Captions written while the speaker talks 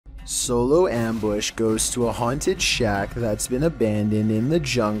Solo ambush goes to a haunted shack that's been abandoned in the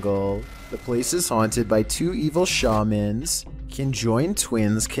jungle. The place is haunted by two evil shamans, conjoined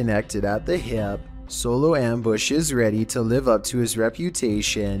twins connected at the hip. Solo ambush is ready to live up to his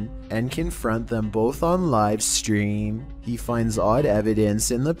reputation and confront them both on live stream. He finds odd evidence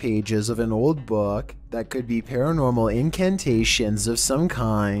in the pages of an old book that could be paranormal incantations of some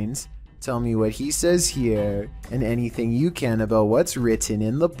kind. Tell me what he says here, and anything you can about what's written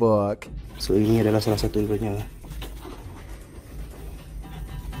in the book. So ini adalah salah satu ibaratnya.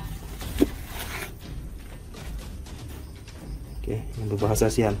 Oke, yang berbahasa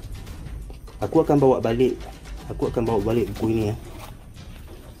siam. Aku akan bawa balik buku ini ya.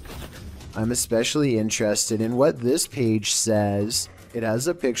 I'm especially interested in what this page says. It has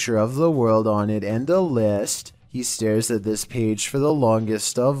a picture of the world on it and a list. He stares at this page for the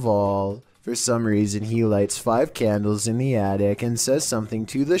longest of all. For some reason, he lights 5 candles in the attic and says something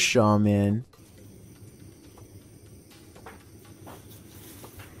to the shaman.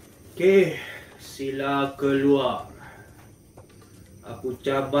 Okey, sila keluar. Aku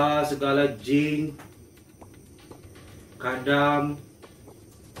cabar segala jin, kadam,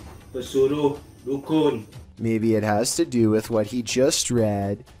 pesuruh, dukun. Maybe it has to do with what he just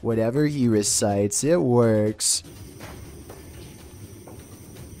read. Whatever he recites, it works.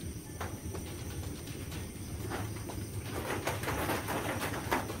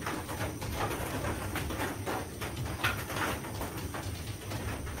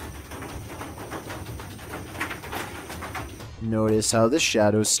 Notice how the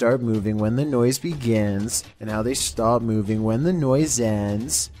shadows start moving when the noise begins, and how they stop moving when the noise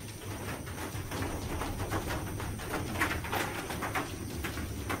ends.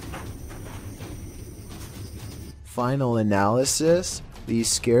 Final analysis: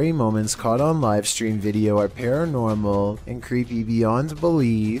 these scary moments caught on livestream video are paranormal and creepy beyond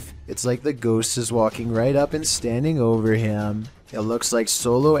belief. It's like the ghost is walking right up and standing over him. It looks like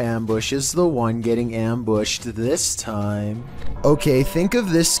Solo Ambush is the one getting ambushed this time. Okay, think of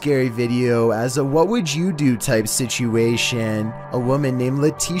this scary video as a what would you do type situation. A woman named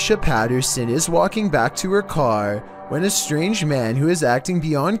Letitia Patterson is walking back to her car when a strange man who is acting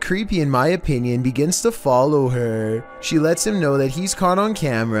beyond creepy in my opinion begins to follow her. She lets him know that he's caught on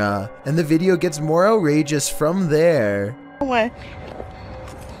camera, and the video gets more outrageous from there. Hold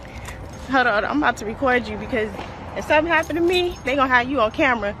on, I'm about to record you because if something happened to me, they gonna have you on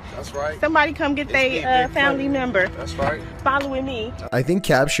camera. That's right. Somebody come get their family member. That's right. Following me. I think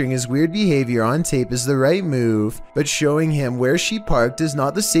capturing his weird behavior on tape is the right move, but showing him where she parked is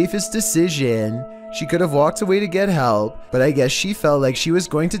not the safest decision. She could have walked away to get help, but I guess she felt like she was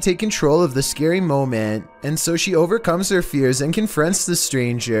going to take control of the scary moment, and so she overcomes her fears and confronts the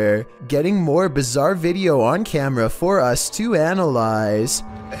stranger, getting more bizarre video on camera for us to analyze.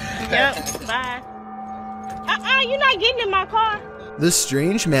 Yep, bye. You're not getting in my car. The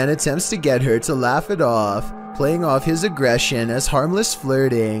strange man attempts to get her to laugh it off, playing off his aggression as harmless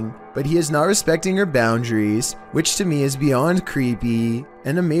flirting, but he is not respecting her boundaries, which to me is beyond creepy,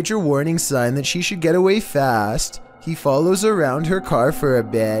 and a major warning sign that she should get away fast. He follows around her car for a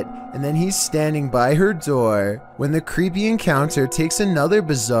bit, and then he's standing by her door, when the creepy encounter takes another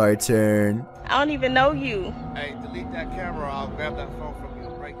bizarre turn. I don't even know you. Hey, delete that camera. I'll grab that phone from you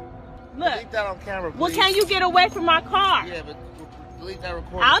and break it. Look. Delete that on camera, please. Well, can you get away from my car? Yeah, but delete that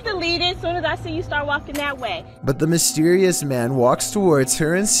recording. I'll delete it as soon as I see you start walking that way. But the mysterious man walks towards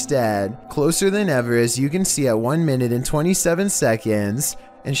her instead, closer than ever as you can see at 1 minute and 27 seconds,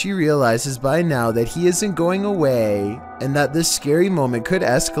 and she realizes by now that he isn't going away, and that this scary moment could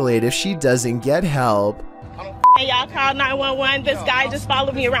escalate if she doesn't get help. Hey, y'all call 911. This guy just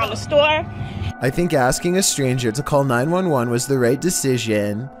followed me around the store. I think asking a stranger to call 911 was the right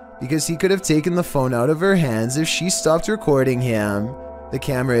decision, because he could have taken the phone out of her hands if she stopped recording him. The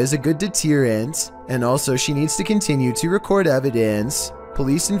camera is a good deterrent, and also she needs to continue to record evidence.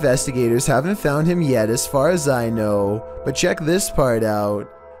 Police investigators haven't found him yet as far as I know, but check this part out.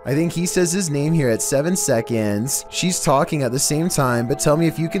 I think he says his name here at 7 seconds. She's talking at the same time, but tell me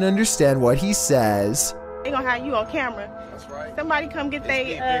if you can understand what he says. They gonna have you on camera. That's right. Somebody come get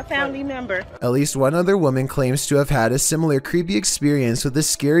their family member. At least one other woman claims to have had a similar creepy experience with a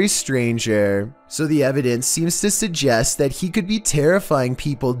scary stranger. So the evidence seems to suggest that he could be terrifying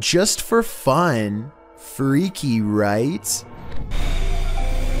people just for fun. Freaky, right?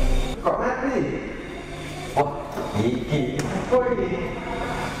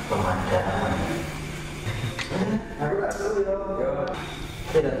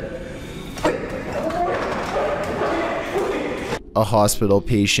 A hospital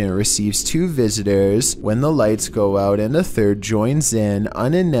patient receives 2 visitors when the lights go out and a third joins in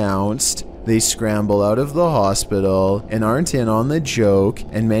unannounced. They scramble out of the hospital and aren't in on the joke,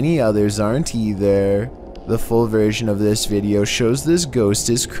 and many others aren't either. The full version of this video shows this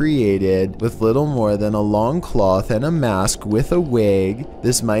ghost is created with little more than a long cloth and a mask with a wig.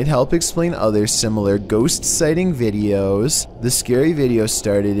 This might help explain other similar ghost sighting videos. The scary video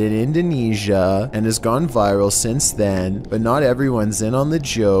started in Indonesia and has gone viral since then, but not everyone's in on the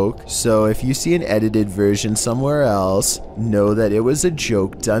joke, so if you see an edited version somewhere else, know that it was a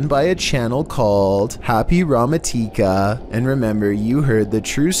joke done by a channel called Happy Ramatika, and remember, you heard the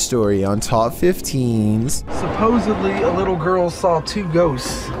true story on Top 15s. Supposedly, a little girl saw 2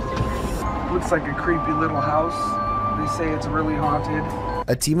 ghosts. Looks like a creepy little house. They say it's really haunted.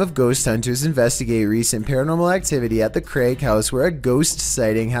 A team of ghost hunters investigate recent paranormal activity at the Craig house where a ghost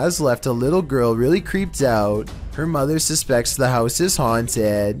sighting has left a little girl really creeped out. Her mother suspects the house is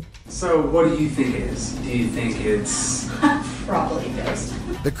haunted. So what do you think it is? Do you think it's... Probably a ghost.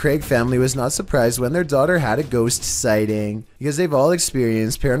 The Craig family was not surprised when their daughter had a ghost sighting, because they've all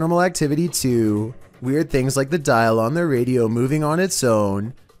experienced paranormal activity too. Weird things like the dial on their radio moving on its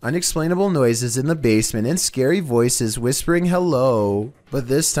own, unexplainable noises in the basement, and scary voices whispering hello. But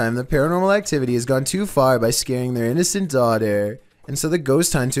this time the paranormal activity has gone too far by scaring their innocent daughter, and so the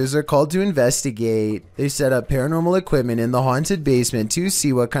ghost hunters are called to investigate. They set up paranormal equipment in the haunted basement to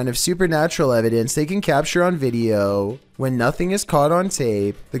see what kind of supernatural evidence they can capture on video. When nothing is caught on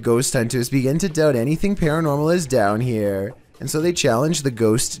tape, the ghost hunters begin to doubt anything paranormal is down here, and so they challenge the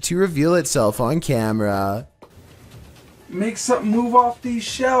ghost to reveal itself on camera. Make something move off these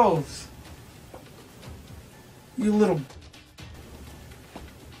shelves. You little...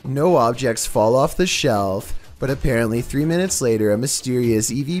 No objects fall off the shelf, but apparently 3 minutes later a mysterious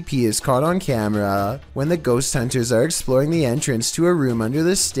EVP is caught on camera when the ghost hunters are exploring the entrance to a room under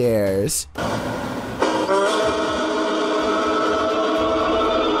the stairs.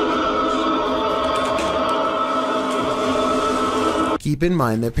 Keep in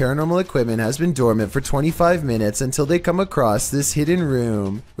mind that paranormal equipment has been dormant for 25 minutes until they come across this hidden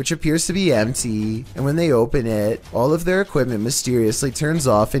room, which appears to be empty, and when they open it, all of their equipment mysteriously turns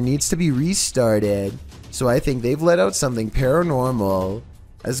off and needs to be restarted. So I think they've let out something paranormal.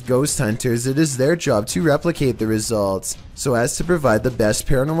 As ghost hunters, it is their job to replicate the results, so as to provide the best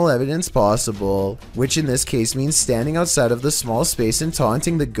paranormal evidence possible, which in this case means standing outside of the small space and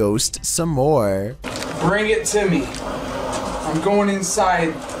taunting the ghost some more. Bring it to me. I'm going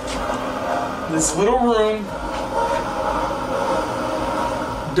inside this little room.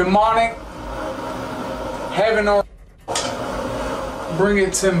 Demonic. Heaven or... Bring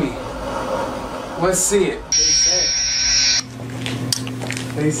it to me. Let's see it.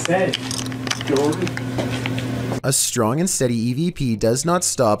 They said it. A strong and steady EVP does not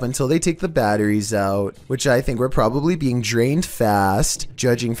stop until they take the batteries out, which I think were probably being drained fast.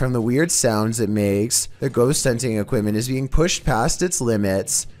 Judging from the weird sounds it makes, the ghost hunting equipment is being pushed past its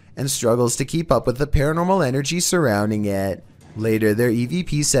limits and struggles to keep up with the paranormal energy surrounding it. Later, their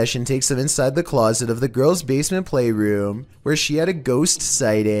EVP session takes them inside the closet of the girl's basement playroom, where she had a ghost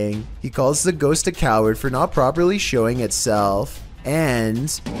sighting. He calls the ghost a coward for not properly showing itself,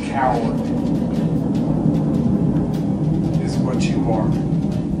 and... Coward is what you are.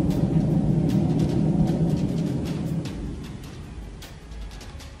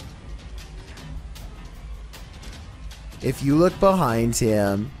 If you look behind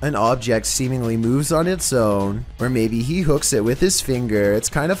him, an object seemingly moves on its own, or maybe he hooks it with his finger. It's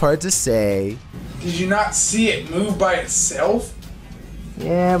kind of hard to say. Did you not see it move by itself?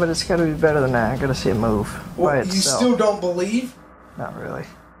 Yeah, but it's gotta be better than that. I gotta see it move by itself. You still don't believe? Not really.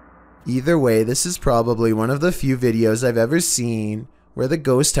 Either way, this is probably one of the few videos I've ever seen where the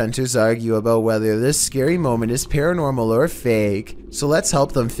ghost hunters argue about whether this scary moment is paranormal or fake, so let's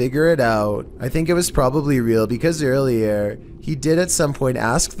help them figure it out. I think it was probably real because earlier, he did at some point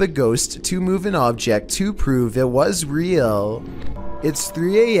ask the ghost to move an object to prove it was real. It's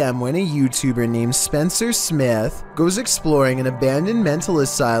 3 AM when a YouTuber named Spencer Smith goes exploring an abandoned mental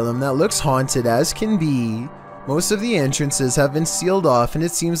asylum that looks haunted as can be. Most of the entrances have been sealed off and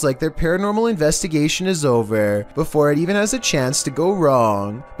it seems like their paranormal investigation is over before it even has a chance to go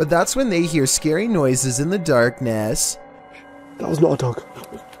wrong. But that's when they hear scary noises in the darkness. That was not a dog.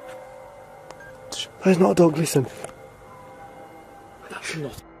 That is not a dog, listen. That's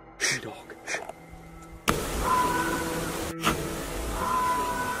not a dog.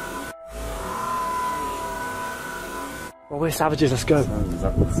 Well, we're savages, let's go.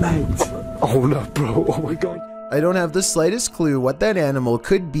 Mate. Oh no, bro, oh my god. I don't have the slightest clue what that animal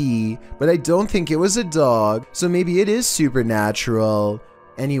could be, but I don't think it was a dog, so maybe it is supernatural.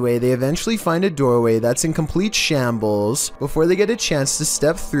 Anyway, they eventually find a doorway that's in complete shambles. Before they get a chance to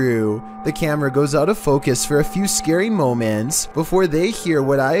step through, the camera goes out of focus for a few scary moments before they hear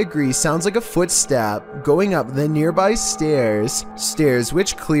what I agree sounds like a footstep going up the nearby stairs. Stairs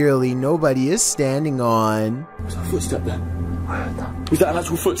which clearly nobody is standing on. Was that a footstep there? Was that an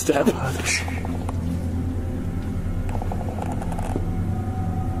actual footstep?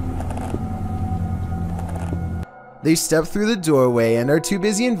 They step through the doorway and are too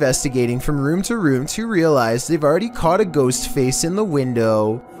busy investigating from room to room to realize they've already caught a ghost face in the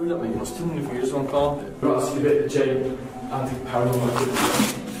window.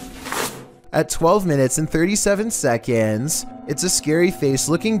 At 12 minutes and 37 seconds, it's a scary face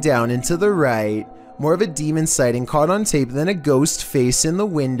looking down and to the right. More of a demon sighting caught on tape than a ghost face in the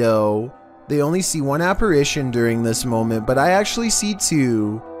window. They only see one apparition during this moment, but I actually see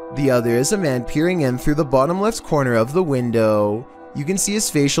two. The other is a man peering in through the bottom left corner of the window. You can see his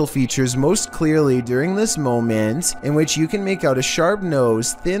facial features most clearly during this moment, in which you can make out a sharp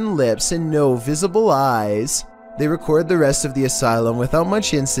nose, thin lips, and no visible eyes. They record the rest of the asylum without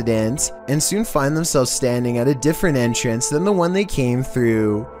much incident, and soon find themselves standing at a different entrance than the one they came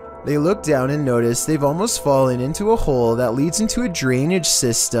through. They look down and notice they've almost fallen into a hole that leads into a drainage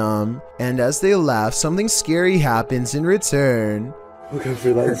system, and as they laugh, something scary happens in return. Looking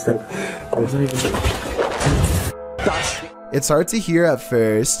through that step. It's hard to hear at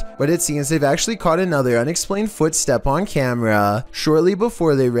first, but it seems they've actually caught another unexplained footstep on camera shortly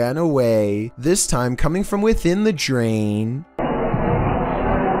before they ran away, this time coming from within the drain.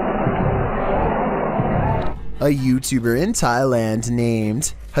 A YouTuber in Thailand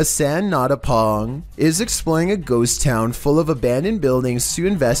named Hassan Natapong is exploring a ghost town full of abandoned buildings to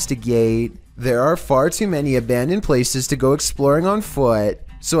investigate. There are far too many abandoned places to go exploring on foot,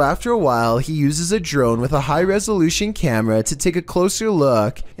 so after a while he uses a drone with a high-resolution camera to take a closer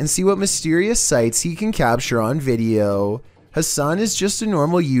look and see what mysterious sights he can capture on video. Hassan is just a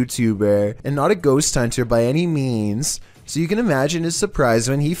normal YouTuber and not a ghost hunter by any means, so you can imagine his surprise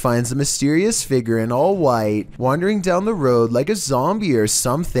when he finds a mysterious figure in all white wandering down the road like a zombie or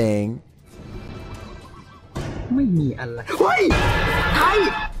something. ไม่มีอะไรเฮ้ยไทย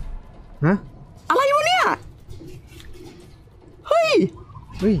ฮะอะไรวะเนี่ยเฮ้ย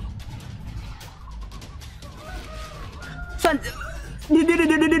สันเ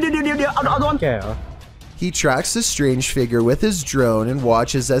ดี๋ยวเอาโดนแก่เหรอ He tracks the strange figure with his drone and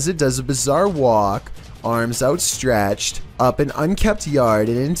watches as it does a bizarre walk, arms outstretched, up an unkept yard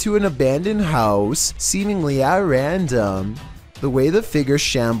and into an abandoned house, seemingly at random. The way the figure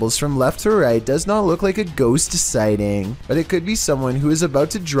shambles from left to right does not look like a ghost sighting, but it could be someone who is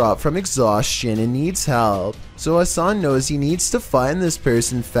about to drop from exhaustion and needs help. So Hassan knows he needs to find this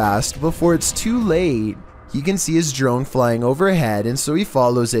person fast before it's too late. He can see his drone flying overhead, and so he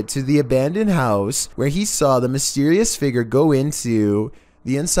follows it to the abandoned house where he saw the mysterious figure go into.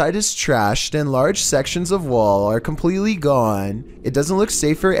 The inside is trashed and large sections of wall are completely gone. It doesn't look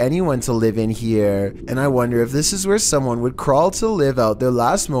safe for anyone to live in here, and I wonder if this is where someone would crawl to live out their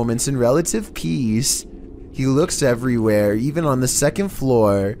last moments in relative peace. He looks everywhere, even on the second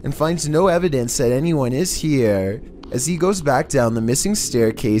floor, and finds no evidence that anyone is here. As he goes back down the missing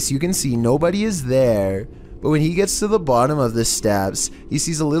staircase, you can see nobody is there. But when he gets to the bottom of the steps, he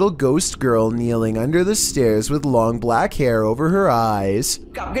sees a little ghost girl kneeling under the stairs with long black hair over her eyes.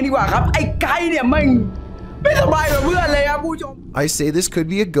 I say this could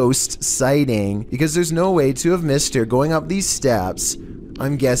be a ghost sighting, because there's no way to have missed her going up these steps.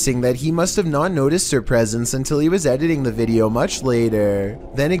 I'm guessing that he must have not noticed her presence until he was editing the video much later.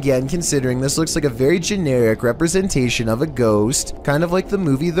 Then again, considering this looks like a very generic representation of a ghost, kind of like the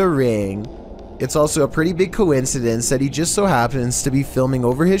movie The Ring. It's also a pretty big coincidence that he just so happens to be filming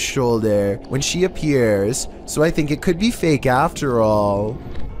over his shoulder when she appears, so I think it could be fake after all.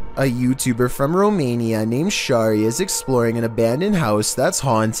 A YouTuber from Romania named Shari is exploring an abandoned house that's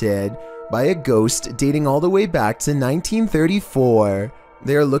haunted by a ghost dating all the way back to 1934.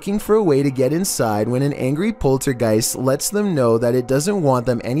 They are looking for a way to get inside when an angry poltergeist lets them know that it doesn't want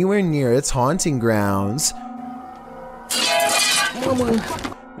them anywhere near its haunting grounds.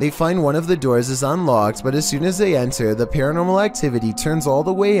 They find one of the doors is unlocked, but as soon as they enter, the paranormal activity turns all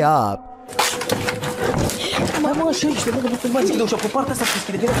the way up.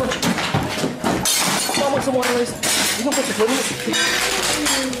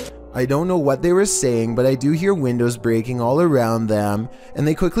 I don't know what they were saying, but I do hear windows breaking all around them, and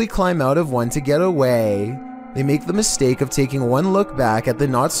they quickly climb out of one to get away. They make the mistake of taking one look back at the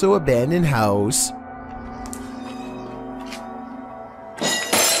not-so-abandoned house.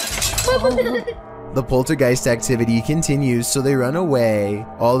 The poltergeist activity continues, so they run away.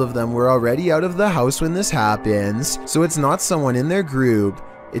 All of them were already out of the house when this happens, so it's not someone in their group.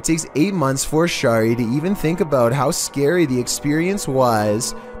 It takes 8 months for Shari to even think about how scary the experience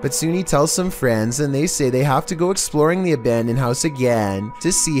was, but soon he tells some friends and they say they have to go exploring the abandoned house again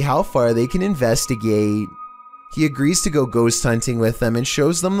to see how far they can investigate. He agrees to go ghost hunting with them and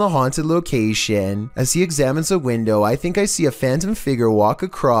shows them the haunted location. As he examines a window, I think I see a phantom figure walk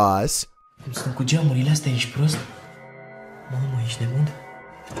across.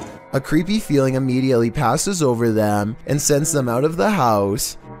 A creepy feeling immediately passes over them and sends them out of the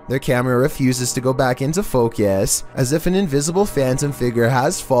house. Their camera refuses to go back into focus, as if an invisible phantom figure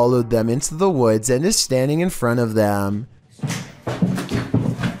has followed them into the woods and is standing in front of them.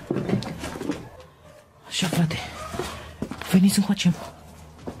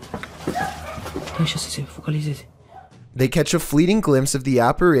 They catch a fleeting glimpse of the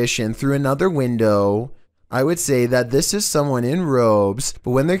apparition through another window. I would say that this is someone in robes,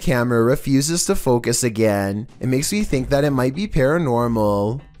 but when their camera refuses to focus again, it makes me think that it might be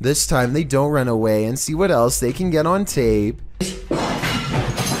paranormal. This time they don't run away and see what else they can get on tape.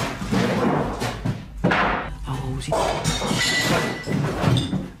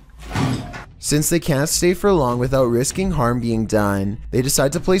 Since they can't stay for long without risking harm being done, they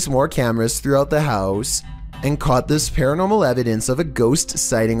decide to place more cameras throughout the house and caught this paranormal evidence of a ghost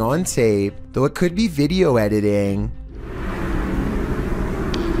sighting on tape, though it could be video editing.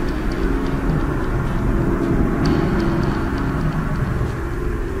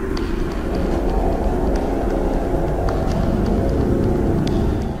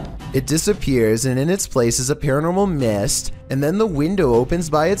 It disappears, and in its place is a paranormal mist, and then the window opens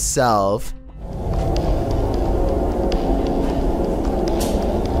by itself.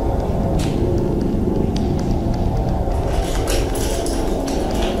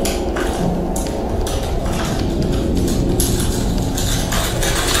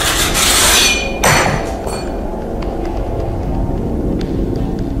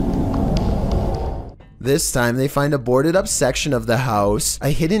 This time they find a boarded up section of the house, a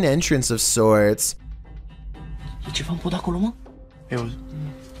hidden entrance of sorts.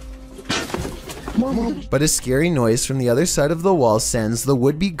 But a scary noise from the other side of the wall sends the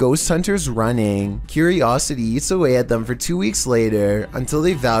would-be ghost hunters running. Curiosity eats away at them for 2 weeks later, until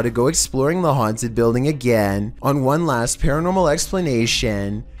they vow to go exploring the haunted building again on one last paranormal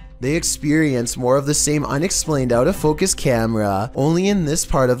explanation. They experience more of the same unexplained out-of-focus camera, only in this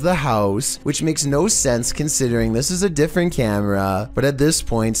part of the house, which makes no sense considering this is a different camera, but at this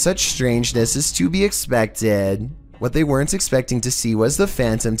point, such strangeness is to be expected. What they weren't expecting to see was the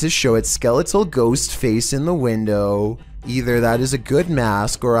phantom to show its skeletal ghost face in the window. Either that is a good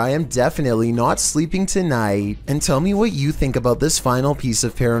mask, or I am definitely not sleeping tonight. And tell me what you think about this final piece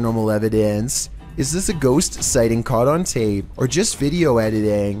of paranormal evidence. Is this a ghost sighting caught on tape, or just video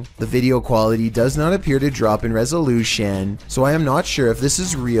editing? The video quality does not appear to drop in resolution, so I am not sure if this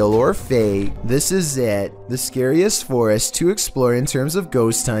is real or fake. This is it, the scariest forest to explore in terms of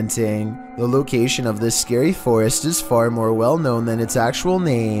ghost hunting. The location of this scary forest is far more well known than its actual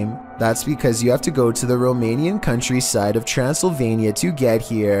name. That's because you have to go to the Romanian countryside of Transylvania to get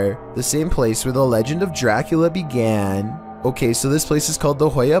here, the same place where the legend of Dracula began. Okay, so this place is called the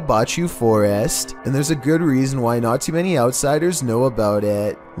Hoia Baciu Forest, and there's a good reason why not too many outsiders know about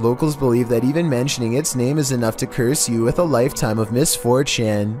it. Locals believe that even mentioning its name is enough to curse you with a lifetime of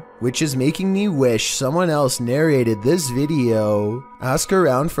misfortune, which is making me wish someone else narrated this video. Ask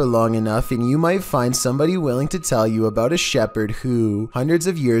around for long enough and you might find somebody willing to tell you about a shepherd who, hundreds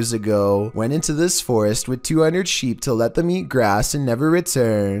of years ago, went into this forest with 200 sheep to let them eat grass and never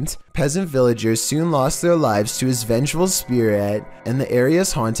returned. Peasant villagers soon lost their lives to his vengeful spirit, and the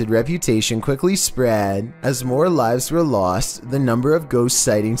area's haunted reputation quickly spread. As more lives were lost, the number of ghost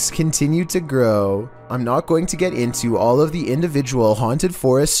sightings continued to grow. I'm not going to get into all of the individual haunted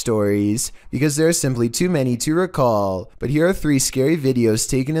forest stories because there are simply too many to recall, but here are 3 scary videos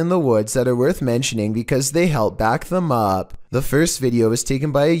taken in the woods that are worth mentioning because they help back them up. The first video was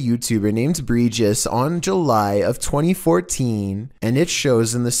taken by a YouTuber named Bregis on July of 2014, and it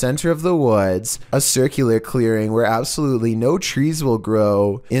shows in the center of the woods a circular clearing where absolutely no trees will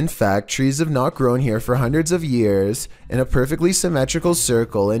grow. In fact, trees have not grown here for hundreds of years, in a perfectly symmetrical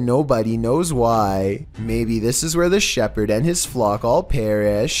circle, and nobody knows why. Maybe this is where the shepherd and his flock all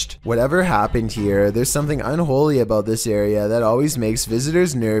perished. Whatever happened here, there's something unholy about this area that always makes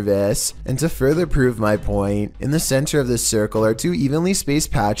visitors nervous, and to further prove my point, in the center of this circle circle are two evenly spaced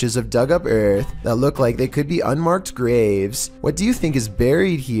patches of dug up earth that look like they could be unmarked graves. What do you think is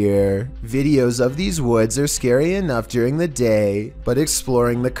buried here? Videos of these woods are scary enough during the day, but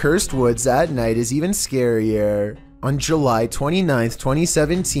exploring the cursed woods at night is even scarier. On July 29,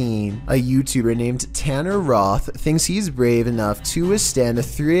 2017, a YouTuber named Tanner Roth thinks he's brave enough to withstand a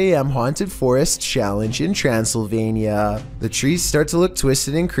 3 a.m. haunted forest challenge in Transylvania. The trees start to look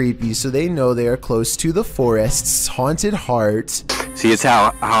twisted and creepy, so they know they are close to the forest's haunted heart. See, it's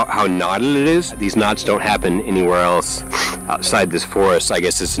how knotted it is. These knots don't happen anywhere else outside this forest. I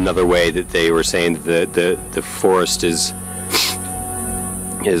guess it's another way that they were saying that the forest is...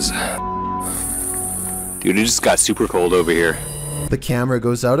 Dude, it just got super cold over here. The camera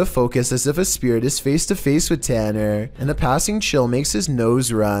goes out of focus as if a spirit is face to face with Tanner, and a passing chill makes his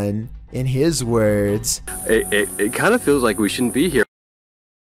nose run. In his words, It kind of feels like we shouldn't be here.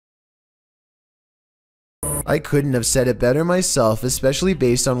 I couldn't have said it better myself, especially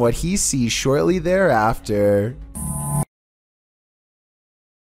based on what he sees shortly thereafter.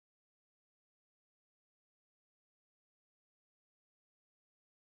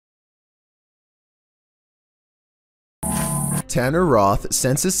 Tanner Roth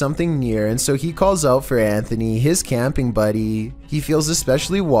senses something near, and so he calls out for Anthony, his camping buddy. He feels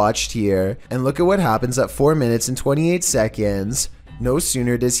especially watched here, and look at what happens at 4 minutes and 28 seconds. No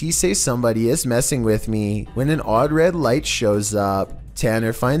sooner does he say somebody is messing with me when an odd red light shows up.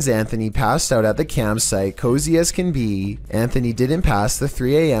 Tanner finds Anthony passed out at the campsite, cozy as can be. Anthony didn't pass the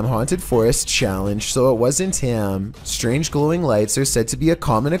 3 a.m. haunted forest challenge, so it wasn't him. Strange glowing lights are said to be a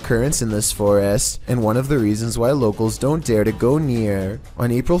common occurrence in this forest, and one of the reasons why locals don't dare to go near. On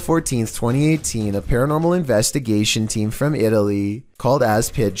April 14th, 2018, a paranormal investigation team from Italy called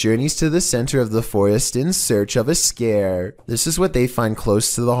Aspit journeys to the center of the forest in search of a scare. This is what they find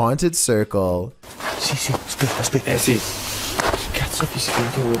close to the haunted circle. Sì, aspetta. Sì. Cazzo che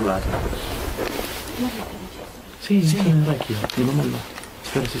sento urlato. Sì, vecchio, non mollo.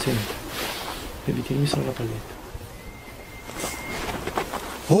 Spero si sente. Devi tirarmi solo la palletta.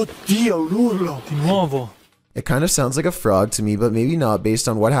 Oddio, un urlo! Di nuovo! It kind of sounds like a frog to me, but maybe not based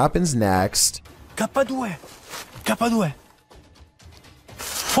on what happens next. K2!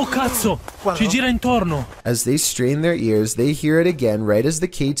 Oh cazzo! Ci gira intorno! As they strain their ears, they hear it again right as the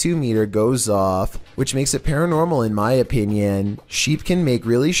K2 meter goes off, which makes it paranormal in my opinion. Sheep can make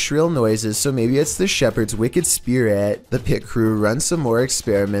really shrill noises, so maybe it's the shepherd's wicked spirit. The pit crew runs some more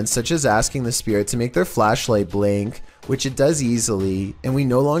experiments, such as asking the spirit to make their flashlight blink, which it does easily, and we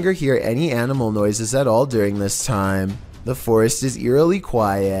no longer hear any animal noises at all during this time. The forest is eerily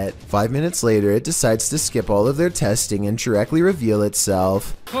quiet. 5 minutes later, it decides to skip all of their testing and directly reveal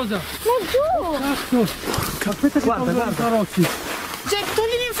itself. Cosa? Cazzo! Aspetta che tolgo gli infrarossi. Cioè,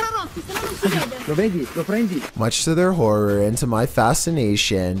 togli gli infrarotti, se no non si vede. Lo vedi? Lo prendi? Much to their horror and to my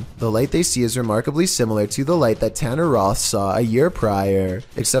fascination, the light they see is remarkably similar to the light that Tanner Roth saw a year prior,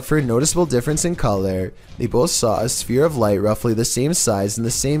 except for a noticeable difference in color. They both saw a sphere of light roughly the same size in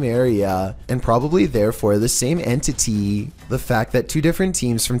the same area, and probably therefore the same entity. The fact that two different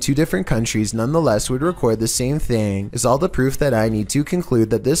teams from two different countries nonetheless would record the same thing is all the proof that I need to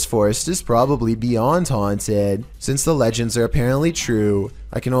conclude that this forest is probably beyond haunted. Since the legends are apparently true,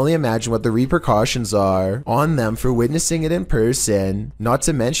 I can only imagine what the repercussions are on them for witnessing it in person, not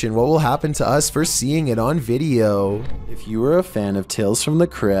to mention what will happen to us for seeing it on video. If you are a fan of Tales from the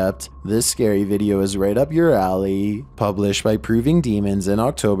Crypt, this scary video is right up your alley. Published by Proving Demons in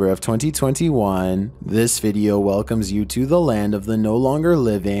October of 2021, this video welcomes you to the land of the no longer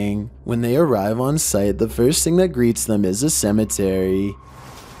living. When they arrive on site, the first thing that greets them is a cemetery.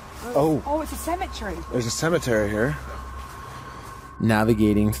 Oh, it's a cemetery. There's a cemetery here.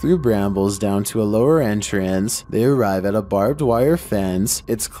 Navigating through brambles down to a lower entrance, they arrive at a barbed wire fence.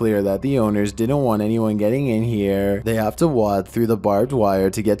 It's clear that the owners didn't want anyone getting in here. They have to wade through the barbed wire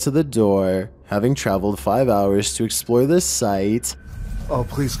to get to the door, having traveled 5 hours to explore this site. Oh,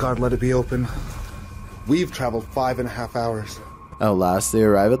 please God, let it be open. We've traveled 5.5 hours. At last, they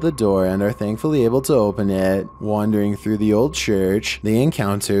arrive at the door and are thankfully able to open it. Wandering through the old church, they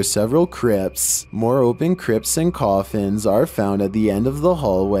encounter several crypts. More open crypts and coffins are found at the end of the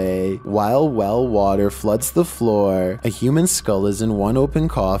hallway, while well water floods the floor. A human skull is in one open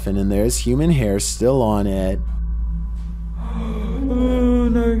coffin and there is human hair still on it. Oh,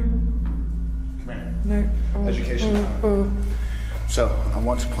 no. No. Education. So, I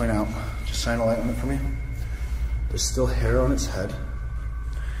want to point out, just shine a light on it for me. There's still hair on its head.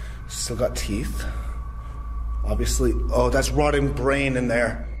 Still got teeth. Obviously, oh, that's rotting brain in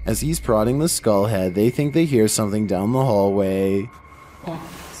there. As he's prodding the skull head, they think they hear something down the hallway.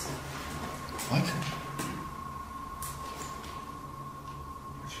 What?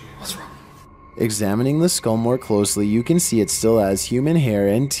 Examining the skull more closely, you can see it still has human hair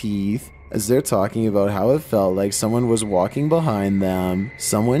and teeth, as they're talking about how it felt like someone was walking behind them.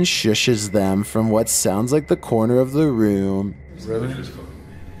 Someone shushes them from what sounds like the corner of the room. Really?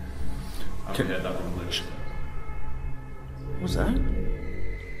 What's that?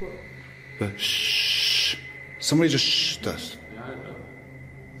 The shh. Somebody just shh us.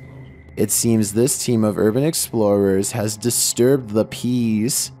 It seems this team of urban explorers has disturbed the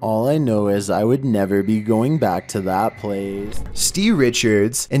peace. All I know is I would never be going back to that place. Steve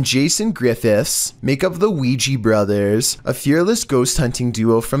Richards and Jason Griffiths make up the Ouija brothers, a fearless ghost hunting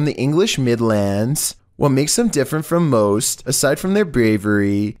duo from the English Midlands. What makes them different from most, aside from their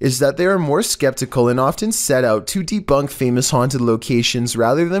bravery, is that they are more skeptical and often set out to debunk famous haunted locations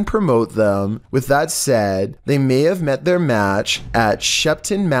rather than promote them. With that said, they may have met their match at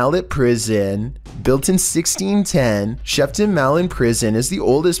Shepton Mallet Prison. Built in 1610, Shepton Mallet Prison is the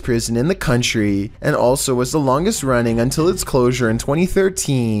oldest prison in the country and also was the longest running until its closure in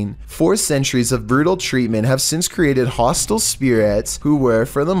 2013. 4 centuries of brutal treatment have since created hostile spirits who were,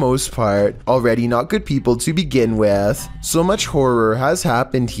 for the most part, already not good people to begin with. So much horror has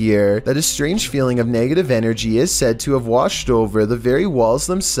happened here that a strange feeling of negative energy is said to have washed over the very walls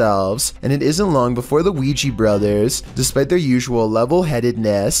themselves, and it isn't long before the Ouija brothers, despite their usual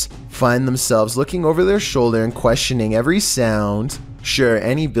level-headedness, find themselves looking over their shoulder and questioning every sound. Sure,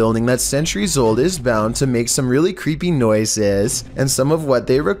 any building that's centuries old is bound to make some really creepy noises, and some of what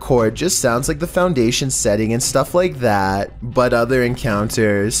they record just sounds like the foundation setting and stuff like that. But other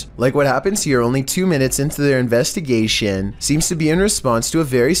encounters, like what happens here only 2 minutes into their investigation, seems to be in response to a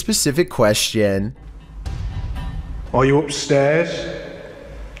very specific question. Are you upstairs?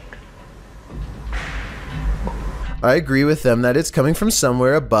 I agree with them that it's coming from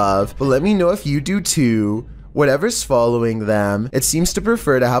somewhere above, but let me know if you do too. Whatever's following them, it seems to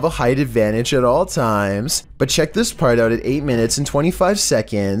prefer to have a height advantage at all times. But check this part out at 8 minutes and 25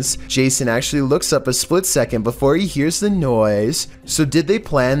 seconds. Jason actually looks up a split second before he hears the noise. So did they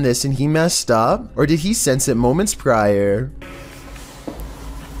plan this and he messed up? Or did he sense it moments prior?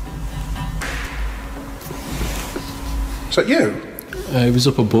 Is that you? He was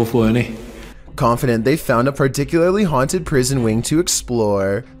up above, weren't he? Confident they found a particularly haunted prison wing to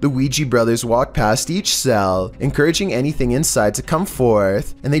explore, the Ouija brothers walk past each cell, encouraging anything inside to come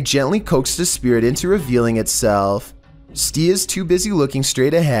forth, and they gently coax the spirit into revealing itself. Steve is too busy looking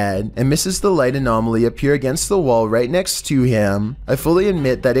straight ahead and misses the light anomaly appear against the wall right next to him. I fully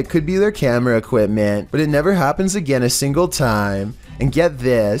admit that it could be their camera equipment, but it never happens again a single time. And get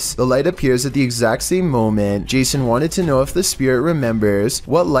this, the light appears at the exact same moment. Jason wanted to know if the spirit remembers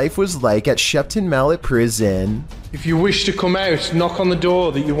what life was like at Shepton Mallet Prison. If you wish to come out, knock on the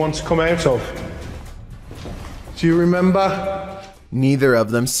door that you want to come out of. Do you remember? Neither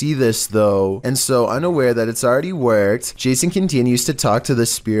of them see this though, and so unaware that it's already worked, Jason continues to talk to the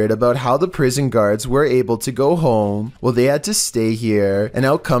spirit about how the prison guards were able to go home while they had to stay here, and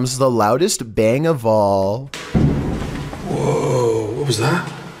out comes the loudest bang of all. Whoa, what was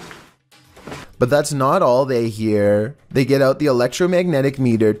that? But that's not all they hear. They get out the electromagnetic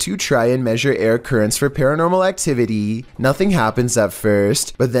meter to try and measure air currents for paranormal activity. Nothing happens at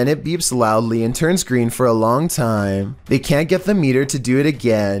first, but then it beeps loudly and turns green for a long time. They can't get the meter to do it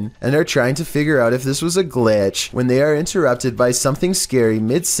again, and are trying to figure out if this was a glitch when they are interrupted by something scary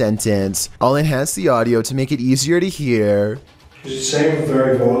mid-sentence. I'll enhance the audio to make it easier to hear. It sounded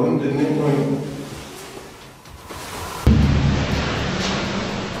very violent, didn't it?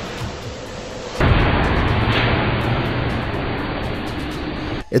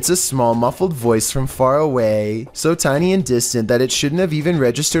 It's a small, muffled voice from far away, so tiny and distant that it shouldn't have even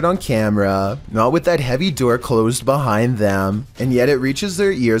registered on camera, not with that heavy door closed behind them, and yet it reaches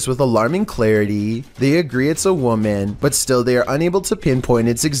their ears with alarming clarity. They agree it's a woman, but still they are unable to pinpoint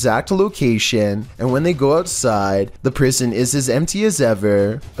its exact location, and when they go outside, the prison is as empty as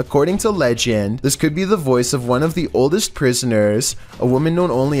ever. According to legend, this could be the voice of one of the oldest prisoners, a woman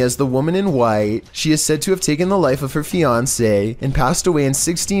known only as the Woman in White. She is said to have taken the life of her fiancé and passed away in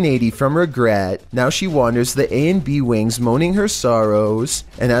 1680 from regret. Now she wanders the A and B wings moaning her sorrows,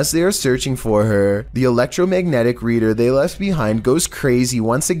 and as they are searching for her, the electromagnetic reader they left behind goes crazy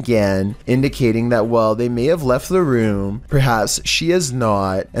once again, indicating that while they may have left the room, perhaps she has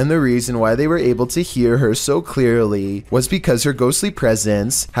not, and the reason why they were able to hear her so clearly was because her ghostly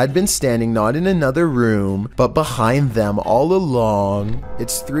presence had been standing not in another room, but behind them all along.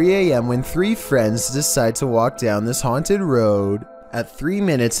 It's 3 a.m. when 3 friends decide to walk down this haunted road. At 3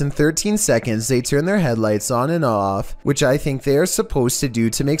 minutes and 13 seconds, they turn their headlights on and off, which I think they are supposed to do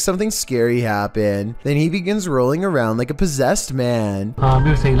to make something scary happen. Then he begins rolling around like a possessed man.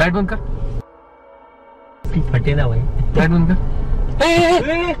 फटे ना भाई बैठ बंद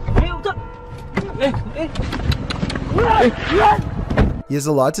He has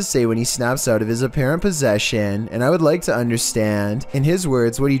a lot to say when he snaps out of his apparent possession, and I would like to understand, in his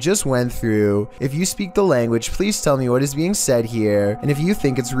words, what he just went through. If you speak the language, please tell me what is being said here, and if you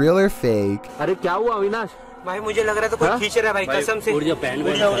think it's real or fake. अरे क्या हुआ अविनाश भाई मुझे लग रहा है तो कोई खींच रहा है भाई कसम से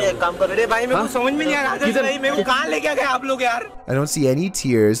एक काम कर रहे भाई मेरे को समझ में नहीं आ रहा भाई मेरे को कहां लेके गए आप लोग यार I don't see any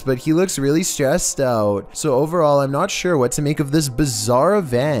tears, but he looks really stressed out. So overall, I'm not sure what to make of this bizarre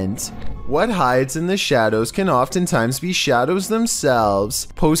event. What hides in the shadows can oftentimes be shadows themselves.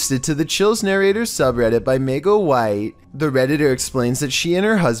 Posted to the Chills Narrator subreddit by Mego White, the Redditor explains that she and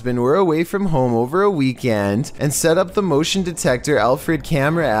her husband were away from home over a weekend and set up the motion detector Alfred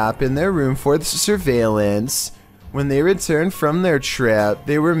camera app in their room for the surveillance. When they returned from their trip,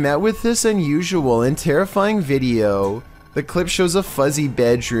 they were met with this unusual and terrifying video. The clip shows a fuzzy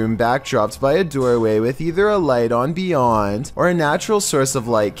bedroom backdropped by a doorway with either a light on beyond or a natural source of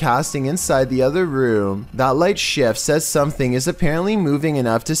light casting inside the other room. That light shifts as something is apparently moving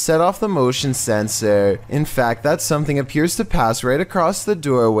enough to set off the motion sensor. In fact, that something appears to pass right across the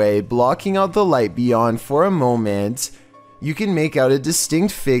doorway, blocking out the light beyond for a moment. You can make out a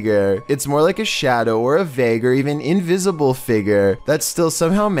distinct figure. It's more like a shadow or a vague or even invisible figure that still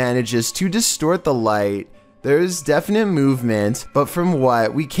somehow manages to distort the light. There is definite movement, but from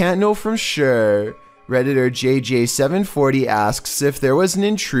what, we can't know for sure. Redditor JJ740 asks if there was an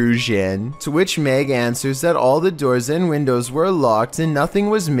intrusion, to which Meg answers that all the doors and windows were locked and nothing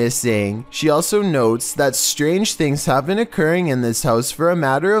was missing. She also notes that strange things have been occurring in this house for a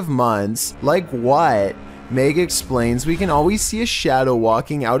matter of months. Like what? Meg explains we can always see a shadow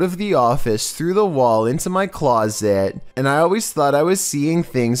walking out of the office through the wall into my closet, and I always thought I was seeing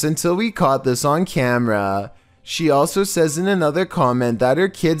things until we caught this on camera. She also says in another comment that her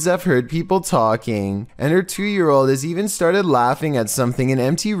kids have heard people talking, and her 2-year-old has even started laughing at something in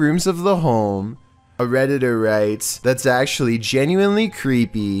empty rooms of the home. A Redditor writes, that's actually genuinely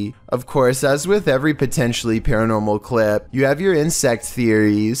creepy. Of course, as with every potentially paranormal clip, you have your insect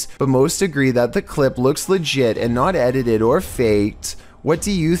theories, but most agree that the clip looks legit and not edited or faked. What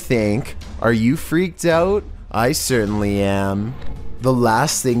do you think? Are you freaked out? I certainly am. The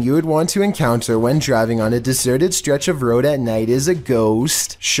last thing you would want to encounter when driving on a deserted stretch of road at night is a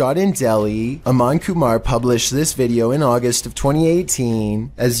ghost. Shot in Delhi, Aman Kumar published this video in August of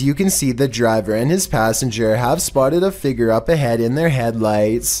 2018. As you can see, the driver and his passenger have spotted a figure up ahead in their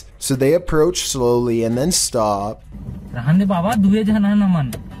headlights. So they approach slowly and then stop.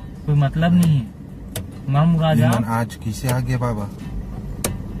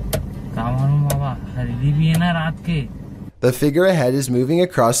 The figure ahead is moving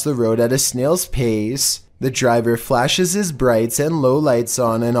across the road at a snail's pace. The driver flashes his brights and low lights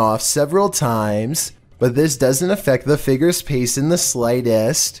on and off several times, but this doesn't affect the figure's pace in the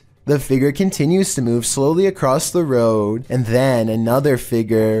slightest. The figure continues to move slowly across the road, and then another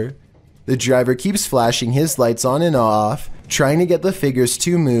figure. The driver keeps flashing his lights on and off, trying to get the figures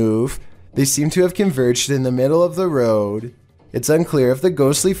to move. They seem to have converged in the middle of the road. It's unclear if the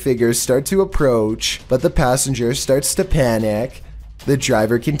ghostly figures start to approach, but the passenger starts to panic. The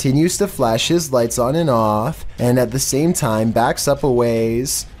driver continues to flash his lights on and off, and at the same time backs up a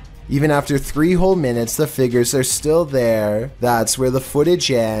ways. Even after 3 whole minutes, the figures are still there. That's where the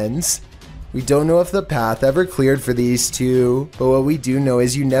footage ends. We don't know if the path ever cleared for these two, but what we do know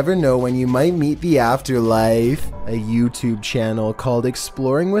is you never know when you might meet the afterlife. A YouTube channel called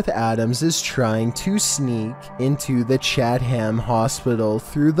Exploring with Adams is trying to sneak into the Chatham Hospital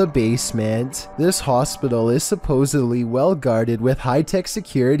through the basement. This hospital is supposedly well guarded with high-tech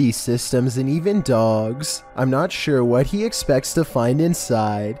security systems and even dogs. I'm not sure what he expects to find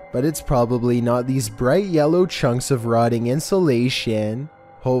inside, but it's probably not these bright yellow chunks of rotting insulation.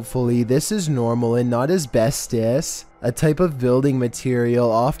 Hopefully this is normal and not asbestos, a type of building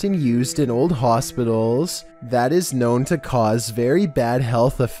material often used in old hospitals that is known to cause very bad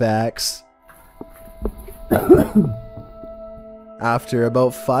health effects. After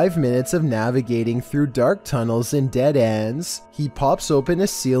about 5 minutes of navigating through dark tunnels and dead ends, he pops open a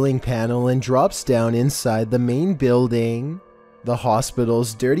ceiling panel and drops down inside the main building. The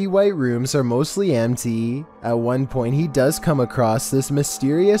hospital's dirty white rooms are mostly empty. At one point he does come across this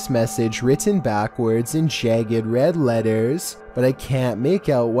mysterious message written backwards in jagged red letters, but I can't make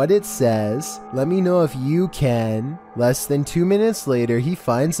out what it says. Let me know if you can. Less than 2 minutes later, he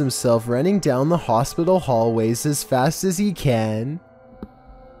finds himself running down the hospital hallways as fast as he can.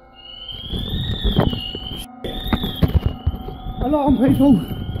 Alarm, people!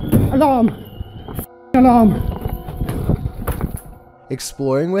 Alarm! Alarm!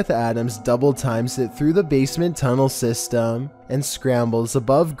 Exploring with Adams double times it through the basement tunnel system and scrambles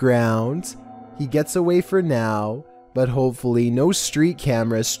above ground. He gets away for now, but hopefully no street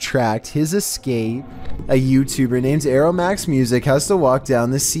cameras tracked his escape. A YouTuber named Aeromax Music has to walk down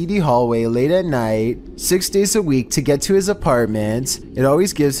the seedy hallway late at night, 6 days a week to get to his apartment. It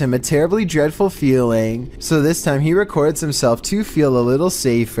always gives him a terribly dreadful feeling, so this time he records himself to feel a little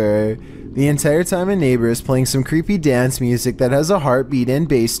safer. The entire time a neighbor is playing some creepy dance music that has a heartbeat and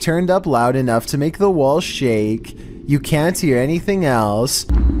bass turned up loud enough to make the walls shake. You can't hear anything else.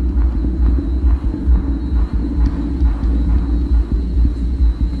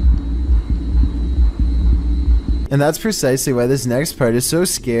 And that's precisely why this next part is so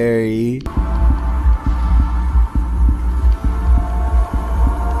scary.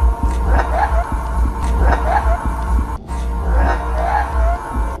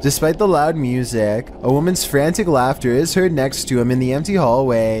 Despite the loud music, a woman's frantic laughter is heard next to him in the empty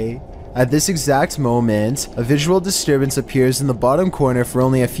hallway. At this exact moment, a visual disturbance appears in the bottom corner for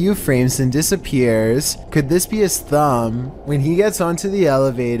only a few frames and disappears. Could this be his thumb? When he gets onto the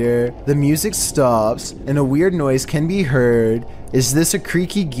elevator, the music stops and a weird noise can be heard. Is this a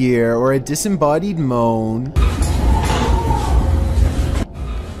creaky gear or a disembodied moan?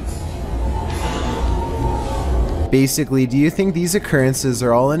 Basically, do you think these occurrences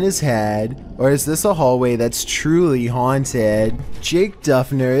are all in his head? Or is this a hallway that's truly haunted? Jake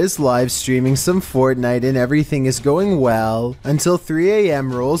Duffner is live streaming some Fortnite and everything is going well until 3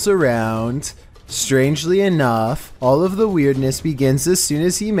 AM rolls around. Strangely enough, all of the weirdness begins as soon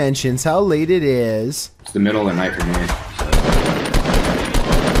as he mentions how late it is. It's the middle of the night for me.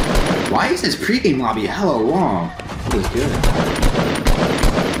 Why is this pregame lobby hella long? It was good.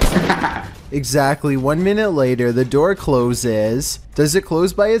 Exactly 1 minute later, the door closes. Does it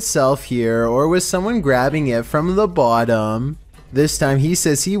close by itself here, or was someone grabbing it from the bottom? This time he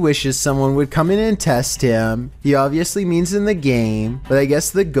says he wishes someone would come in and test him. He obviously means in the game, but I guess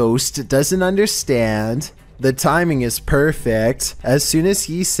the ghost doesn't understand. The timing is perfect. As soon as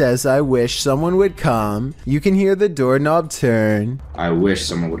he says, "I wish someone would come," you can hear the doorknob turn. I wish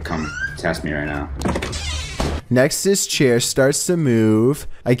someone would come test me right now. Next, his chair starts to move.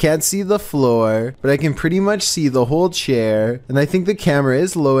 I can't see the floor, but I can pretty much see the whole chair, and I think the camera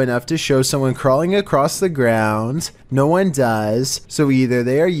is low enough to show someone crawling across the ground. No one does, so either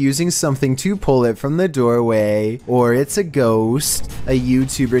they are using something to pull it from the doorway, or it's a ghost. A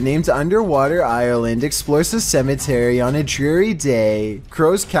YouTuber named Underwater Ireland explores a cemetery on a dreary day.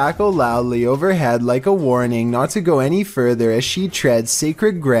 Crows cackle loudly overhead like a warning not to go any further as she treads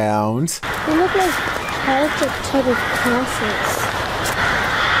sacred ground. They look like Celtic type of crosses.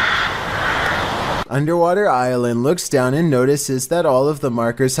 Underwater Island looks down and notices that all of the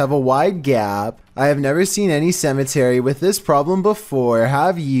markers have a wide gap. I have never seen any cemetery with this problem before,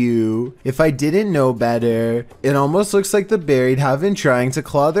 have you? If I didn't know better, it almost looks like the buried have been trying to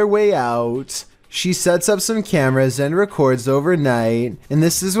claw their way out. She sets up some cameras and records overnight, and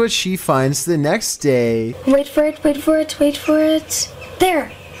this is what she finds the next day. Wait for it, wait for it, wait for it.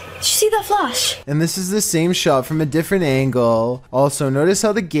 There! Did you see that flash? And this is the same shot from a different angle. Also, notice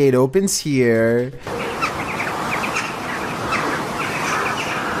how the gate opens here.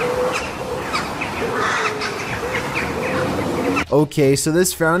 Okay, so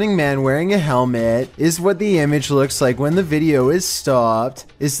this frowning man wearing a helmet is what the image looks like when the video is stopped.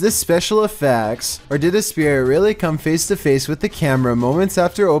 Is this special effects, or did a spirit really come face to face with the camera moments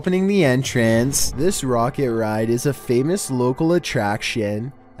after opening the entrance? This rocket ride is a famous local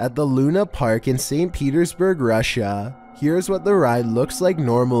attraction at the Luna Park in St. Petersburg, Russia. Here's what the ride looks like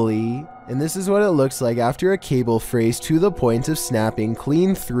normally, and this is what it looks like after a cable frays to the point of snapping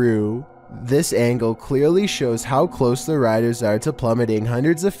clean through. This angle clearly shows how close the riders are to plummeting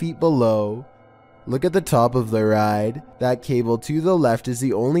hundreds of feet below. Look at the top of the ride. That cable to the left is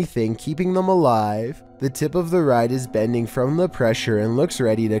the only thing keeping them alive. The tip of the ride is bending from the pressure and looks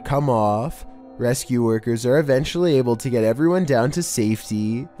ready to come off. Rescue workers are eventually able to get everyone down to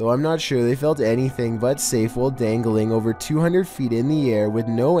safety, though I'm not sure they felt anything but safe while dangling over 200 feet in the air with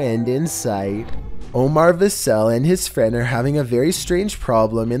no end in sight. Omar Vassell and his friend are having a very strange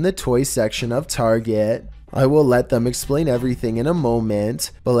problem in the toy section of Target. I will let them explain everything in a moment,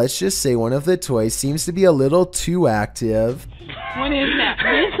 but let's just say one of the toys seems to be a little too active. What is that?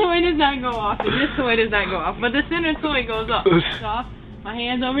 This toy does not go off, and this toy does not go off, but the center toy goes off. It's off. My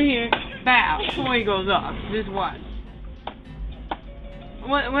hand's over here. Bow. Toy goes off. Just watch.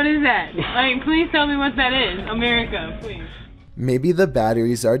 What is that? Like, please tell me what that is. America, please. Maybe the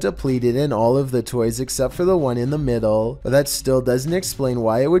batteries are depleted in all of the toys except for the one in the middle, but that still doesn't explain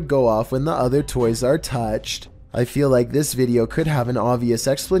why it would go off when the other toys are touched. I feel like this video could have an obvious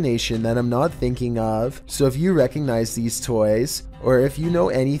explanation that I'm not thinking of, so if you recognize these toys, or if you know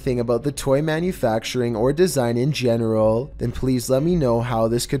anything about the toy manufacturing or design in general, then please let me know how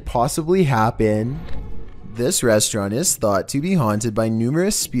this could possibly happen. This restaurant is thought to be haunted by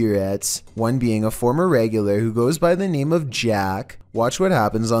numerous spirits, one being a former regular who goes by the name of Jack. Watch what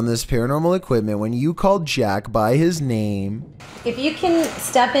happens on this paranormal equipment when you call Jack by his name. If you can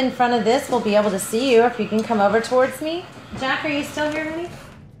step in front of this, we'll be able to see you. If you can come over towards me. Jack, are you still here, honey?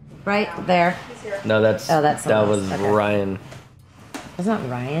 Right there. No, that was okay. Ryan. That's not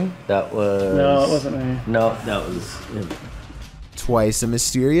Ryan. That was... No, it wasn't me. No, that was him. Twice a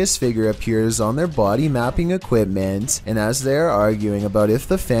mysterious figure appears on their body mapping equipment, and as they are arguing about if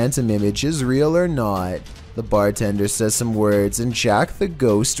the phantom image is real or not, the bartender says some words and Jack the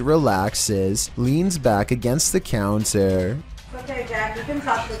ghost relaxes, leans back against the counter. Okay, Jack, you can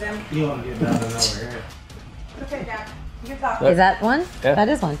talk to them. You want to get down and over here. Okay, Jack, you can talk. Is that one? Yeah. That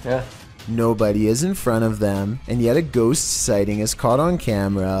is one. Yeah. Nobody is in front of them, and yet a ghost sighting is caught on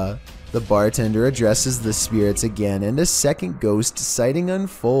camera. The bartender addresses the spirits again, and a second ghost sighting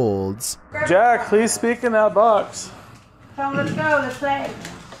unfolds. Jack, please speak in that box. Come, let's go, let's play.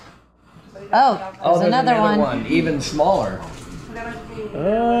 Oh, there's another one. Even smaller.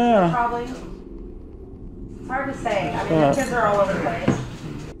 Probably. It's hard to say. I mean, the kids are all over the place.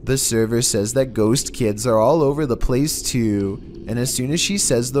 The server says that ghost kids are all over the place too, and as soon as she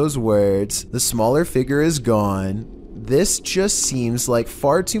says those words, the smaller figure is gone. This just seems like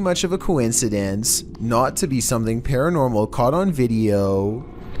far too much of a coincidence not to be something paranormal caught on video.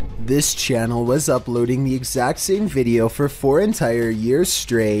 This channel was uploading the exact same video for 4 entire years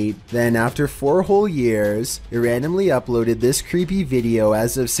straight. Then after 4 whole years, it randomly uploaded this creepy video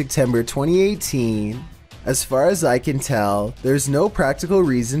as of September 2018. As far as I can tell, there's no practical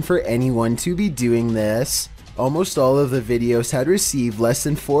reason for anyone to be doing this. Almost all of the videos had received less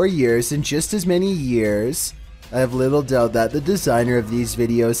than 4 years in just as many years. I have little doubt that the designer of these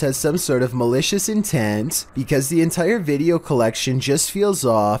videos has some sort of malicious intent, because the entire video collection just feels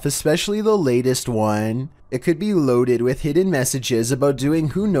off, especially the latest one. It could be loaded with hidden messages about doing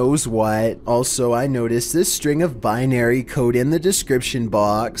who knows what. Also, I noticed this string of binary code in the description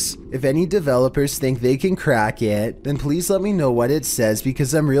box. If any developers think they can crack it, then please let me know what it says,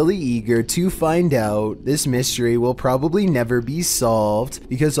 because I'm really eager to find out. This mystery will probably never be solved,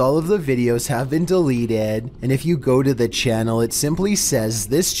 because all of the videos have been deleted, and if you go to the channel, it simply says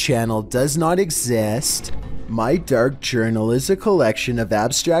this channel does not exist. My Dark Journal is a collection of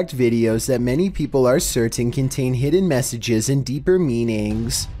abstract videos that many people are certain contain hidden messages and deeper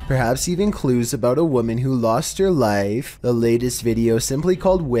meanings, perhaps even clues about a woman who lost her life. The latest video, simply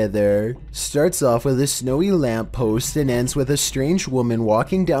called Wither, starts off with a snowy lamppost and ends with a strange woman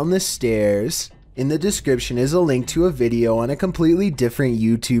walking down the stairs. In the description is a link to a video on a completely different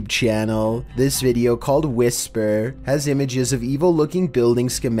YouTube channel. This video, called Whisper, has images of evil looking building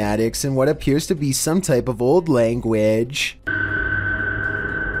schematics and what appears to be some type of old language.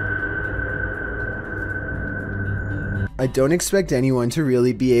 I don't expect anyone to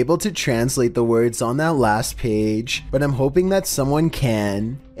really be able to translate the words on that last page, but I'm hoping that someone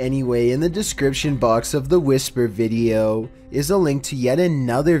can. Anyway, in the description box of the Whisper video is a link to yet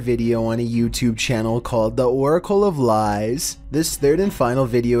another video on a YouTube channel called The Oracle of Lies. This third and final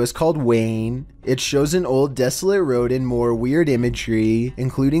video is called Wayne. It shows an old desolate road and more weird imagery,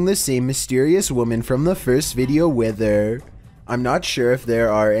 including the same mysterious woman from the first video, Wither. I'm not sure if there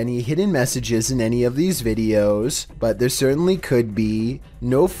are any hidden messages in any of these videos, but there certainly could be.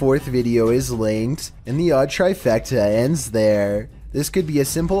 No fourth video is linked, and the odd trifecta ends there. This could be a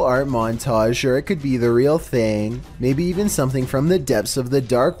simple art montage, or it could be the real thing, maybe even something from the depths of the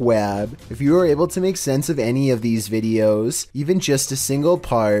dark web. If you are able to make sense of any of these videos, even just a single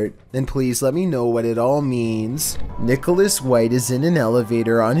part, then please let me know what it all means. Nicholas White is in an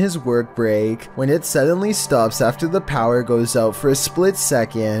elevator on his work break when it suddenly stops after the power goes out for a split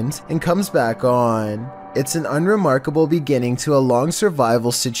second and comes back on. It's an unremarkable beginning to a long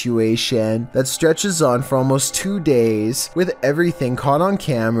survival situation that stretches on for almost 2 days, with everything caught on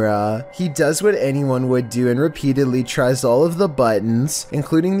camera. He does what anyone would do and repeatedly tries all of the buttons,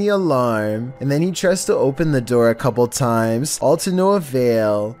 including the alarm, and then he tries to open the door a couple times, all to no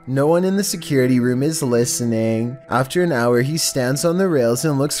avail. No one in the security room is listening. After an hour, he stands on the rails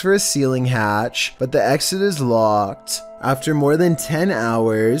and looks for a ceiling hatch, but the exit is locked. After more than 10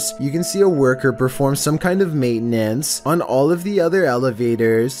 hours, you can see a worker perform some kind of maintenance on all of the other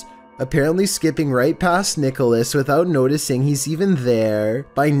elevators, apparently skipping right past Nicholas without noticing he's even there.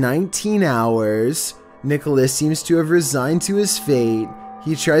 By 19 hours, Nicholas seems to have resigned to his fate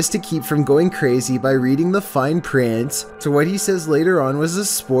He tries to keep from going crazy by reading the fine print to what he says later on was a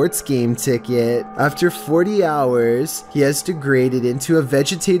sports game ticket. After 40 hours, he has degraded into a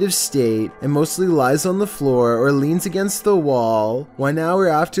vegetative state and mostly lies on the floor or leans against the wall. 1 hour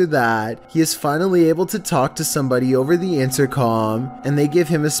after that, he is finally able to talk to somebody over the intercom, and they give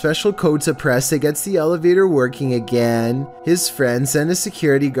him a special code to press that gets the elevator working again. His friends and a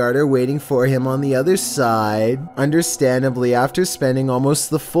security guard are waiting for him on the other side. Understandably, after spending almost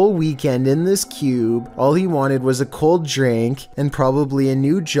the full weekend in this cube, all he wanted was a cold drink and probably a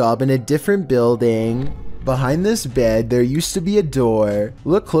new job in a different building. Behind this bed, there used to be a door.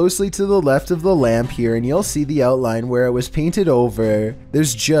 Look closely to the left of the lamp here and you'll see the outline where it was painted over.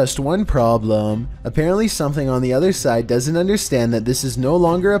 There's just one problem. Apparently something on the other side doesn't understand that this is no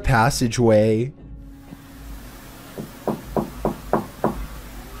longer a passageway.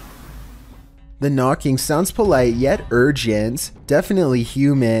 The knocking sounds polite yet urgent, definitely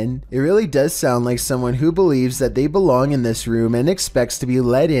human. It really does sound like someone who believes that they belong in this room and expects to be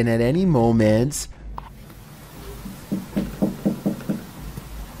let in at any moment.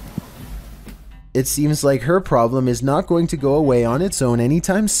 It seems like her problem is not going to go away on its own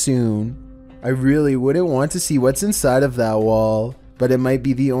anytime soon. I really wouldn't want to see what's inside of that wall, but it might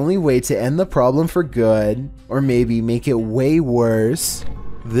be the only way to end the problem for good, or maybe make it way worse.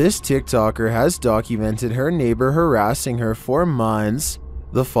 This TikToker has documented her neighbor harassing her for months.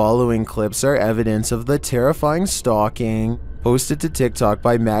 The following clips are evidence of the terrifying stalking, posted to TikTok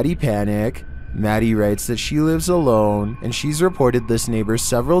by Maddie Panic. Maddie writes that she lives alone, and she's reported this neighbor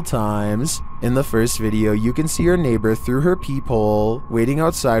several times. In the first video, you can see her neighbor through her peephole, waiting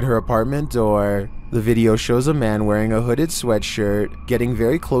outside her apartment door. The video shows a man wearing a hooded sweatshirt, getting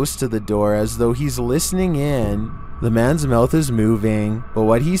very close to the door as though he's listening in. The man's mouth is moving, but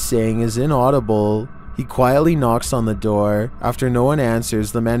what he's saying is inaudible. He quietly knocks on the door. After no one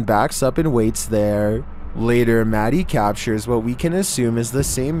answers, the man backs up and waits there. Later, Maddie captures what we can assume is the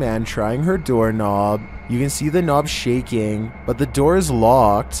same man trying her doorknob. You can see the knob shaking, but the door is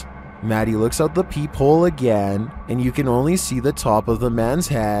locked. Maddie looks out the peephole again, and you can only see the top of the man's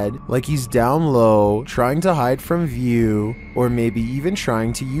head, like he's down low, trying to hide from view, or maybe even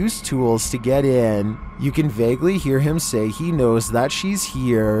trying to use tools to get in. You can vaguely hear him say he knows that she's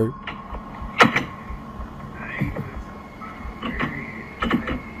here.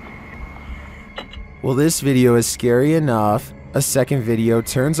 Well, this video is scary enough. A second video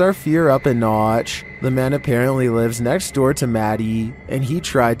turns our fear up a notch. The man apparently lives next door to Maddie, and he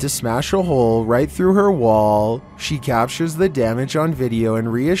tried to smash a hole right through her wall. She captures the damage on video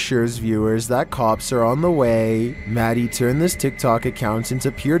and reassures viewers that cops are on the way. Maddie turned this TikTok account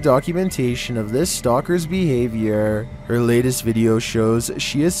into pure documentation of this stalker's behavior. Her latest video shows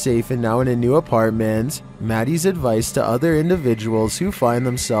she is safe and now in a new apartment. Maddie's advice to other individuals who find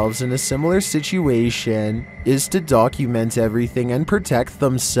themselves in a similar situation is to document everything and protect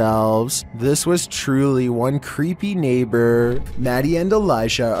themselves. This was truly one creepy neighbor. Maddie and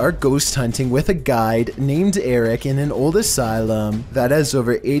Elijah are ghost hunting with a guide named Eric in an old asylum that has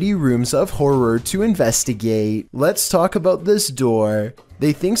over 80 rooms of horror to investigate. Let's talk about this door.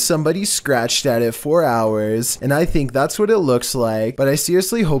 They think somebody scratched at it for hours, and I think that's what it looks like, but I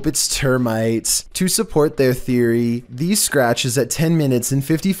seriously hope it's termites. To support their theory, these scratches at 10 minutes and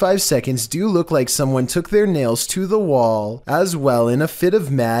 55 seconds do look like someone took their nails to the wall, as well in a fit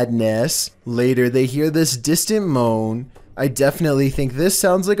of madness. Later, they hear this distant moan. I definitely think this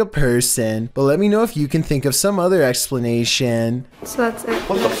sounds like a person, but let me know if you can think of some other explanation. So that's it.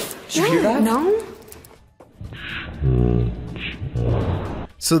 What the f? Did you hear that? No.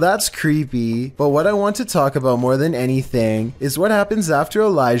 So that's creepy, but what I want to talk about more than anything is what happens after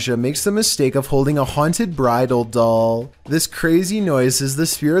Elijah makes the mistake of holding a haunted bridal doll. This crazy noise is the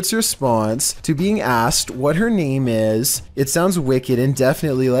spirit's response to being asked what her name is. It sounds wicked and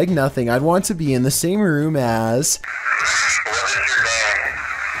definitely like nothing I'd want to be in the same room as.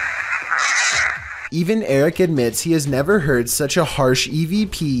 Even Eric admits he has never heard such a harsh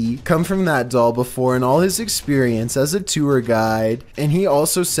EVP come from that doll before in all his experience as a tour guide, and he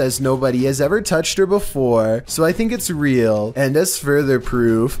also says nobody has ever touched her before, so I think it's real. And as further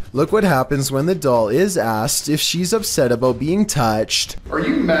proof, look what happens when the doll is asked if she's upset about being touched. Are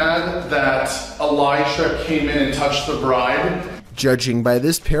you mad that Elijah came in and touched the bride? Judging by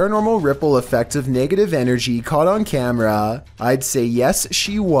this paranormal ripple effect of negative energy caught on camera, I'd say yes,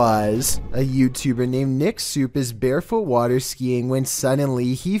 she was. A YouTuber named Nick Soup is barefoot water skiing when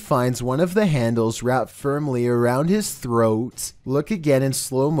suddenly he finds one of the handles wrapped firmly around his throat. Look again in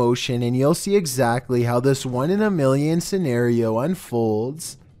slow motion and you'll see exactly how this 1 in a million scenario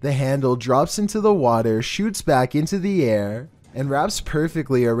unfolds. The handle drops into the water, shoots back into the air. and wraps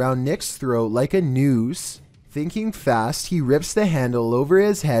perfectly around Nick's throat like a noose. Thinking fast, he rips the handle over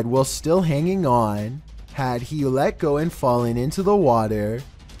his head while still hanging on. Had he let go and fallen into the water,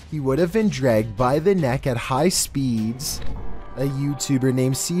 he would have been dragged by the neck at high speeds. A YouTuber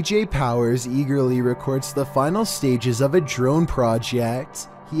named CJ Powers eagerly records the final stages of a drone project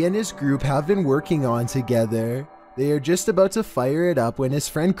he and his group have been working on together. They are just about to fire it up when his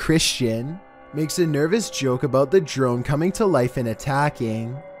friend Christian makes a nervous joke about the drone coming to life and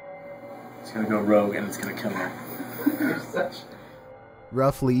attacking. It's gonna go rogue and it's gonna kill me.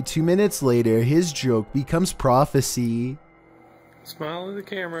 Roughly 2 minutes later, his joke becomes prophecy. Smile at the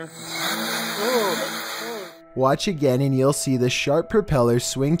camera. Watch again and you'll see the sharp propeller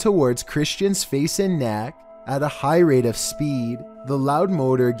swing towards Christian's face and neck at a high rate of speed. The loud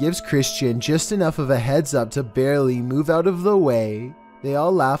motor gives Christian just enough of a heads up to barely move out of the way. They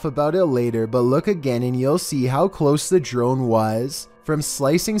all laugh about it later, but look again and you'll see how close the drone was from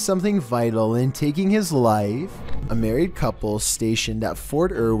slicing something vital and taking his life. A married couple stationed at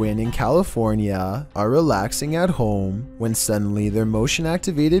Fort Irwin in California are relaxing at home when suddenly their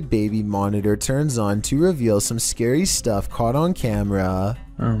motion-activated baby monitor turns on to reveal some scary stuff caught on camera.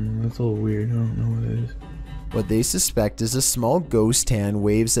 That's a little weird. I don't know what it is. What they suspect is a small ghost hand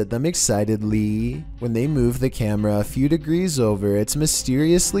waves at them excitedly. When they move the camera a few degrees over, it's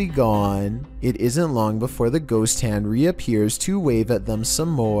mysteriously gone. It isn't long before the ghost hand reappears to wave at them some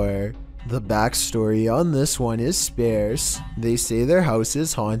more. The backstory on this one is sparse. They say their house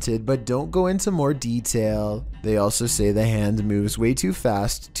is haunted but don't go into more detail. They also say the hand moves way too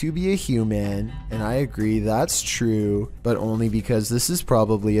fast to be a human, and I agree that's true, but only because this is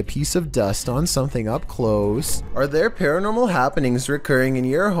probably a piece of dust on something up close. Are there paranormal happenings recurring in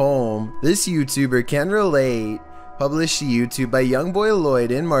your home? This YouTuber can relate. Published to YouTube by Youngboy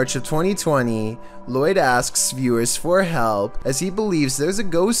Lloyd in March of 2020, Lloyd asks viewers for help as he believes there's a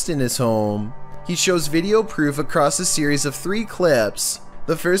ghost in his home. He shows video proof across a series of 3 clips.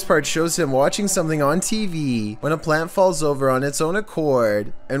 The first part shows him watching something on TV when a plant falls over on its own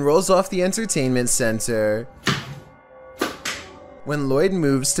accord and rolls off the entertainment center. When Lloyd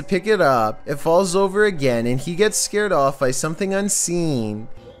moves to pick it up, it falls over again and he gets scared off by something unseen.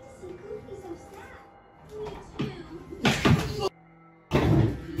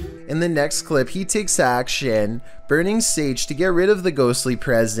 In the next clip, he takes action, burning sage to get rid of the ghostly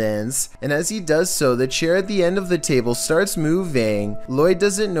presence, and as he does so, the chair at the end of the table starts moving. Lloyd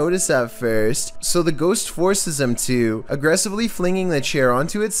doesn't notice at first, so the ghost forces him to, aggressively flinging the chair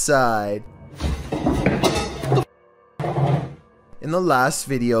onto its side. In the last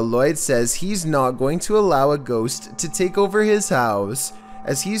video, Lloyd says he's not going to allow a ghost to take over his house.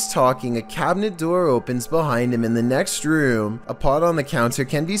 As he's talking, a cabinet door opens behind him in the next room. A pot on the counter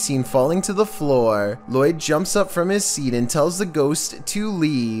can be seen falling to the floor. Lloyd jumps up from his seat and tells the ghost to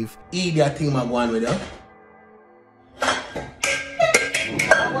leave. Did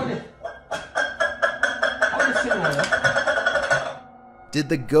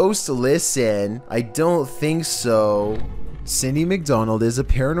the ghost listen? I don't think so. Cindy McDonald is a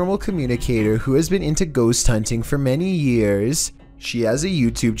paranormal communicator who has been into ghost hunting for many years. She has a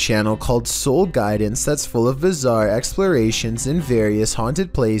YouTube channel called Soul Guidance that's full of bizarre explorations in various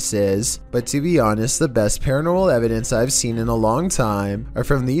haunted places, but to be honest, the best paranormal evidence I've seen in a long time are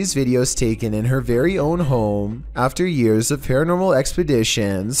from these videos taken in her very own home. After years of paranormal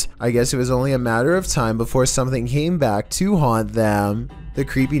expeditions, I guess it was only a matter of time before something came back to haunt them. The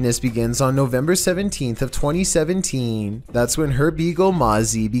creepiness begins on November 17th of 2017. That's when her beagle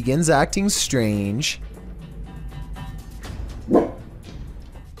Mozzie begins acting strange.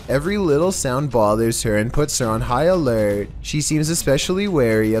 Every little sound bothers her and puts her on high alert. She seems especially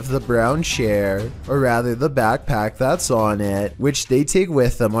wary of the brown chair, or rather the backpack that's on it, which they take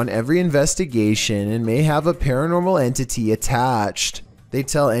with them on every investigation and may have a paranormal entity attached. They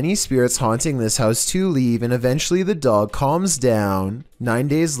tell any spirits haunting this house to leave, and eventually the dog calms down. 9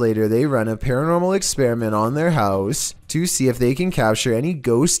 days later, they run a paranormal experiment on their house to see if they can capture any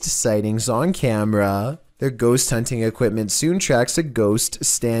ghost sightings on camera. Their ghost hunting equipment soon tracks a ghost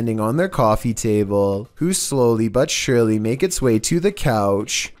standing on their coffee table, who slowly but surely make its way to the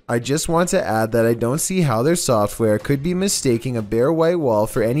couch. I just want to add that I don't see how their software could be mistaking a bare white wall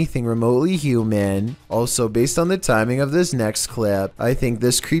for anything remotely human. Also, based on the timing of this next clip, I think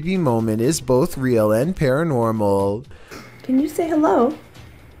this creepy moment is both real and paranormal. Can you say hello?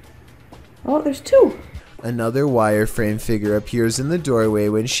 Oh, there's 2. Another wireframe figure appears in the doorway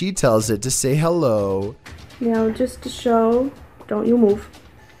when she tells it to say hello. Now, just to show, don't you move.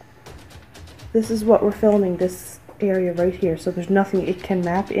 This is what we're filming, this area right here, so there's nothing it can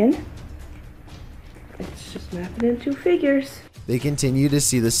map in. It's Just snapping in two figures. They continue to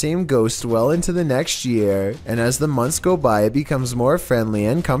see the same ghost well into the next year, and as the months go by, it becomes more friendly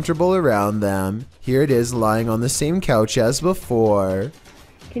and comfortable around them. Here it is lying on the same couch as before.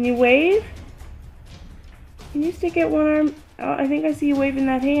 Can you wave? Can you stick out one arm? Oh, I think I see you waving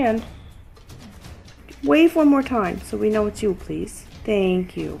that hand. Wave one more time so we know it's you, please.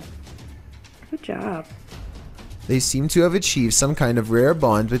 Thank you. Good job. They seem to have achieved some kind of rare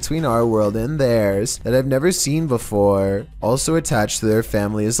bond between our world and theirs that I've never seen before. Also attached to their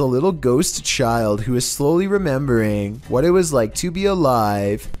family is a little ghost child who is slowly remembering what it was like to be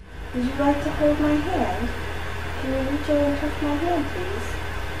alive. Would you like to hold my hand? Can you reach over and touch my hand, please?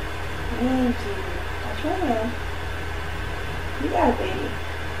 Thank you. Touch my hand. You got it, baby.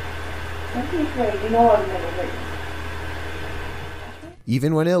 Don't be afraid. You know I would never hurt you.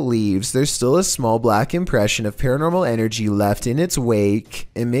 Even when it leaves, there's still a small black impression of paranormal energy left in its wake.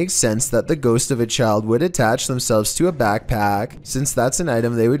 It makes sense that the ghost of a child would attach themselves to a backpack, since that's an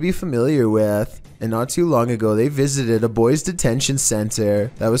item they would be familiar with. And not too long ago, they visited a boys' detention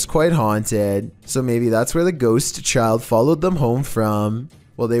center that was quite haunted, so maybe that's where the ghost child followed them home from.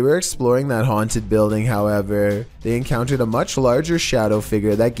 While they were exploring that haunted building, however, they encountered a much larger shadow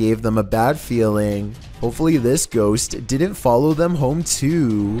figure that gave them a bad feeling. Hopefully this ghost didn't follow them home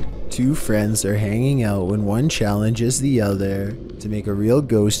too. Two friends are hanging out when one challenges the other to make a real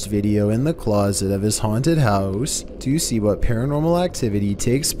ghost video in the closet of his haunted house to see what paranormal activity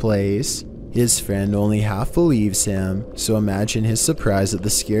takes place. His friend only half believes him, so imagine his surprise at the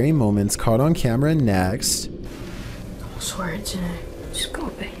scary moments caught on camera next. I swear it's in it. Just go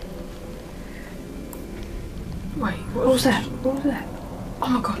away. Wait, what was that? What was that? Oh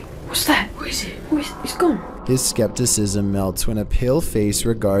my god, what's that? What is it? It's gone. His skepticism melts when a pale face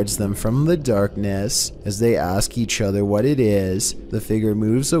regards them from the darkness. As they ask each other what it is, the figure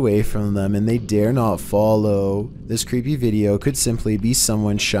moves away from them and they dare not follow. This creepy video could simply be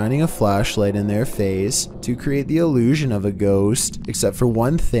someone shining a flashlight in their face to create the illusion of a ghost, except for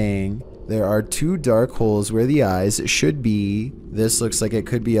one thing. There are two dark holes where the eyes should be. This looks like it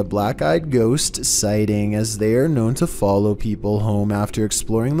could be a black-eyed ghost sighting, as they are known to follow people home after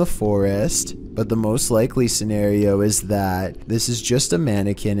exploring the forest. But the most likely scenario is that this is just a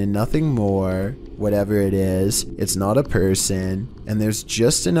mannequin and nothing more. Whatever it is, it's not a person, and there's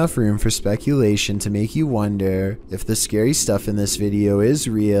just enough room for speculation to make you wonder if the scary stuff in this video is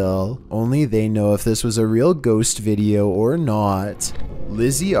real. Only they know if this was a real ghost video or not.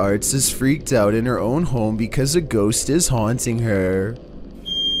 Lizzie Arts is freaked out in her own home because a ghost is haunting her.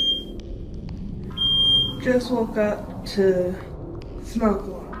 Just woke up to smoke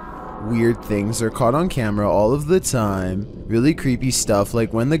alarm. Weird things are caught on camera all of the time. Really creepy stuff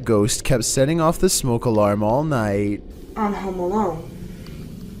like when the ghost kept setting off the smoke alarm all night. On Home Alone.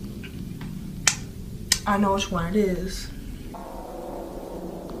 I know which one it is.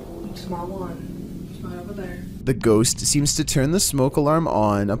 It's my one. It's right over there. The ghost seems to turn the smoke alarm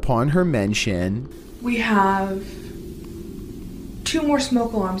on upon her mention. We have 2 more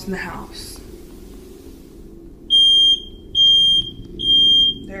smoke alarms in the house.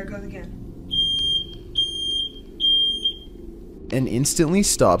 There it goes again. And instantly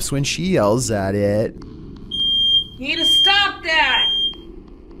stops when she yells at it. You need to stop that!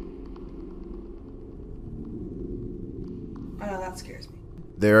 I know, that scares me.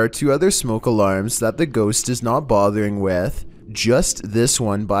 There are 2 other smoke alarms that the ghost is not bothering with. Just this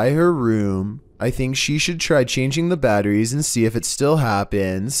one by her room. I think she should try changing the batteries and see if it still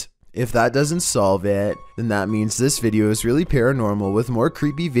happens. If that doesn't solve it, then that means this video is really paranormal with more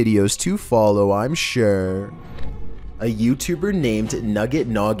creepy videos to follow, I'm sure. A YouTuber named Nugget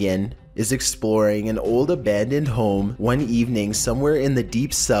Noggin is exploring an old abandoned home one evening somewhere in the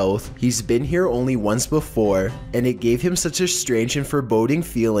deep south. He's been here only once before, and it gave him such a strange and foreboding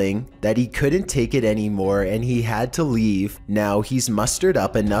feeling that he couldn't take it anymore and he had to leave. Now he's mustered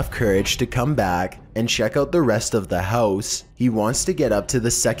up enough courage to come back and check out the rest of the house. He wants to get up to the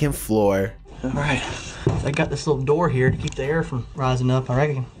 2nd floor. Alright, I got this little door here to keep the air from rising up, I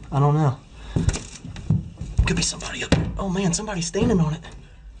reckon. I don't know. Could be somebody up there. Oh man, somebody's standing on it.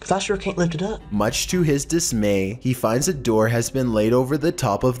 Because I sure can't lift it up. Much to his dismay, he finds a door has been laid over the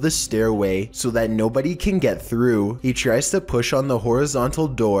top of the stairway so that nobody can get through. He tries to push on the horizontal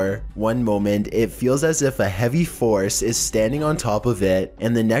door. One moment, it feels as if a heavy force is standing on top of it,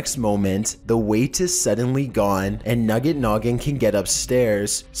 and the next moment, the weight is suddenly gone, and Nugget Noggin can get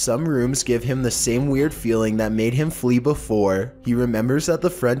upstairs. Some rooms give him the same weird feeling that made him flee before. He remembers that the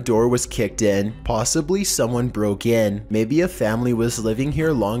front door was kicked in. Possibly someone broke in. Maybe a family was living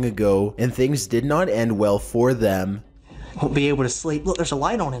here long ago and things did not end well for them. Won't be able to sleep. Look, there's a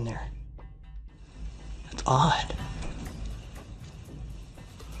light on in there. It's odd.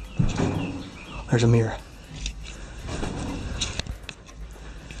 There's a mirror.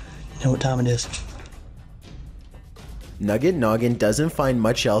 You know what time it is? Nugget Noggin doesn't find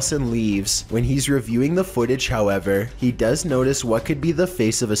much else and leaves. When he's reviewing the footage, however, he does notice what could be the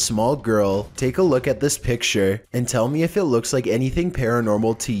face of a small girl. Take a look at this picture and tell me if it looks like anything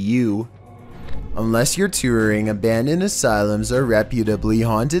paranormal to you. Unless you're touring abandoned asylums or reputably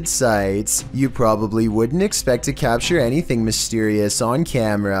haunted sites, you probably wouldn't expect to capture anything mysterious on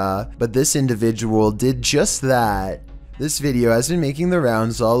camera, but this individual did just that. This video has been making the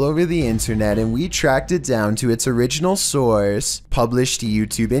rounds all over the internet, and we tracked it down to its original source. Published to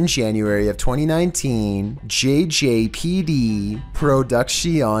YouTube in January of 2019, JJPD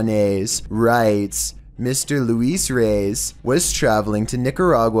Producciones writes, Mr. Luis Reyes was traveling to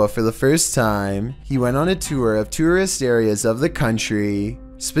Nicaragua for the first time. He went on a tour of tourist areas of the country,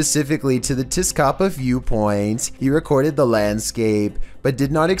 specifically to the Tizcapa viewpoint. He recorded the landscape, but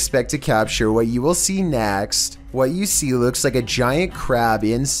did not expect to capture what you will see next. What you see looks like a giant crab,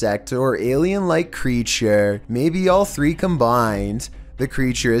 insect, or alien-like creature, maybe all three combined. The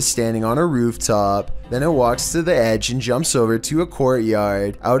creature is standing on a rooftop, then it walks to the edge and jumps over to a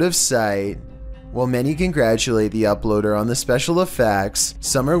courtyard, out of sight. While many congratulate the uploader on the special effects,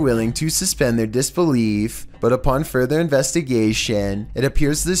 some are willing to suspend their disbelief, but upon further investigation, it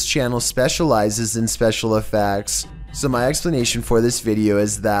appears this channel specializes in special effects. So my explanation for this video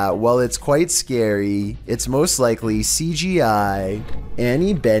is that, while it's quite scary, it's most likely CGI.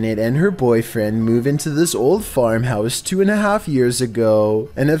 Annie Bennett and her boyfriend move into this old farmhouse 2.5 years ago,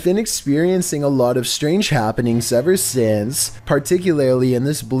 and have been experiencing a lot of strange happenings ever since, particularly in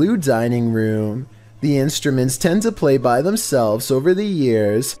this blue dining room. The instruments tend to play by themselves over the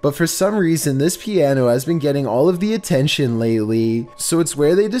years, but for some reason this piano has been getting all of the attention lately, so it's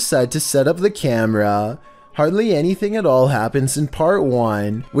where they decide to set up the camera. Hardly anything at all happens in part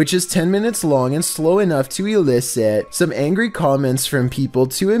 1, which is 10 minutes long and slow enough to elicit some angry comments from people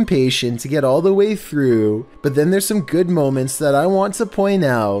too impatient to get all the way through. But then there's some good moments that I want to point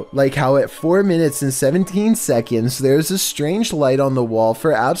out, like how at 4 minutes and 17 seconds there's a strange light on the wall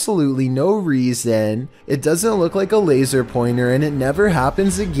for absolutely no reason. It doesn't look like a laser pointer and it never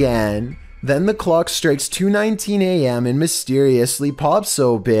happens again. Then the clock strikes 2:19 AM and mysteriously pops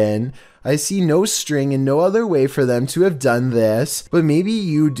open. I see no string and no other way for them to have done this, but maybe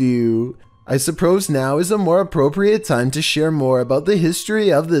you do. I suppose now is a more appropriate time to share more about the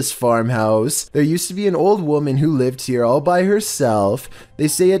history of this farmhouse. There used to be an old woman who lived here all by herself. They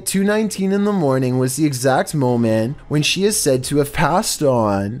say at 2:19 in the morning was the exact moment when she is said to have passed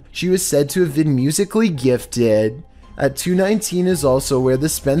on. She was said to have been musically gifted. At 2:19 is also where the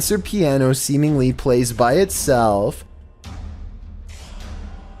Spencer piano seemingly plays by itself.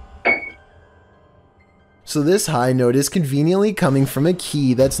 So this high note is conveniently coming from a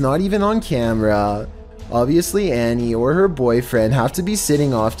key that's not even on camera. Obviously Annie or her boyfriend have to be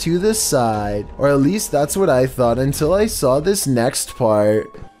sitting off to the side, or at least that's what I thought until I saw this next part.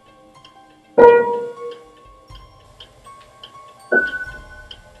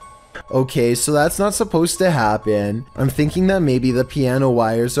 Okay, so that's not supposed to happen. I'm thinking that maybe the piano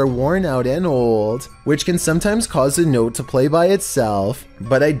wires are worn out and old, which can sometimes cause a note to play by itself,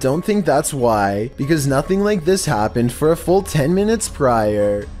 but I don't think that's why, because nothing like this happened for a full 10 minutes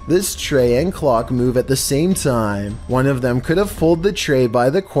prior. This tray and clock move at the same time. One of them could have pulled the tray by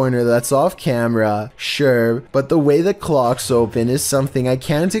the corner that's off camera, sure, but the way the clocks open is something I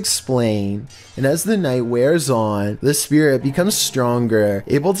can't explain. And as the night wears on, the spirit becomes stronger,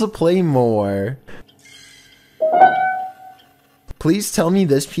 able to play more. Please tell me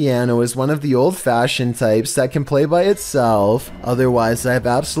this piano is one of the old-fashioned types that can play by itself, otherwise I have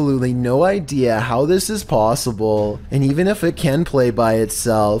absolutely no idea how this is possible. And even if it can play by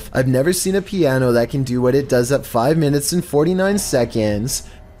itself, I've never seen a piano that can do what it does at 5 minutes and 49 seconds.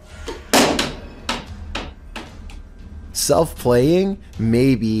 Self-playing?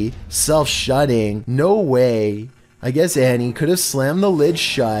 Maybe. Self-shutting? No way. I guess Annie could have slammed the lid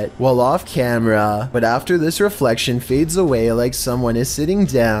shut while off camera, but after this reflection fades away like someone is sitting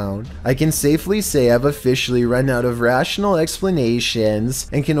down, I can safely say I've officially run out of rational explanations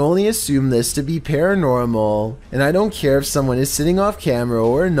and can only assume this to be paranormal. And I don't care if someone is sitting off camera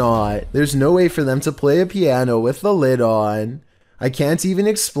or not, there's no way for them to play a piano with the lid on. I can't even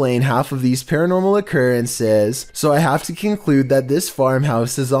explain half of these paranormal occurrences, so I have to conclude that this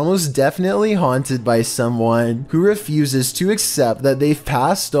farmhouse is almost definitely haunted by someone who refuses to accept that they've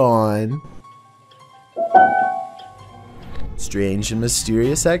passed on. Strange and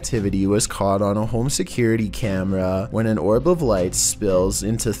mysterious activity was caught on a home security camera when an orb of light spills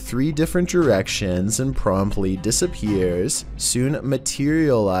into 3 different directions and promptly disappears, soon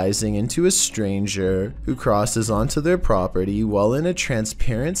materializing into a stranger who crosses onto their property while in a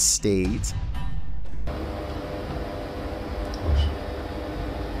transparent state.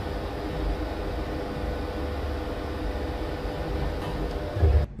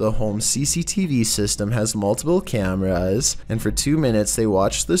 The home CCTV system has multiple cameras, and for 2 minutes they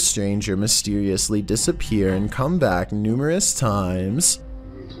watched the stranger mysteriously disappear and come back numerous times.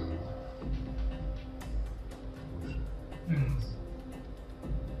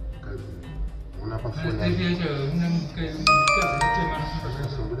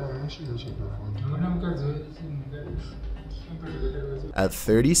 At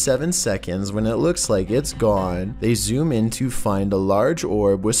 37 seconds, when it looks like it's gone, they zoom in to find a large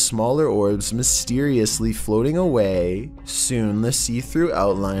orb with smaller orbs mysteriously floating away. Soon, the see-through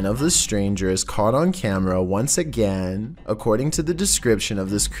outline of the stranger is caught on camera once again. According to the description of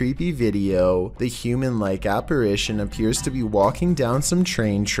this creepy video, the human-like apparition appears to be walking down some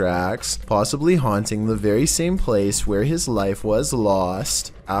train tracks, possibly haunting the very same place where his life was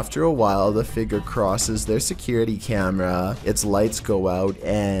lost. After a while, the figure crosses their security camera, its lights go out,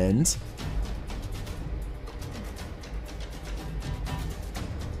 and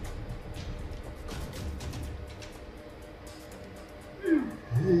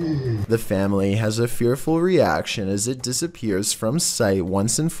the family has a fearful reaction as it disappears from sight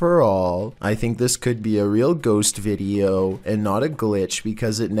once and for all. I think this could be a real ghost video and not a glitch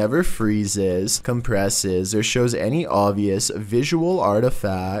because it never freezes, compresses, or shows any obvious visual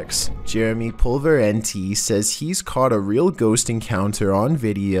artifacts. Jeremy Pulverenti says he's caught a real ghost encounter on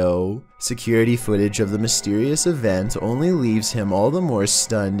video. Security footage of the mysterious event only leaves him all the more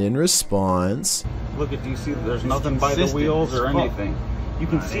stunned in response. Look at, do you see there's nothing by the wheels or anything? You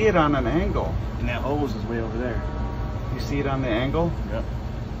can see it on an angle. And that hose is way over there. You see it on the angle? Yep.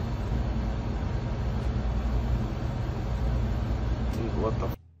 Dude, what the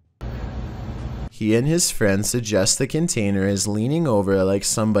f? He and his friend suggest the container is leaning over like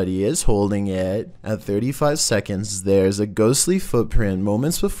somebody is holding it. At 35 seconds, there's a ghostly footprint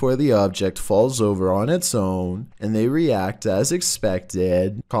moments before the object falls over on its own, and they react as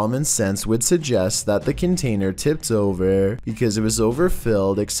expected. Common sense would suggest that the container tipped over because it was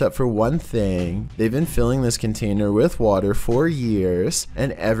overfilled except for one thing. They've been filling this container with water for years,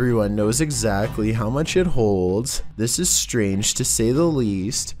 and everyone knows exactly how much it holds. This is strange to say the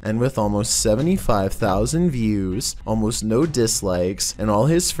least, and with almost 75,000 views, almost no dislikes, and all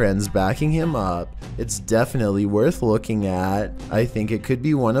his friends backing him up, it's definitely worth looking at. I think it could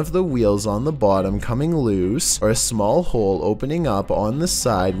be one of the wheels on the bottom coming loose, or a small hole opening up on the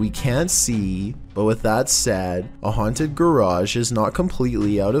side we can't see. But with that said, a haunted garage is not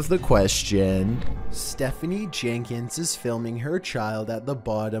completely out of the question. Stephanie Jenkins is filming her child at the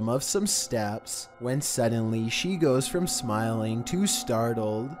bottom of some steps when suddenly she goes from smiling to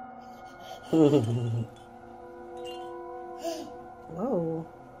startled. Whoa.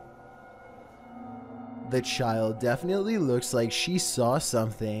 The child definitely looks like she saw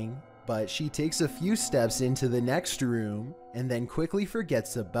something, but she takes a few steps into the next room and then quickly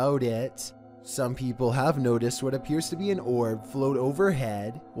forgets about it. Some people have noticed what appears to be an orb float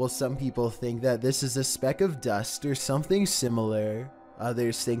overhead, while some people think that this is a speck of dust or something similar.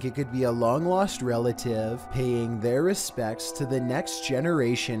 Others think it could be a long-lost relative paying their respects to the next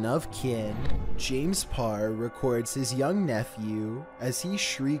generation of kin. James Parr records his young nephew as he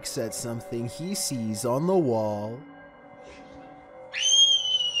shrieks at something he sees on the wall.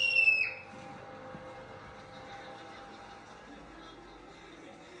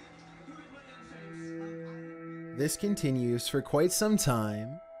 This continues for quite some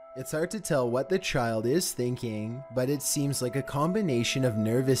time. It's hard to tell what the child is thinking, but it seems like a combination of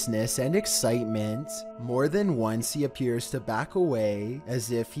nervousness and excitement. More than once he appears to back away,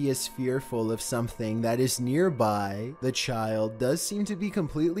 as if he is fearful of something that is nearby. The child does seem to be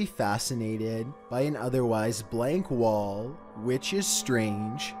completely fascinated by an otherwise blank wall, which is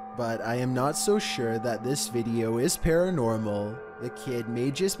strange, but I am not so sure that this video is paranormal. The kid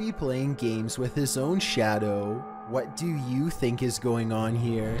may just be playing games with his own shadow. What do you think is going on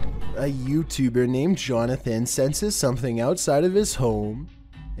here? A YouTuber named Jonathan senses something outside of his home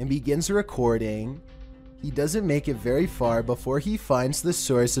and begins recording. He doesn't make it very far before he finds the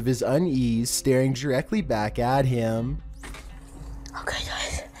source of his unease staring directly back at him. Okay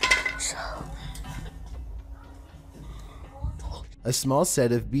guys, so... A small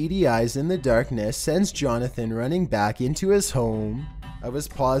set of beady eyes in the darkness sends Jonathan running back into his home. I was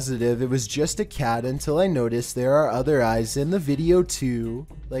positive it was just a cat until I noticed there are other eyes in the video too,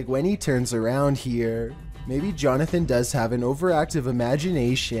 like when he turns around here. Maybe Jonathan does have an overactive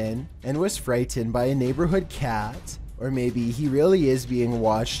imagination and was frightened by a neighborhood cat. Or maybe he really is being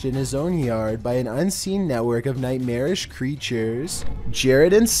watched in his own yard by an unseen network of nightmarish creatures.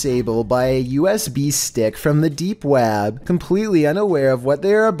 Jared and Sable buy a USB stick from the deep web, completely unaware of what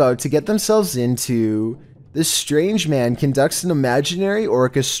they are about to get themselves into. This strange man conducts an imaginary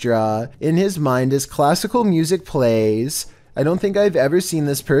orchestra in his mind as classical music plays. I don't think I've ever seen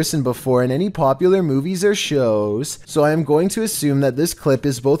this person before in any popular movies or shows, so I am going to assume that this clip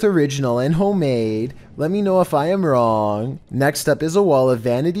is both original and homemade. Let me know if I am wrong. Next up is a wall of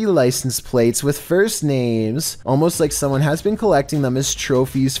vanity license plates with first names, almost like someone has been collecting them as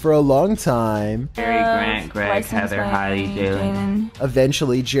trophies for a long time. Harry, Grant, Greg, Heather, Heidi, Jalen.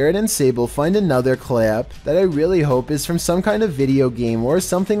 Eventually, Jared and Sable find another clip that I really hope is from some kind of video game or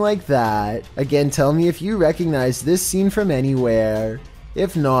something like that. Again, tell me if you recognize this scene from anywhere.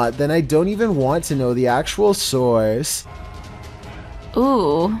 If not, then I don't even want to know the actual source.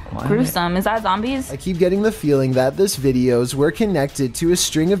 Ooh, gruesome. Is that zombies? I keep getting the feeling that this videos were connected to a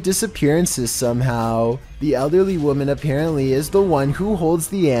string of disappearances somehow. The elderly woman apparently is the one who holds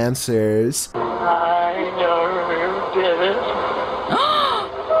the answers. I know who did it.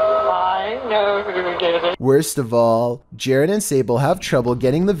 I know who did it. Worst of all, Jared and Sable have trouble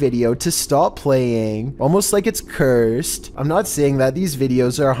getting the video to stop playing, almost like it's cursed. I'm not saying that these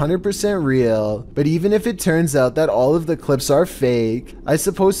videos are 100% real, but even if it turns out that all of the clips are fake, I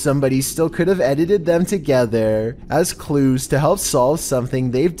suppose somebody still could have edited them together as clues to help solve something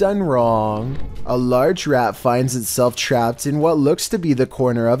they've done wrong. A large rat finds itself trapped in what looks to be the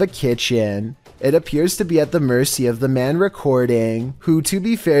corner of a kitchen. It appears to be at the mercy of the man recording, who to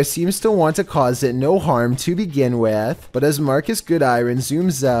be fair seems to want to cause it no harm to begin with, but as Marcus Goodiron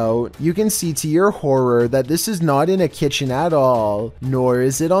zooms out, you can see to your horror that this is not in a kitchen at all, nor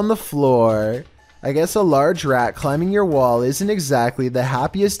is it on the floor. I guess a large rat climbing your wall isn't exactly the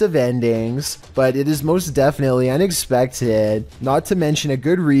happiest of endings, but it is most definitely unexpected, not to mention a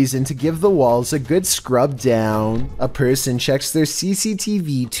good reason to give the walls a good scrub down. A person checks their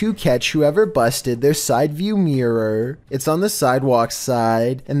CCTV to catch whoever busted their side view mirror. It's on the sidewalk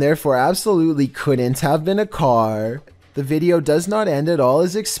side, and therefore absolutely couldn't have been a car. The video does not end at all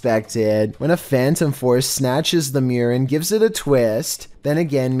as expected when a phantom force snatches the mirror and gives it a twist. Then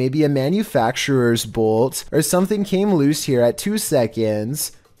again, maybe a manufacturer's bolt or something came loose here at 2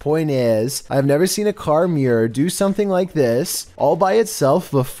 seconds. Point is, I've never seen a car mirror do something like this all by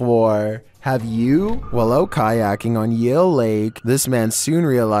itself before. Have you? While out kayaking on Yale Lake, this man soon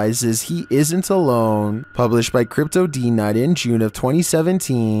realizes he isn't alone. Published by Crypto D-Nut in June of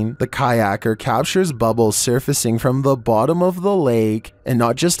 2017, the kayaker captures bubbles surfacing from the bottom of the lake, and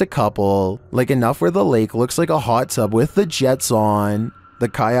not just a couple, like enough where the lake looks like a hot tub with the jets on. The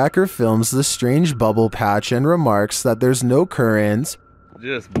kayaker films the strange bubble patch and remarks that there's no current.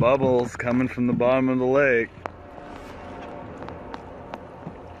 Just bubbles coming from the bottom of the lake.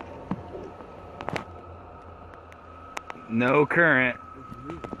 No current.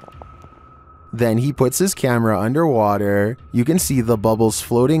 Then he puts his camera underwater. You can see the bubbles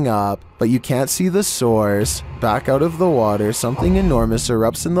floating up, but you can't see the source. Back out of the water, something enormous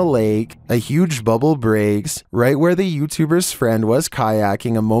erupts in the lake. A huge bubble breaks, right where the YouTuber's friend was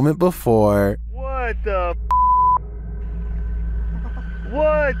kayaking a moment before. What the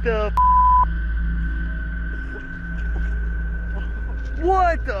What the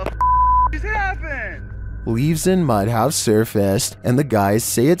What the just happened? Leaves and mud have surfaced, and the guys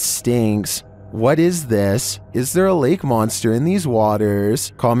say it stinks. What is this? Is there a lake monster in these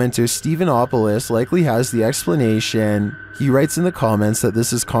waters? Commenter Stephenopoulos likely has the explanation. He writes in the comments that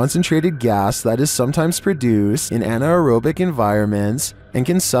this is concentrated gas that is sometimes produced in anaerobic environments and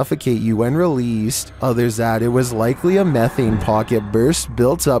can suffocate you when released. Others add it was likely a methane pocket burst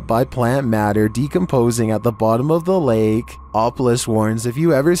built up by plant matter decomposing at the bottom of the lake. Opoulos warns if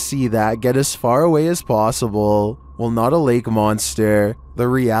you ever see that, get as far away as possible. Well, not a lake monster. The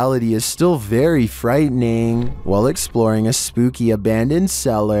reality is still very frightening. While exploring a spooky abandoned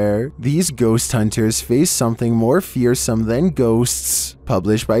cellar, these ghost hunters face something more fearsome than ghosts.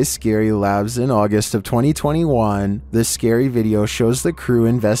 Published by Scary Labs in August of 2021, this scary video shows the crew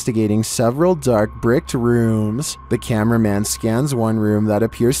investigating several dark bricked rooms. The cameraman scans one room that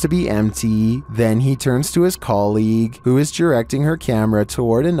appears to be empty. Then he turns to his colleague, who is directing her camera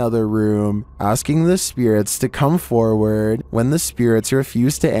toward another room, asking the spirits to come forward. When the spirits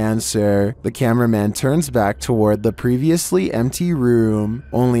refuse to answer, the cameraman turns back toward the previously empty room,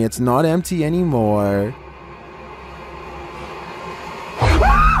 only it's not empty anymore.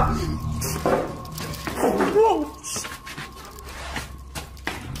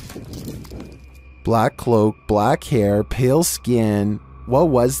 Black cloak, black hair, pale skin. What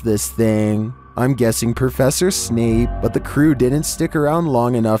was this thing? I'm guessing Professor Snape, but the crew didn't stick around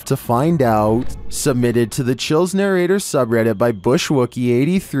long enough to find out. Submitted to the Chills Narrator subreddit by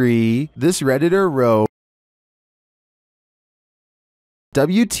BushWookie83, this Redditor wrote,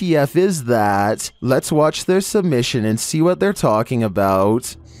 WTF is that? Let's watch their submission and see what they're talking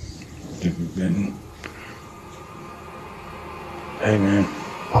about. Hey man.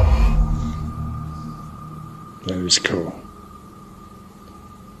 That was cool.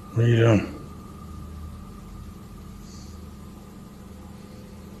 What are you doing?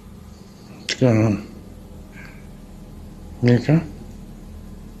 What's going on? You okay?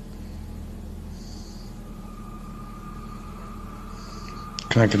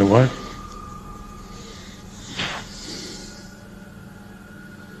 Can I get away?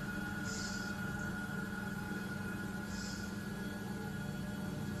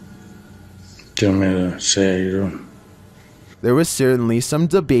 Do you want me to say how you're doing? There was certainly some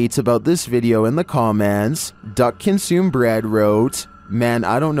debate about this video in the comments. Duck Consume Bread wrote, man,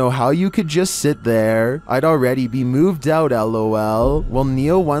 I don't know how you could just sit there. I'd already be moved out, lol. While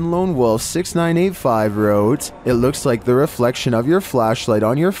Neo1LoneWolf6985 wrote, it looks like the reflection of your flashlight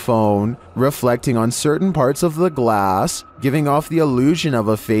on your phone, reflecting on certain parts of the glass, giving off the illusion of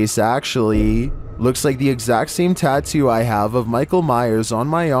a face actually. Looks like the exact same tattoo I have of Michael Myers on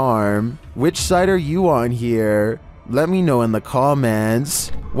my arm. Which side are you on here? Let me know in the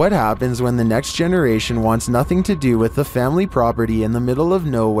comments. What happens when the next generation wants nothing to do with the family property in the middle of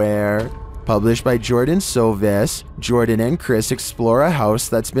nowhere? Published by Jordan Sovis, Jordan and Chris explore a house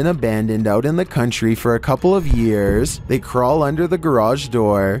that's been abandoned out in the country for a couple of years. They crawl under the garage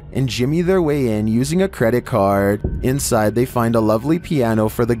door and jimmy their way in using a credit card. Inside they find a lovely piano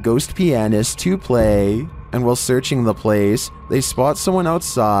for the ghost pianist to play. And while searching the place, they spot someone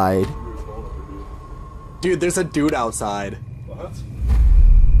outside. Dude, there's a dude outside. What?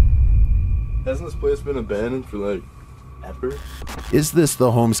 Hasn't this place been abandoned for like ever? Is this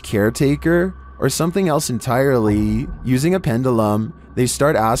the home's caretaker? Or something else entirely? Using a pendulum, they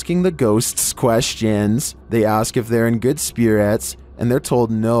start asking the ghosts questions. They ask if they're in good spirits, and they're told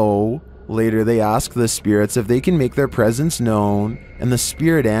no. Later they ask the spirits if they can make their presence known, and the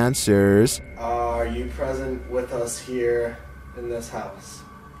spirit answers, Are you present with us here in this house?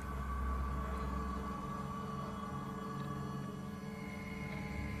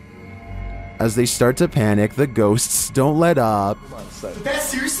 As they start to panic, the ghosts don't let up. Did that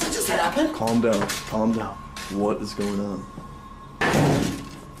seriously just happen? Calm down, calm down. What is going on?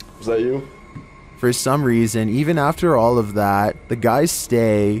 Was that you? For some reason, even after all of that, the guys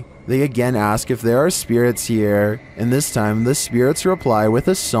stay. They again ask if there are spirits here, and this time the spirits reply with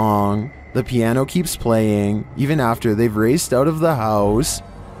a song. The piano keeps playing, even after they've raced out of the house.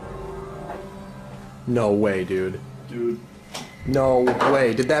 No way, dude. Dude. No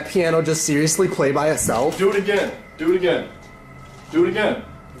way. Did that piano just seriously play by itself? Do it again. Do it again. Do it again.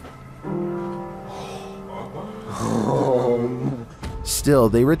 Still,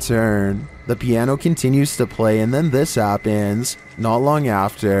 they return. The piano continues to play, and then this happens. Not long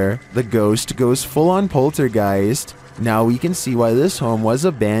after, the ghost goes full-on poltergeist. Now we can see why this home was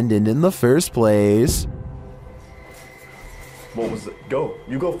abandoned in the first place. What was it? Go.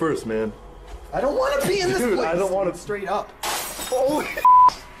 You go first, man. I don't want to be in this Dude, place. I don't want to. Straight up. Holy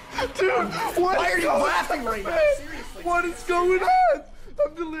dude, what? Why are you laughing right now? Seriously. What is going on?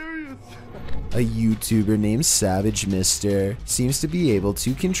 I'm delirious. A YouTuber named Savage Mister seems to be able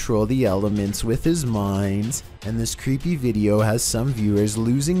to control the elements with his mind, and this creepy video has some viewers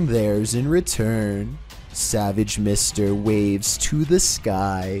losing theirs in return. Savage Mister waves to the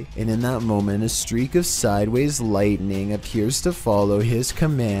sky, and in that moment a streak of sideways lightning appears to follow his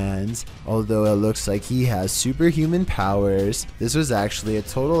command. Although it looks like he has superhuman powers, this was actually a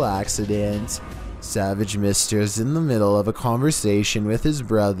total accident. Savage Mister is in the middle of a conversation with his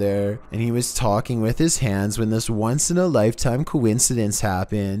brother, and he was talking with his hands when this once-in-a-lifetime coincidence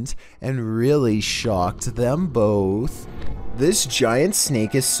happened, and really shocked them both. This giant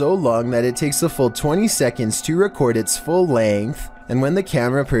snake is so long that it takes a full 20 seconds to record its full length, and when the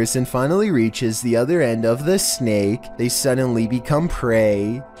camera person finally reaches the other end of the snake, they suddenly become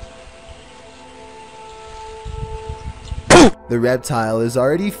prey. The reptile is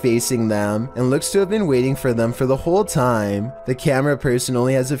already facing them and looks to have been waiting for them for the whole time. The camera person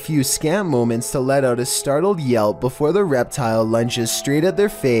only has a few scant moments to let out a startled yelp before the reptile lunges straight at their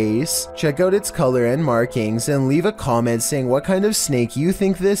face. Check out its color and markings and leave a comment saying what kind of snake you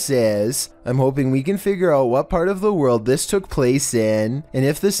think this is. I'm hoping we can figure out what part of the world this took place in, and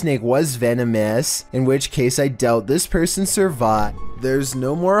if the snake was venomous, in which case I doubt this person survived. There's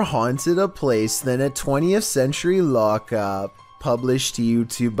no more haunted a place than a 20th century lockup. Published to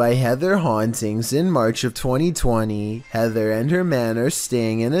YouTube by Heather Hauntings in March of 2020, Heather and her man are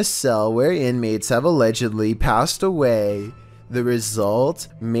staying in a cell where inmates have allegedly passed away. The result?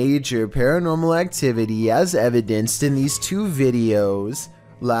 Major paranormal activity as evidenced in these two videos.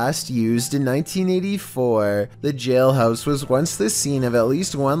 Last used in 1984, the jailhouse was once the scene of at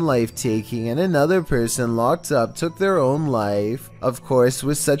least one life-taking, and another person locked up took their own life. Of course,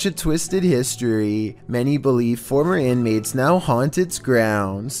 with such a twisted history, many believe former inmates now haunt its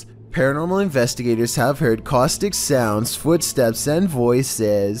grounds. Paranormal investigators have heard caustic sounds, footsteps, and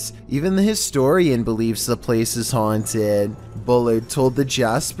voices. Even the historian believes the place is haunted. Bullard told the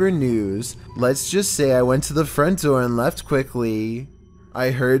Jasper News, "Let's just say I went to the front door and left quickly.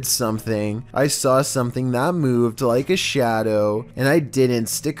 I heard something. I saw something that moved like a shadow, and I didn't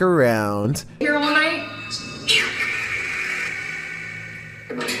stick around." Here all night?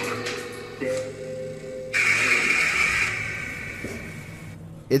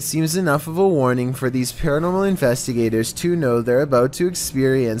 It seems enough of a warning for these paranormal investigators to know they're about to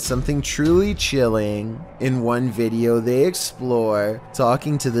experience something truly chilling. In one video, they explore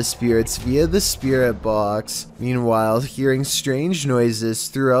talking to the spirits via the spirit box, meanwhile hearing strange noises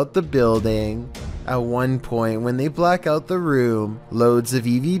throughout the building. At one point, when they black out the room, loads of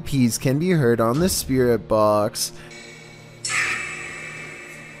EVPs can be heard on the spirit box.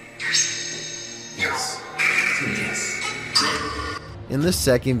 In the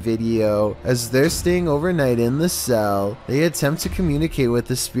second video, as they're staying overnight in the cell, they attempt to communicate with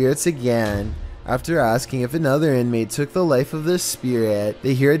the spirits again. After asking if another inmate took the life of the spirit,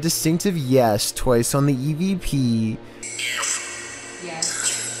 they hear a distinctive yes twice on the EVP. Yes.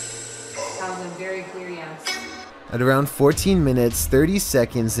 That was a very clear yes. At around 14 minutes 30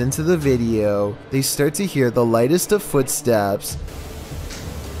 seconds into the video, they start to hear the lightest of footsteps.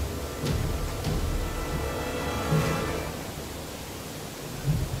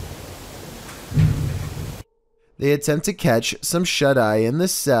 They attempt to catch some shut-eye in the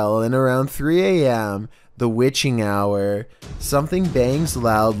cell, and around 3 AM, the witching hour, something bangs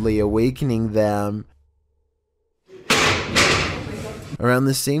loudly, awakening them. Around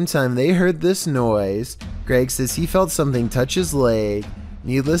the same time they heard this noise, Greg says he felt something touch his leg.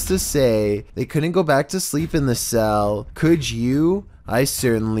 Needless to say, they couldn't go back to sleep in the cell. Could you? I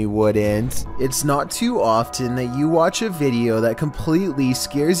certainly wouldn't. It's not too often that you watch a video that completely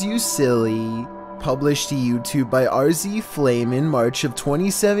scares you silly. Published to YouTube by RZ Flame in March of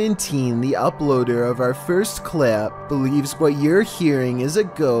 2017, the uploader of our first clip believes what you're hearing is a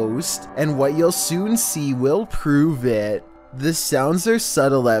ghost, and what you'll soon see will prove it. The sounds are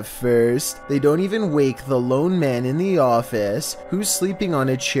subtle at first. They don't even wake the lone man in the office, who's sleeping on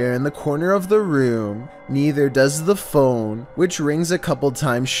a chair in the corner of the room. Neither does the phone, which rings a couple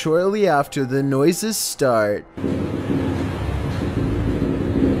times shortly after the noises start.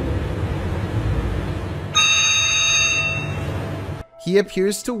 He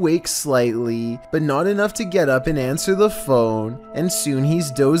appears to wake slightly, but not enough to get up and answer the phone, and soon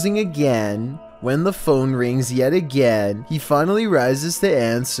he's dozing again. When the phone rings yet again, he finally rises to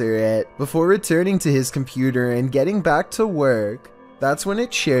answer it, before returning to his computer and getting back to work. That's when a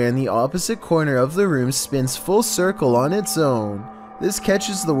chair in the opposite corner of the room spins full circle on its own. This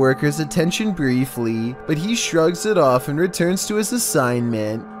catches the worker's attention briefly, but he shrugs it off and returns to his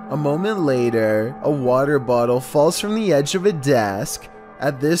assignment. A moment later, a water bottle falls from the edge of a desk.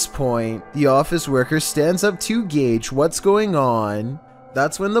 At this point, the office worker stands up to gauge what's going on.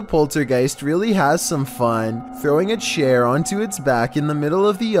 That's when the poltergeist really has some fun, throwing a chair onto its back in the middle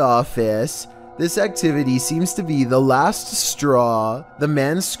of the office. This activity seems to be the last straw. The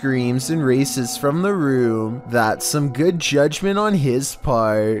man screams and races from the room. That's some good judgment on his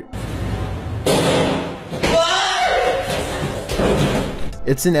part.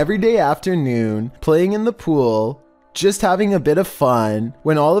 It's an everyday afternoon, playing in the pool, just having a bit of fun,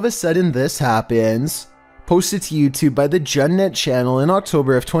 when all of a sudden this happens. Posted to YouTube by the Junnet channel in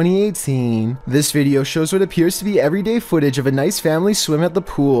October of 2018. This video shows what appears to be everyday footage of a nice family swim at the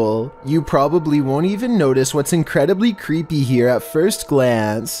pool. You probably won't even notice what's incredibly creepy here at first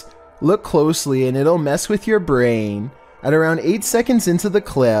glance. Look closely and it'll mess with your brain. At around 8 seconds into the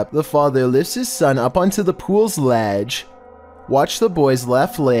clip, the father lifts his son up onto the pool's ledge. Watch the boy's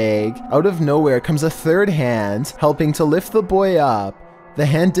left leg. Out of nowhere comes a third hand, helping to lift the boy up. The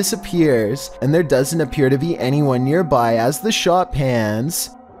hand disappears, and there doesn't appear to be anyone nearby as the shot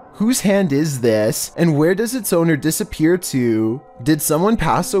pans. Whose hand is this, and where does its owner disappear to? Did someone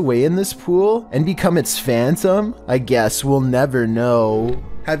pass away in this pool and become its phantom? I guess we'll never know.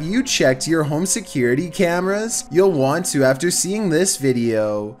 Have you checked your home security cameras? You'll want to after seeing this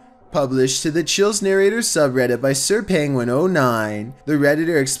video. Published to the Chills Narrator subreddit by SirPenguin09, the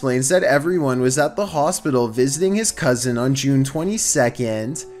Redditor explains that everyone was at the hospital visiting his cousin on June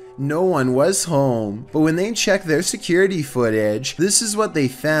 22nd. No one was home, but when they checked their security footage, this is what they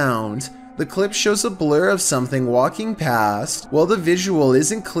found. The clip shows a blur of something walking past. While the visual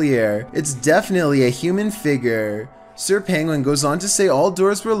isn't clear, it's definitely a human figure. Sir Penguin goes on to say all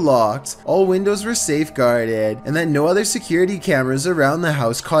doors were locked, all windows were safeguarded, and that no other security cameras around the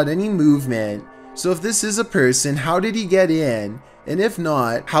house caught any movement. So if this is a person, how did he get in? And if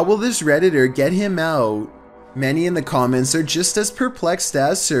not, how will this Redditor get him out? Many in the comments are just as perplexed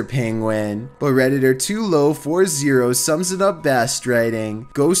as Sir Penguin, but Redditor 2low40 sums it up best, writing,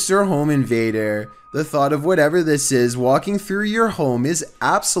 "Ghost or home invader. The thought of whatever this is walking through your home is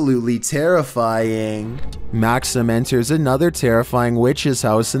absolutely terrifying." Maxim enters another terrifying witch's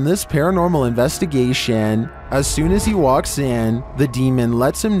house in this paranormal investigation. As soon as he walks in, the demon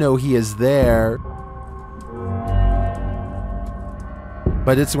lets him know he is there.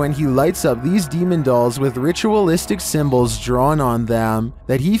 But it's when he lights up these demon dolls with ritualistic symbols drawn on them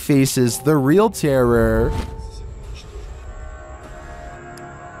that he faces the real terror.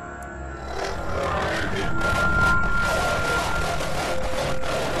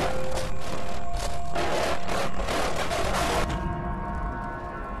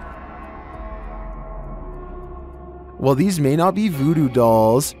 While these may not be voodoo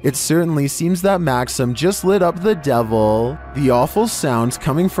dolls, it certainly seems that Maxim just lit up the devil. The awful sound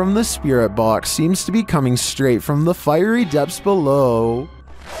coming from the spirit box seems to be coming straight from the fiery depths below.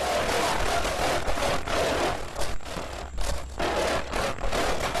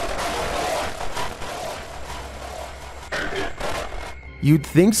 You'd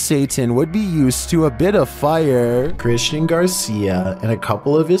think Satan would be used to a bit of fire. Christian Garcia and a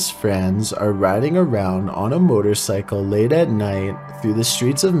couple of his friends are riding around on a motorcycle late at night through the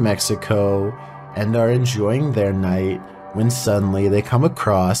streets of Mexico and are enjoying their night when suddenly they come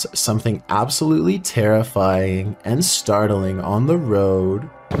across something absolutely terrifying and startling on the road.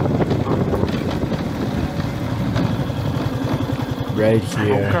 Right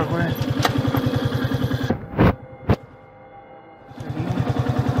here.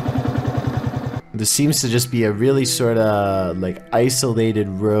 This seems to just be a really sort of like isolated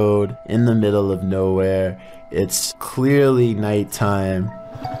road in the middle of nowhere. It's clearly nighttime,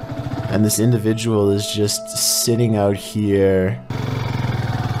 and this individual is just sitting out here,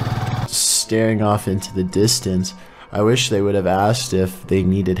 staring off into the distance. I wish they would have asked if they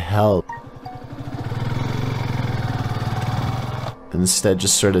needed help. Instead,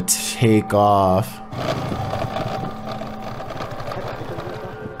 just sort of take off.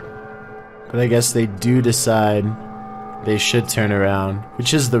 But I guess they do decide they should turn around,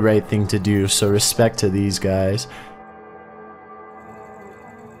 which is the right thing to do, so respect to these guys.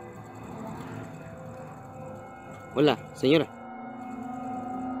 Hola, señora.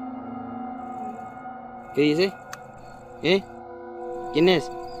 ¿Qué dice? ¿Eh? ¿Quién es?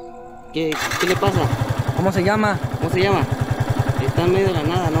 ¿Qué le pasa? ¿Cómo se llama? ¿Cómo se llama? Está en medio de la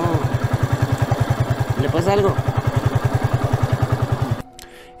nada, ¿no? ¿Le pasa algo?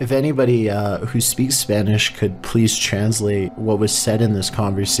 If anybody who speaks Spanish could please translate what was said in this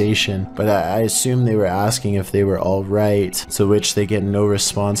conversation, but I assume they were asking if they were all right, to which they get no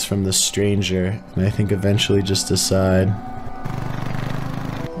response from the stranger, and I think eventually just decide,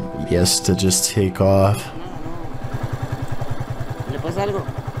 yes, to just take off. ¿Le pasa algo?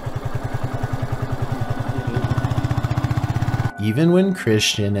 Even when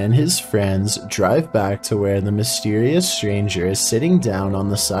Christian and his friends drive back to where the mysterious stranger is sitting down on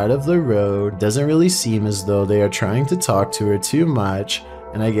the side of the road, it doesn't really seem as though they are trying to talk to her too much,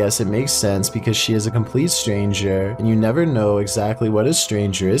 and I guess it makes sense because she is a complete stranger, and you never know exactly what a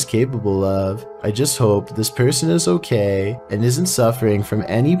stranger is capable of. I just hope this person is okay and isn't suffering from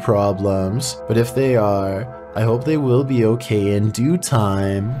any problems, but if they are, I hope they will be okay in due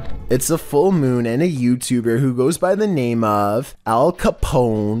time. It's a full moon, and a YouTuber who goes by the name of Al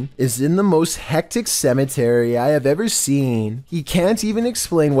Capone is in the most hectic cemetery I have ever seen. He can't even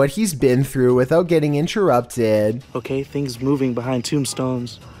explain what he's been through without getting interrupted. Okay, things moving behind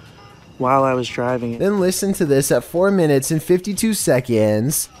tombstones while I was driving. Then listen to this at 4 minutes and 52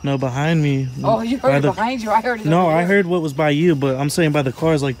 seconds. No, behind me. Oh, you heard it behind you? I heard it. No, I heard what was by you, but I'm saying by the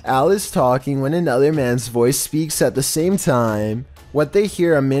cars, like... Al is talking when another man's voice speaks at the same time. What they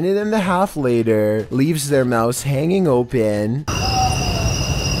hear a minute and a half later leaves their mouths hanging open.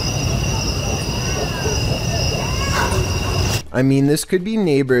 I mean, this could be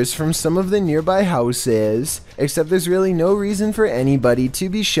neighbors from some of the nearby houses, except there's really no reason for anybody to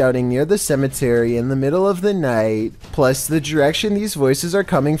be shouting near the cemetery in the middle of the night. Plus, the direction these voices are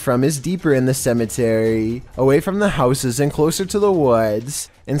coming from is deeper in the cemetery, away from the houses and closer to the woods.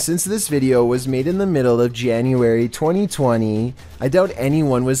 And since this video was made in the middle of January 2020, I doubt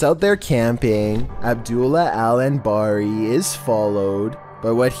anyone was out there camping. Abdullah Al-Anbari is followed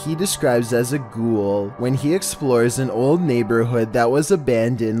by what he describes as a ghoul when he explores an old neighborhood that was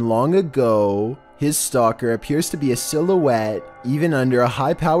abandoned long ago. His stalker appears to be a silhouette, even under a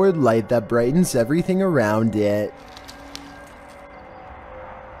high-powered light that brightens everything around it.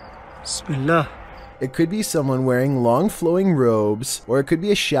 Bismillah. It could be someone wearing long flowing robes, or it could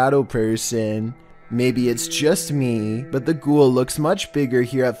be a shadow person. Maybe it's just me, but the ghoul looks much bigger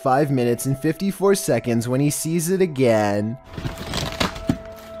here at 5 minutes and 54 seconds when he sees it again.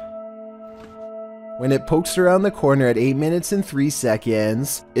 When it pokes around the corner at 8 minutes and 3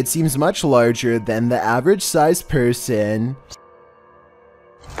 seconds, it seems much larger than the average sized person.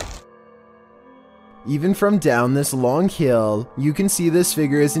 Even from down this long hill, you can see this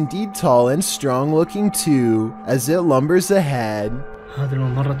figure is indeed tall and strong looking too, as it lumbers ahead.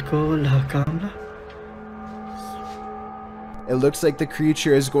 It looks like the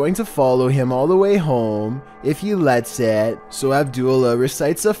creature is going to follow him all the way home, if he lets it, so Abdullah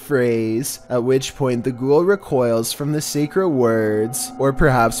recites a phrase, at which point the ghoul recoils from the sacred words, or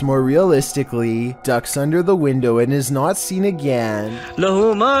perhaps more realistically, ducks under the window and is not seen again.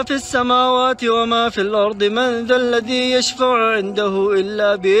 له ما في السماوات وما في الأرض من ذا الذي يشفع عنده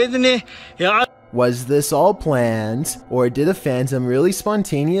إلا بإذنه. Was this all planned, or did a phantom really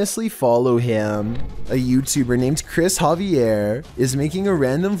spontaneously follow him? A YouTuber named Chris Javier is making a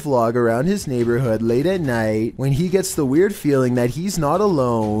random vlog around his neighborhood late at night when he gets the weird feeling that he's not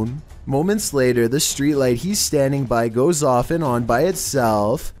alone. Moments later, the streetlight he's standing by goes off and on by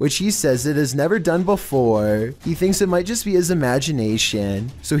itself, which he says it has never done before. He thinks it might just be his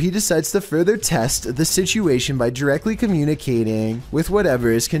imagination, so he decides to further test the situation by directly communicating with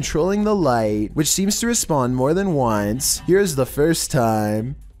whatever is controlling the light, which seems to respond more than once. Here's the first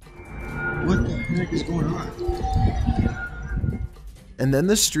time. What the heck is going on? And then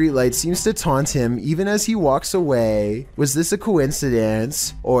the streetlight seems to taunt him even as he walks away. Was this a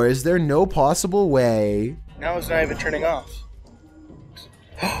coincidence, or is there no possible way? Now it's not even turning off.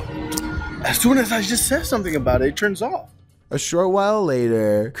 As soon as I just said something about it, it turns off. A short while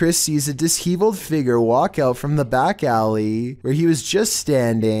later, Chris sees a disheveled figure walk out from the back alley where he was just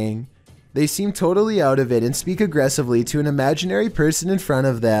standing. They seem totally out of it and speak aggressively to an imaginary person in front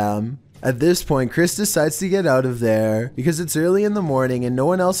of them. At this point, Chris decides to get out of there because it's early in the morning and no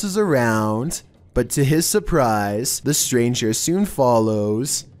one else is around. But to his surprise, the stranger soon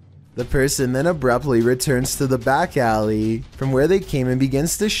follows. The person then abruptly returns to the back alley from where they came and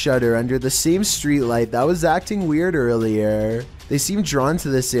begins to shudder under the same streetlight that was acting weird earlier. They seem drawn to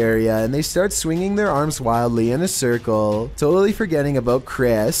this area and they start swinging their arms wildly in a circle, totally forgetting about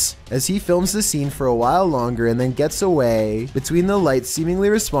Chris, as he films the scene for a while longer and then gets away, between the lights seemingly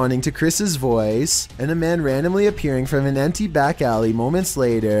responding to Chris's voice, and a man randomly appearing from an empty back alley moments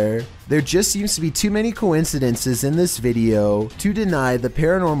later. There just seems to be too many coincidences in this video to deny the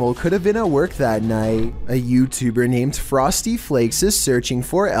paranormal could have been at work that night. A YouTuber named Frosty Flakes is searching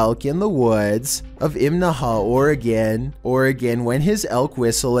for elk in the woods of Imnaha, Oregon, when his elk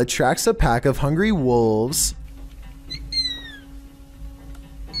whistle attracts a pack of hungry wolves.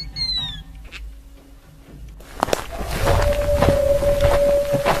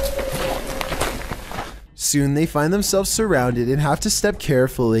 Soon they find themselves surrounded and have to step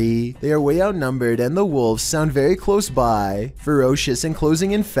carefully. They are way outnumbered and the wolves sound very close by, ferocious and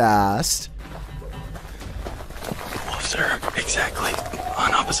closing in fast. The wolves are exactly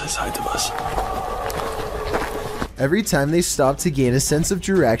on opposite sides of us. Every time they stop to gain a sense of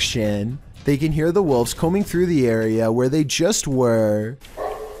direction, they can hear the wolves combing through the area where they just were.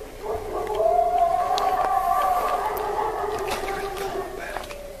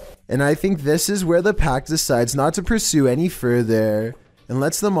 And I think this is where the pack decides not to pursue any further and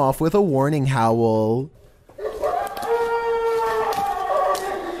lets them off with a warning howl.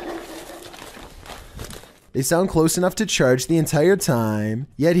 They sound close enough to charge the entire time,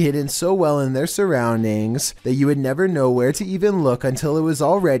 yet hidden so well in their surroundings that you would never know where to even look until it was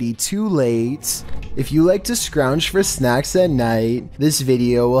already too late. If you like to scrounge for snacks at night, this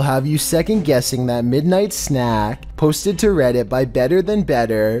video will have you second guessing that midnight snack. Posted to Reddit by Better Than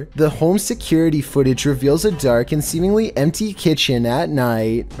Better, the home security footage reveals a dark and seemingly empty kitchen at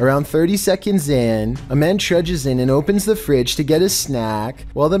night. Around 30 seconds in, a man trudges in and opens the fridge to get a snack,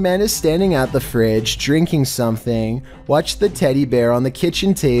 while the man is standing at the fridge, drinking touching something. Watch the teddy bear on the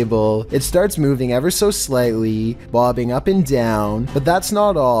kitchen table. It starts moving ever so slightly, bobbing up and down, but that's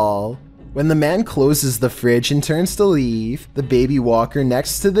not all. When the man closes the fridge and turns to leave, the baby walker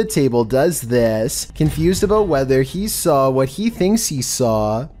next to the table does this, confused about whether he saw what he thinks he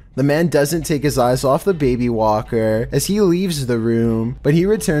saw. The man doesn't take his eyes off the baby walker as he leaves the room, but he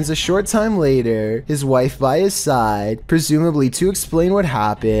returns a short time later, his wife by his side, presumably to explain what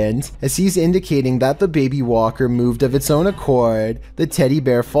happened. As he's indicating that the baby walker moved of its own accord, the teddy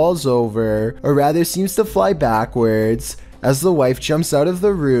bear falls over, or rather seems to fly backwards, as the wife jumps out of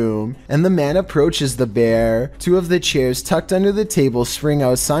the room and the man approaches the bear. Two of the chairs tucked under the table spring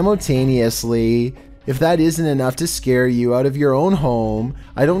out simultaneously. If that isn't enough to scare you out of your own home,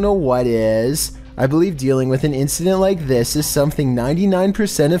 I don't know what is. I believe dealing with an incident like this is something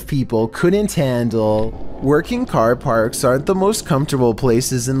 99% of people couldn't handle. Working car parks aren't the most comfortable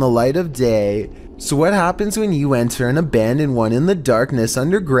places in the light of day. So what happens when you enter an abandoned one in the darkness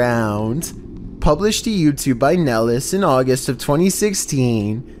underground? Published to YouTube by Nellis in August of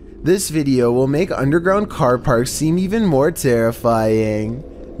 2016, this video will make underground car parks seem even more terrifying.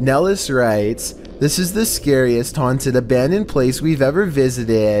 Nellis writes, "This is the scariest haunted abandoned place we've ever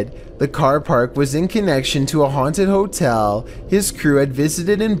visited. The car park was in connection to a haunted hotel his crew had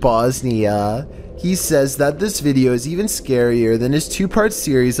visited in Bosnia." He says that this video is even scarier than his two-part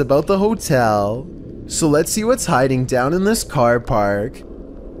series about the hotel. So let's see what's hiding down in this car park.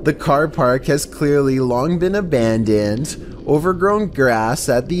 The car park has clearly long been abandoned, overgrown grass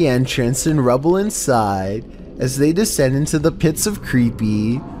at the entrance and rubble inside. As they descend into the pits of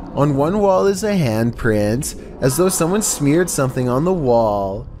creepy, on one wall is a handprint, as though someone smeared something on the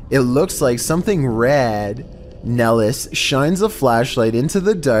wall. It looks like something red. Nellis shines a flashlight into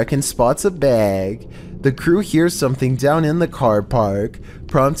the dark and spots a bag. The crew hears something down in the car park,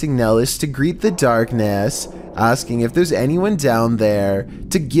 prompting Nellis to greet the darkness, asking if there's anyone down there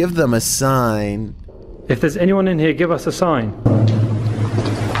to give them a sign. If there's anyone in here, give us a sign.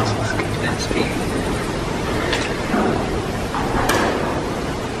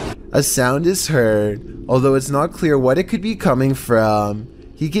 A sound is heard, although it's not clear what it could be coming from.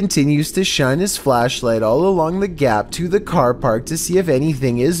 He continues to shine his flashlight all along the gap to the car park to see if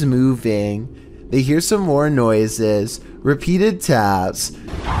anything is moving. They hear some more noises, repeated taps.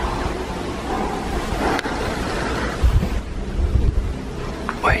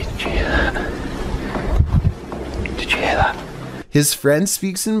 Wait, did you hear that? Did you hear that? His friend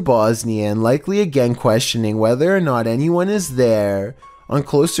speaks in Bosnian, likely again questioning whether or not anyone is there. On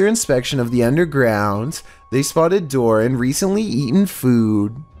closer inspection of the underground, they spot a door and recently eaten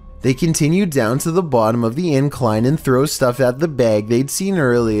food. They continue down to the bottom of the incline and throw stuff at the bag they'd seen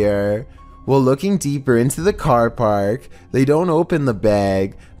earlier. While looking deeper into the car park, they don't open the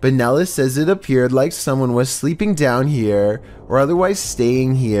bag, but Nellis says it appeared like someone was sleeping down here or otherwise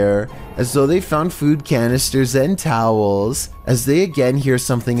staying here, as though they found food canisters and towels. As they again hear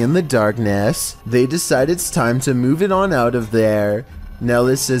something in the darkness, they decide it's time to move it on out of there.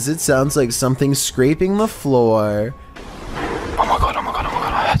 Nellis says it sounds like something scraping the floor. Oh my god, I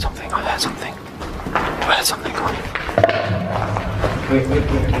heard something, I heard something. I heard something.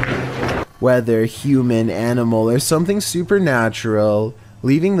 Wait. Whether human, animal, or something supernatural,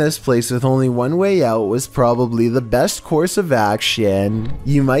 leaving this place with only one way out was probably the best course of action.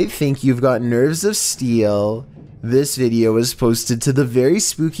 You might think you've got nerves of steel. This video was posted to the Very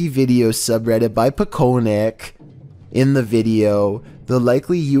Spooky Video subreddit by Peconic. In the video, the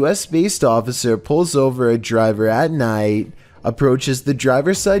likely US-based officer pulls over a driver at night, approaches the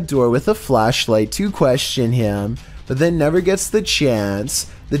driver's side door with a flashlight to question him, but then never gets the chance.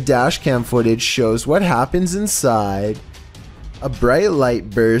 The dashcam footage shows what happens inside. A bright light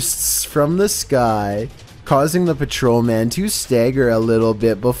bursts from the sky, causing the patrolman to stagger a little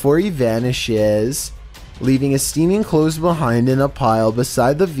bit before he vanishes, leaving his steaming clothes behind in a pile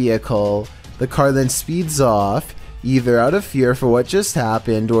beside the vehicle. The car then speeds off, either out of fear for what just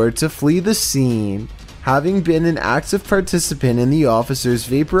happened or to flee the scene. Having been an active participant in the officer's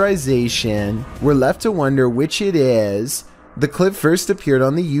vaporization, we're left to wonder which it is. The clip first appeared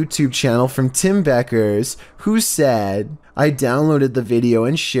on the YouTube channel from Tim Beckers, who said, "I downloaded the video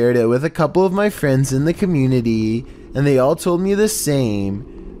and shared it with a couple of my friends in the community, and they all told me the same.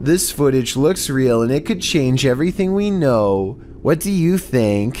 This footage looks real and it could change everything we know. What do you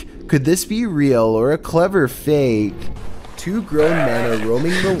think? Could this be real or a clever fake?" Two grown men are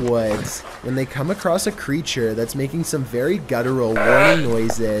roaming the woods when they come across a creature that's making some very guttural warning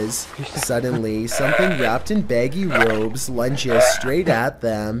noises. Suddenly, something wrapped in baggy robes lunges straight at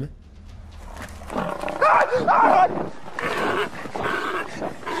them.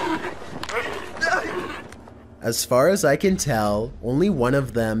 As far as I can tell, only one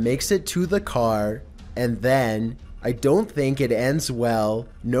of them makes it to the car, and then I don't think it ends well.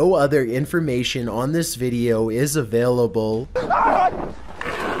 No other information on this video is available.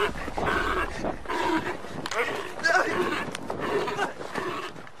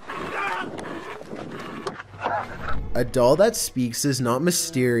 A doll that speaks is not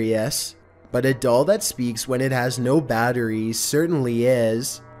mysterious, but a doll that speaks when it has no batteries certainly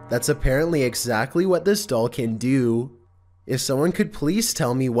is. That's apparently exactly what this doll can do. If someone could please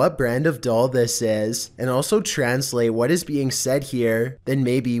tell me what brand of doll this is, and also translate what is being said here, then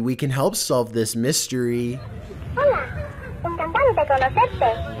maybe we can help solve this mystery.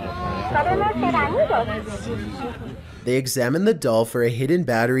 They examine the doll for a hidden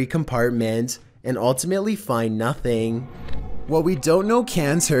battery compartment, and ultimately find nothing. What we don't know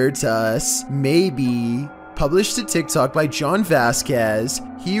can't hurt us. Maybe. Published to TikTok by John Vasquez,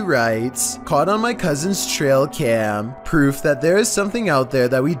 he writes, "Caught on my cousin's trail cam. Proof that there is something out there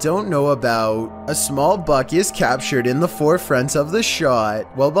that we don't know about. A small buck is captured in the forefront of the shot.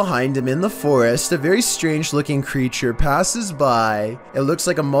 While behind him in the forest, a very strange looking creature passes by. It looks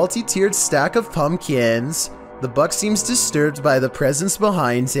like a multi-tiered stack of pumpkins. The buck seems disturbed by the presence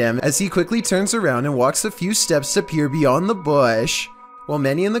behind him as he quickly turns around and walks a few steps to peer beyond the bush." While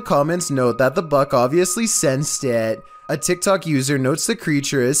many in the comments note that the buck obviously sensed it, a TikTok user notes the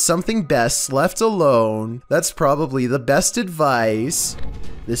creature is something best left alone. That's probably the best advice.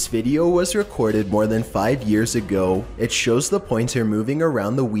 This video was recorded more than 5 years ago. It shows the pointer moving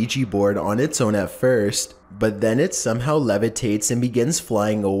around the Ouija board on its own at first, but then it somehow levitates and begins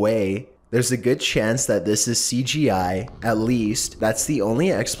flying away. There's a good chance that this is CGI. At least, that's the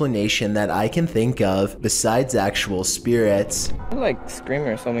only explanation that I can think of besides actual spirits. I like screaming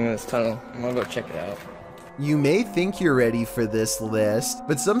or something in this tunnel. I'm gonna go check it out. You may think you're ready for this list,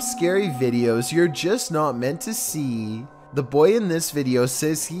 but some scary videos you're just not meant to see. The boy in this video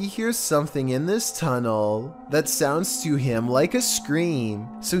says he hears something in this tunnel that sounds to him like a scream,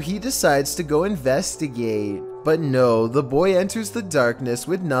 so he decides to go investigate. But no, the boy enters the darkness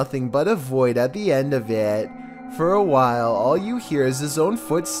with nothing but a void at the end of it. For a while, all you hear is his own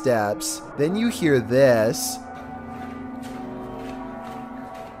footsteps. Then you hear this.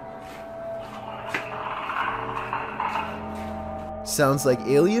 Sounds like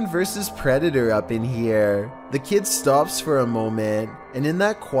Alien vs. Predator up in here. The kid stops for a moment, and in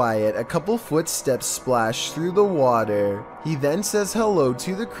that quiet, a couple footsteps splash through the water. He then says hello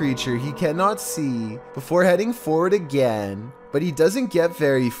to the creature he cannot see, before heading forward again, but he doesn't get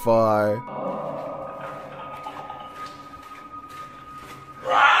very far.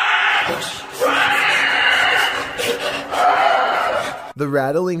 The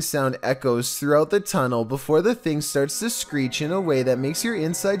rattling sound echoes throughout the tunnel before the thing starts to screech in a way that makes your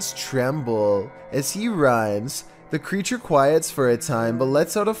insides tremble. As he runs, the creature quiets for a time but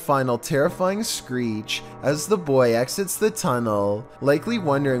lets out a final terrifying screech as the boy exits the tunnel, likely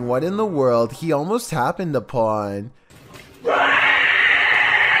wondering what in the world he almost happened upon.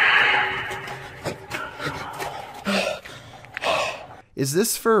 Is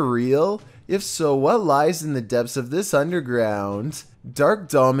this for real? If so, what lies in the depths of this underground? Dark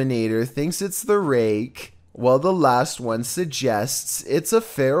Dominator thinks it's the rake, while the last one suggests it's a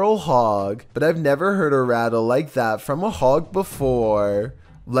feral hog, but I've never heard a rattle like that from a hog before.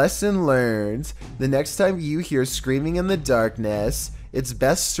 Lesson learned: the next time you hear screaming in the darkness, it's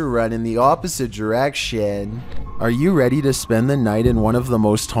best to run in the opposite direction. Are you ready to spend the night in one of the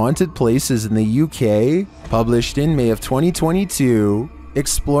most haunted places in the UK? Published in May of 2022,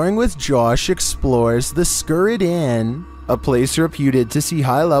 Exploring with Josh explores the Scurrid Inn, a place reputed to see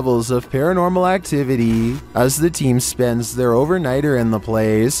high levels of paranormal activity. As the team spends their overnighter in the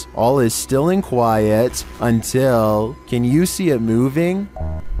place, all is still and quiet until... Can you see it moving?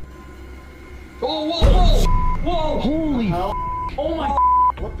 Whoa, whoa, whoa! Whoa! Holy oh my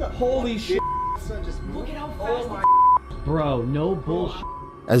What the holy shit! Look at how fast Bro, no bullshit.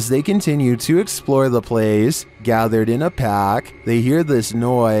 As they continue to explore the place, gathered in a pack, they hear this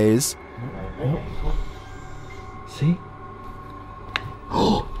noise. See?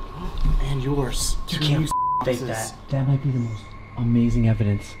 And yours. You can't fake that. That might be the most amazing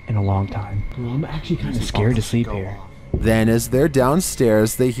evidence in a long time. Bro, I'm actually kind of scared to sleep here. Then as they're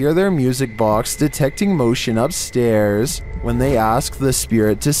downstairs, they hear their music box detecting motion upstairs. When they ask the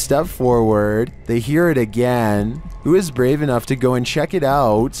spirit to step forward, they hear it again. Who is brave enough to go and check it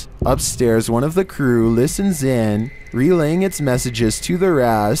out? Upstairs, one of the crew listens in, relaying its messages to the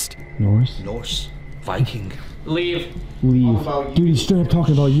rest. Norse? Norse. Viking. Leave. Leave. Dude, he's straight up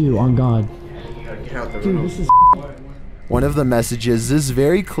talking about you, on God. Get out the Dude, room. this is One of the messages is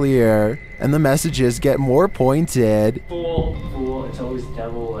very clear, and the messages get more pointed. Fool, fool, it's always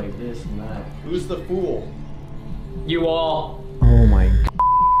devil like this and that. Who's the fool? You all. Oh my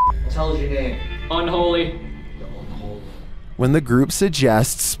god. Tell us your name. Unholy. When the group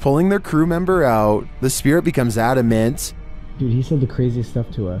suggests pulling their crew member out, the spirit becomes adamant. Dude, he said the craziest stuff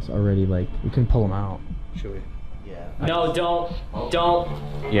to us already, like, we couldn't pull him out. Should we? Yeah. No, don't.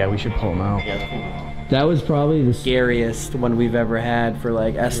 Yeah, we should pull him out. Yeah. That was probably the scariest one we've ever had for,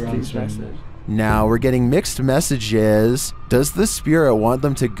 like, ST's message. Now we're getting mixed messages. Does the spirit want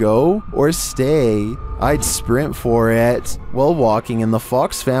them to go or stay? I'd sprint for it. While walking in the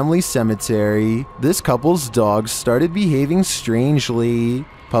Fox family cemetery, this couple's dogs started behaving strangely.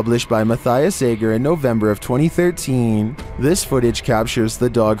 Published by Matthias Egger in November of 2013, this footage captures the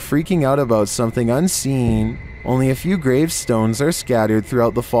dog freaking out about something unseen. Only a few gravestones are scattered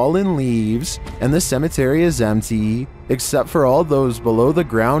throughout the fallen leaves, and the cemetery is empty, except for all those below the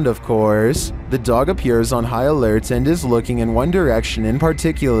ground, of course. The dog appears on high alert and is looking in one direction in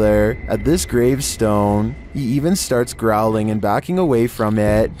particular, at this gravestone. He even starts growling and backing away from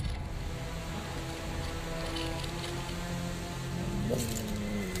it.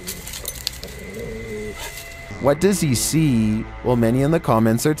 What does he see? Well, many in the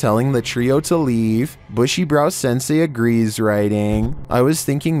comments are telling the trio to leave. Bushy Brow Sensei agrees, writing, I was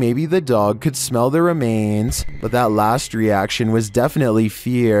thinking maybe the dog could smell the remains, but that last reaction was definitely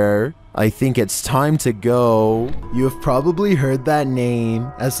fear. I think it's time to go. You have probably heard that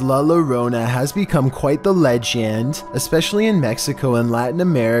name, as La Llorona has become quite the legend, especially in Mexico and Latin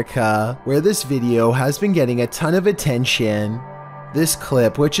America, where this video has been getting a ton of attention. This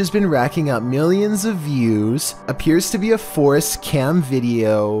clip, which has been racking up millions of views, appears to be a forest cam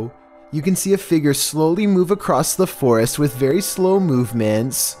video. You can see a figure slowly move across the forest with very slow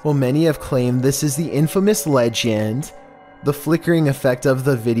movements, while many have claimed this is the infamous legend. The flickering effect of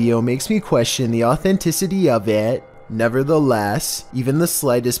the video makes me question the authenticity of it. Nevertheless, even the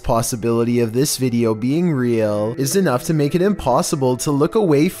slightest possibility of this video being real is enough to make it impossible to look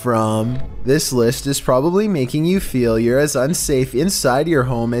away from. This list is probably making you feel you're as unsafe inside your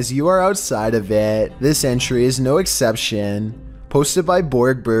home as you are outside of it. This entry is no exception. Posted by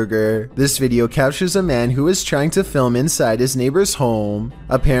Borgburger, this video captures a man who is trying to film inside his neighbor's home.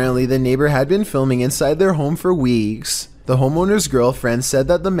 Apparently, the neighbor had been filming inside their home for weeks. The homeowner's girlfriend said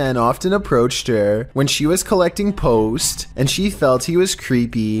that the man often approached her when she was collecting post, and she felt he was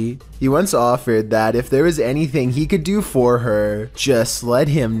creepy. He once offered that if there was anything he could do for her, just let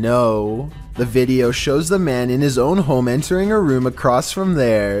him know. The video shows the man in his own home entering a room across from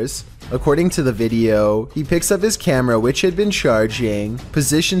theirs. According to the video, he picks up his camera, which had been charging,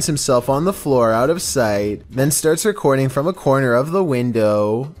 positions himself on the floor out of sight, then starts recording from a corner of the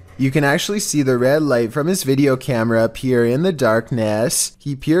window. You can actually see the red light from his video camera appear in the darkness.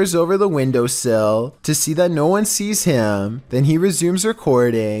 He peers over the windowsill to see that no one sees him. Then he resumes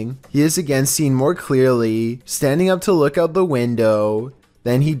recording. He is again seen more clearly, standing up to look out the window.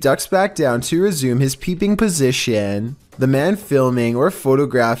 Then he ducks back down to resume his peeping position. The man filming or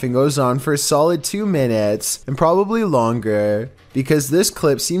photographing goes on for a solid 2 minutes, and probably longer, because this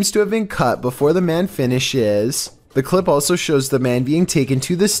clip seems to have been cut before the man finishes. The clip also shows the man being taken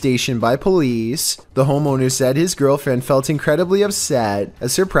to the station by police. The homeowner said his girlfriend felt incredibly upset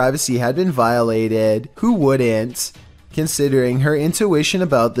as her privacy had been violated. Who wouldn't? Considering her intuition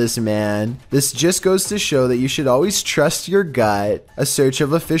about this man, this just goes to show that you should always trust your gut. A search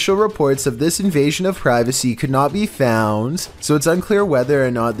of official reports of this invasion of privacy could not be found, so it's unclear whether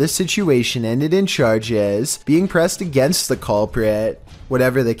or not this situation ended in charges being pressed against the culprit.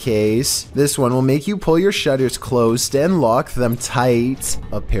 Whatever the case, this one will make you pull your shutters closed and lock them tight.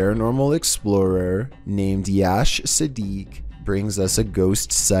 A paranormal explorer named Yash Sadiq brings us a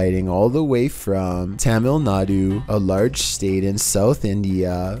ghost sighting all the way from Tamil Nadu, a large state in South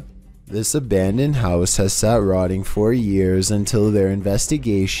India. This abandoned house has sat rotting for years until their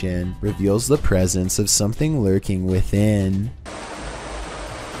investigation reveals the presence of something lurking within.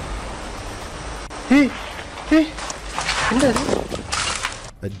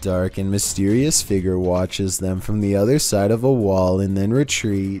 A dark and mysterious figure watches them from the other side of a wall and then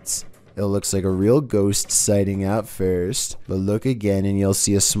retreats. It looks like a real ghost sighting at first, but look again and you'll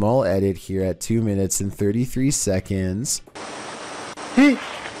see a small edit here at 2 minutes and 33 seconds.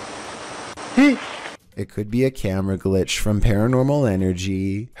 It could be a camera glitch from Paranormal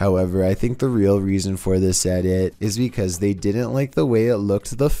Energy. However, I think the real reason for this edit is because they didn't like the way it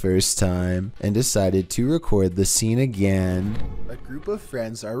looked the first time and decided to record the scene again. A group of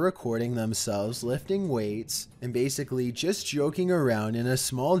friends are recording themselves lifting weights and basically just joking around in a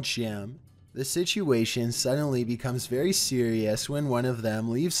small gym. The situation suddenly becomes very serious when one of them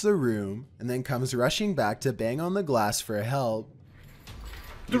leaves the room and then comes rushing back to bang on the glass for help.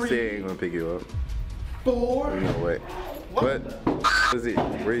 You say I ain't gonna pick you up. 4. You know what? What is it?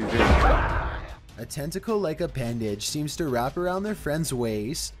 Where are you doing? A tentacle-like appendage seems to wrap around their friend's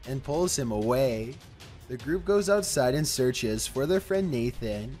waist and pulls him away. The group goes outside and searches for their friend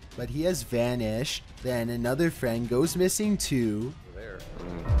Nathan, but he has vanished. Then another friend goes missing too. There.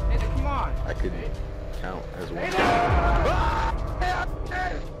 Nathan, come on. I could count as one.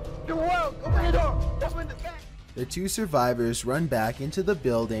 Open the door. Open the back. The two survivors run back into the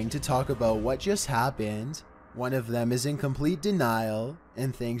building to talk about what just happened. One of them is in complete denial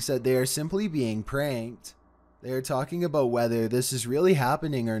and thinks that they are simply being pranked. They are talking about whether this is really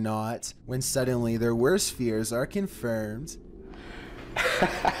happening or not, when suddenly their worst fears are confirmed.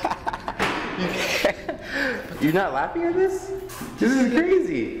 You're not laughing at this? This is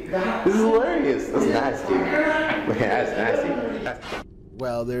crazy. This is hilarious. That's nasty. That's nasty.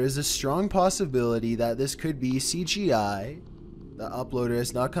 Well, there is a strong possibility that this could be CGI. The uploader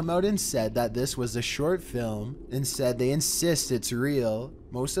has not come out and said that this was a short film. Instead, they insist it's real.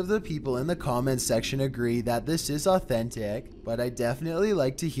 Most of the people in the comments section agree that this is authentic, but I definitely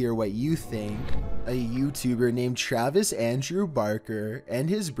like to hear what you think. A YouTuber named Travis Andrew Barker and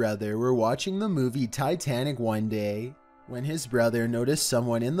his brother were watching the movie Titanic one day when his brother noticed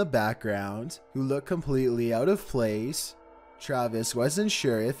someone in the background who looked completely out of place. Travis wasn't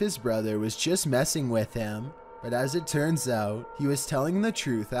sure if his brother was just messing with him, but as it turns out, he was telling the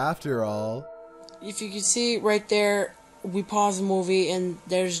truth after all. If you can see right there, we pause the movie and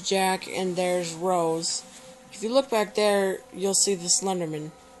there's Jack and there's Rose. If you look back there, you'll see the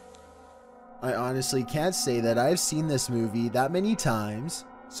Slenderman. I honestly can't say that I've seen this movie that many times,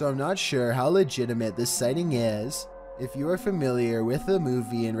 so I'm not sure how legitimate this sighting is. If you are familiar with the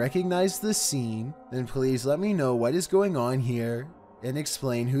movie and recognize the scene, then please let me know what is going on here and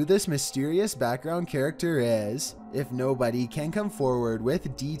explain who this mysterious background character is. If nobody can come forward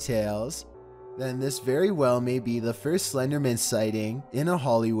with details, then this very well may be the first Slenderman sighting in a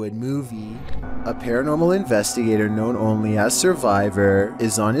Hollywood movie. A paranormal investigator known only as Survivor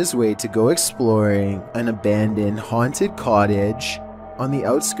is on his way to go exploring an abandoned haunted cottage on the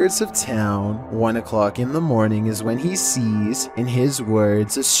outskirts of town. 1 o'clock in the morning is when he sees, in his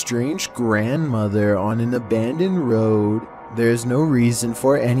words, a strange grandmother on an abandoned road. There is no reason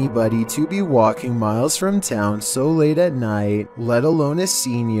for anybody to be walking miles from town so late at night, let alone a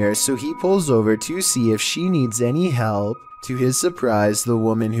senior, so he pulls over to see if she needs any help. To his surprise, the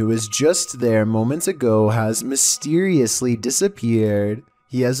woman who was just there moments ago has mysteriously disappeared.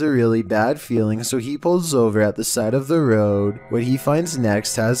 He has a really bad feeling, so he pulls over at the side of the road. What he finds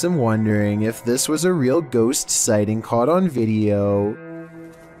next has him wondering if this was a real ghost sighting caught on video.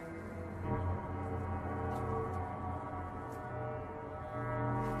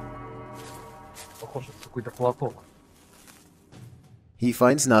 He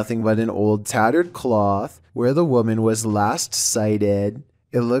finds nothing but an old tattered cloth where the woman was last sighted.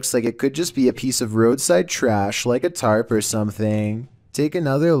 It looks like it could just be a piece of roadside trash like a tarp or something. Take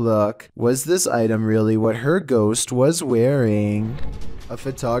another look. Was this item really what her ghost was wearing? A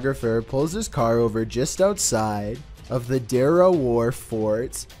photographer pulls his car over just outside of the Dera War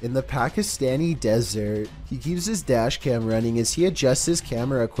Fort in the Pakistani desert. He keeps his dash cam running as he adjusts his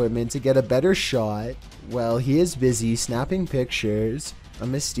camera equipment to get a better shot. While he is busy snapping pictures, a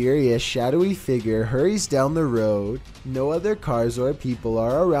mysterious shadowy figure hurries down the road. No other cars or people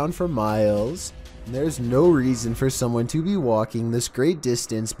are around for miles. There's no reason for someone to be walking this great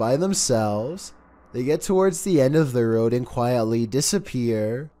distance by themselves. They get towards the end of the road and quietly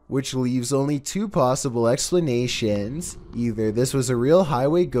disappear, which leaves only two possible explanations. Either this was a real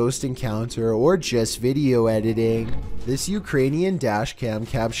highway ghost encounter or just video editing. This Ukrainian dashcam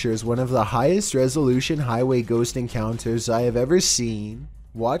captures one of the highest resolution highway ghost encounters I have ever seen.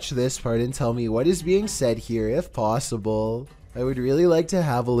 Watch this part and tell me what is being said here if possible. I would really like to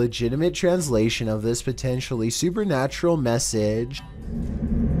have a legitimate translation of this potentially supernatural message.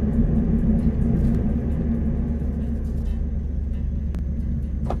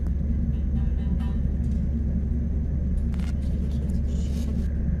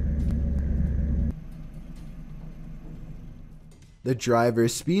 The driver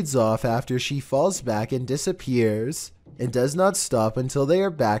speeds off after she falls back and disappears, and does not stop until they are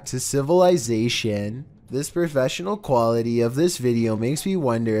back to civilization. This professional quality of this video makes me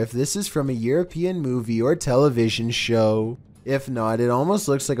wonder if this is from a European movie or television show. If not, it almost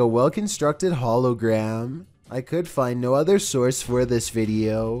looks like a well-constructed hologram. I could find no other source for this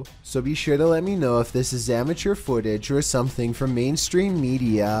video, so be sure to let me know if this is amateur footage or something from mainstream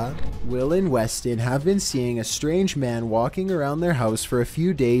media. Will and Weston have been seeing a strange man walking around their house for a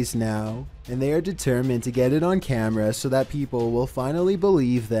few days now, and they are determined to get it on camera so that people will finally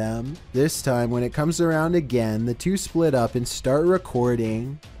believe them. This time when it comes around again, the two split up and start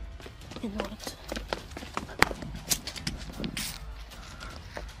recording.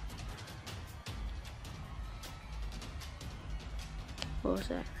 What was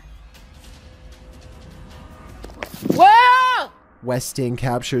that? Whoa! Weston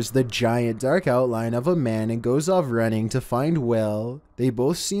captures the giant dark outline of a man and goes off running to find Will. They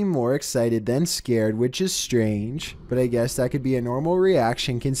both seem more excited than scared, which is strange, but I guess that could be a normal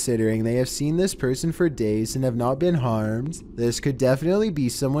reaction considering they have seen this person for days and have not been harmed. This could definitely be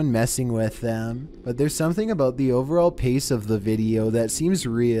someone messing with them, but there's something about the overall pace of the video that seems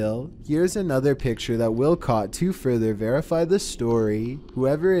real. Here's another picture that Will caught to further verify the story.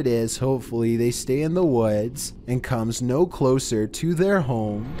 Whoever it is, hopefully they stay in the woods and comes no closer to their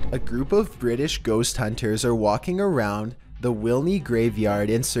home. A group of British ghost hunters are walking around the Wilney graveyard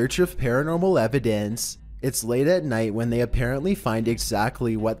in search of paranormal evidence. It's late at night when they apparently find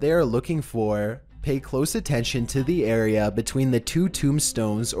exactly what they are looking for. Pay close attention to the area between the two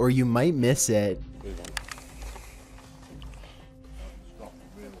tombstones or you might miss it.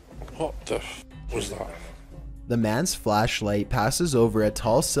 What the was that? The man's flashlight passes over a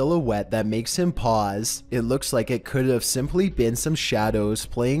tall silhouette that makes him pause. It looks like it could have simply been some shadows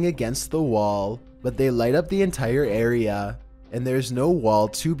playing against the wall, but they light up the entire area, and there's no wall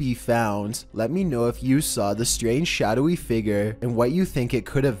to be found. Let me know if you saw the strange shadowy figure and what you think it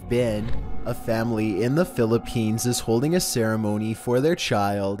could have been. A family in the Philippines is holding a ceremony for their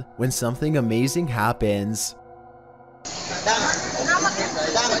child when something amazing happens.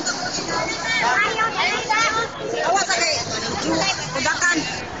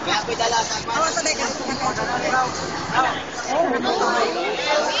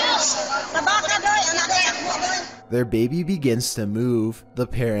 Their baby begins to move. The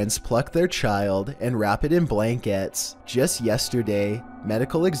parents pluck their child and wrap it in blankets. Just yesterday,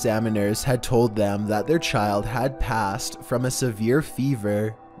 medical examiners had told them that their child had passed from a severe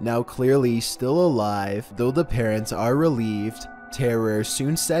fever. Now clearly still alive, though the parents are relieved, terror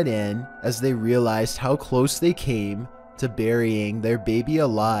soon set in as they realized how close they came to burying their baby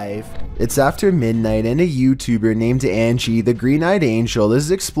alive. It's after midnight and a YouTuber named Angie, the Green-Eyed Angel, is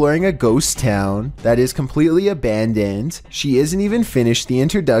exploring a ghost town that is completely abandoned. She isn't even finished the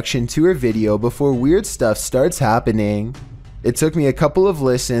introduction to her video before weird stuff starts happening. It took me a couple of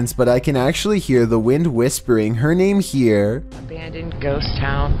listens, but I can actually hear the wind whispering her name here. Abandoned ghost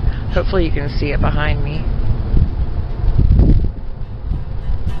town. Hopefully you can see it behind me.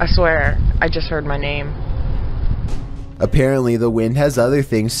 I swear, I just heard my name. Apparently the wind has other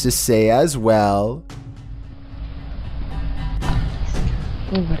things to say as well.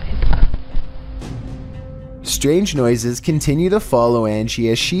 What is that? Strange noises continue to follow Angie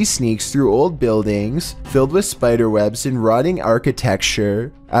as she sneaks through old buildings filled with spiderwebs and rotting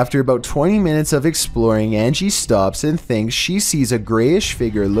architecture. After about 20 minutes of exploring, Angie stops and thinks she sees a grayish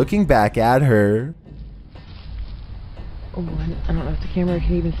figure looking back at her. Oh, I don't know if the camera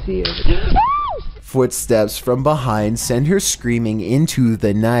can even see it. Footsteps from behind send her screaming into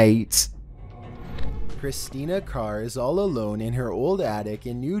the night. Christina Carr is all alone in her old attic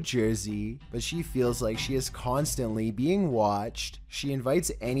in New Jersey, but she feels like she is constantly being watched. She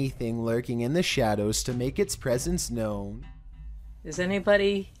invites anything lurking in the shadows to make its presence known. Is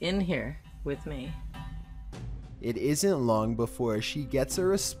anybody in here with me? It isn't long before she gets a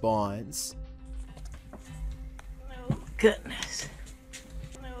response. Oh, goodness.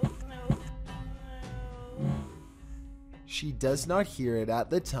 She does not hear it at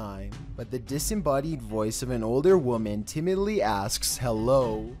the time, but the disembodied voice of an older woman timidly asks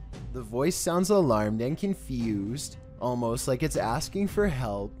hello. The voice sounds alarmed and confused, almost like it's asking for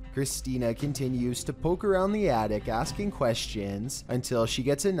help. Christina continues to poke around the attic asking questions until she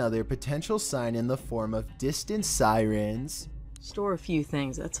gets another potential sign in the form of distant sirens. Store a few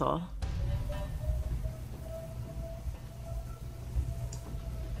things, that's all.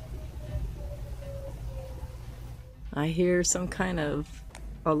 I hear some kind of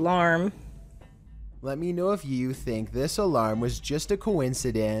alarm. Let me know if you think this alarm was just a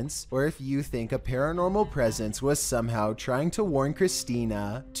coincidence, or if you think a paranormal presence was somehow trying to warn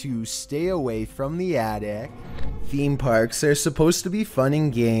Christina to stay away from the attic. Theme parks are supposed to be fun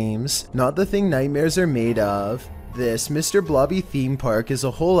and games, not the thing nightmares are made of. This Mr. Blobby theme park is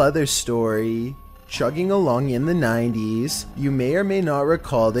a whole other story. Chugging along in the 90s, you may or may not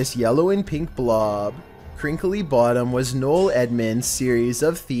recall this yellow and pink blob. Crinkly Bottom was Noel Edmonds' series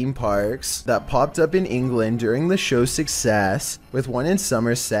of theme parks that popped up in England during the show's success, with one in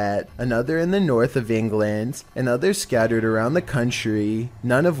Somerset, another in the north of England, and others scattered around the country,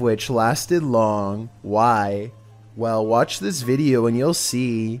 none of which lasted long. Why? Well, watch this video and you'll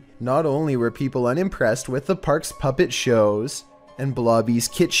see. Not only were people unimpressed with the park's puppet shows and Blobby's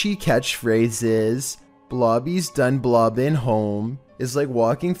kitschy catchphrases, Blobby's done blobbin' home is like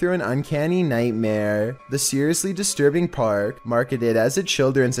walking through an uncanny nightmare. The seriously disturbing park, marketed as a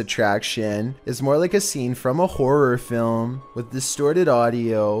children's attraction, is more like a scene from a horror film. With distorted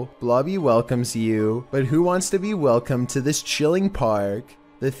audio, Blobby welcomes you, but who wants to be welcomed to this chilling park?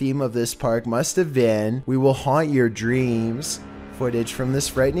 The theme of this park must have been, "We will haunt your dreams." Footage from this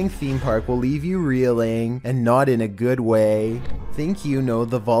frightening theme park will leave you reeling, and not in a good way. Think you know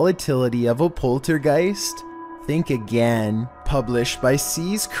the volatility of a poltergeist? Think again. Published by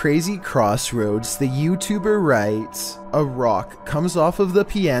C's Crazy Crossroads, the YouTuber writes, "A rock comes off of the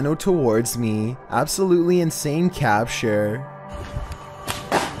piano towards me. Absolutely insane capture.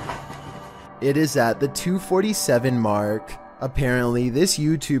 It is at the 2:47 mark. Apparently, this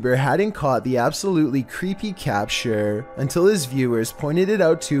YouTuber hadn't caught the absolutely creepy capture until his viewers pointed it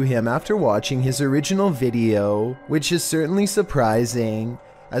out to him after watching his original video, which is certainly surprising,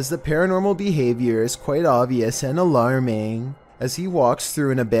 as the paranormal behavior is quite obvious and alarming. As he walks through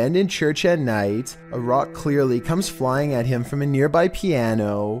an abandoned church at night, a rock clearly comes flying at him from a nearby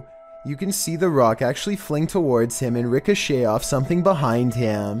piano. You can see the rock actually fling towards him and ricochet off something behind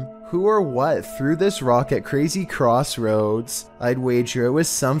him. Who or what threw this rock at Crazy Crossroads? I'd wager it was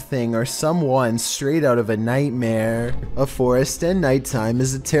something or someone straight out of a nightmare. A forest and nighttime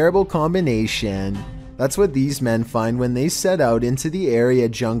is a terrible combination. That's what these men find when they set out into the area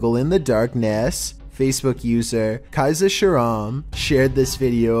jungle in the darkness. Facebook user Kaiser Sharam shared this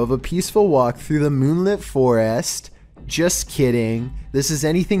video of a peaceful walk through the moonlit forest. Just kidding, this is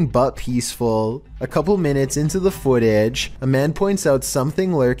anything but peaceful. A couple minutes into the footage, a man points out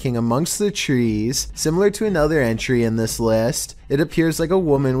something lurking amongst the trees, similar to another entry in this list. It appears like a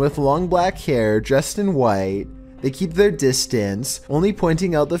woman with long black hair dressed in white. They keep their distance, only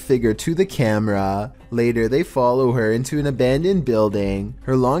pointing out the figure to the camera. Later, they follow her into an abandoned building.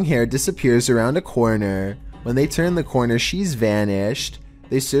 Her long hair disappears around a corner. When they turn the corner, she's vanished.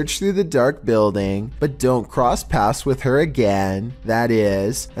 They search through the dark building, but don't cross paths with her again. That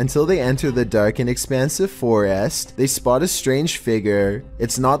is, until they enter the dark and expansive forest, they spot a strange figure.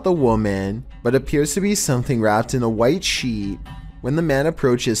 It's not the woman, but appears to be something wrapped in a white sheet. When the man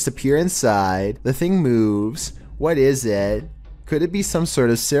approaches to peer inside, the thing moves. What is it? Could it be some sort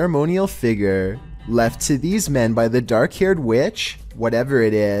of ceremonial figure left to these men by the dark-haired witch? Whatever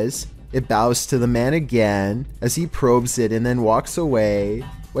it is, it bows to the man again as he probes it and then walks away.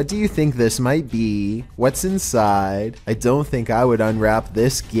 What do you think this might be? What's inside? I don't think I would unwrap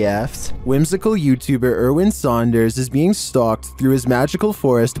this gift. Whimsical YouTuber Erwin Saunders is being stalked through his magical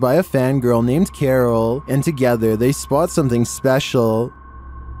forest by a fangirl named Carol, and together they spot something special.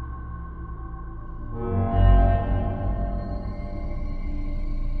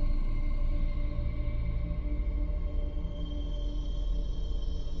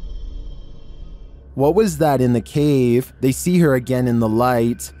 What was that in the cave? They see her again in the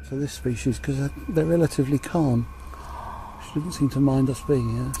light. So this species, because they're relatively calm. She doesn't seem to mind us being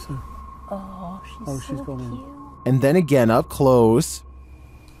here, so... Oh, she's so gone cute. in. And then again up close.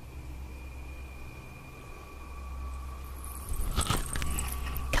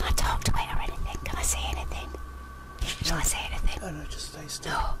 Can I talk to her or anything? Can I say anything? Shall I say anything? No, just stay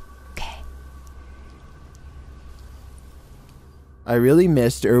still. No. Okay. I really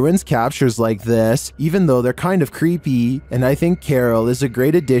missed Erwin's captures like this, even though they're kind of creepy, and I think Carol is a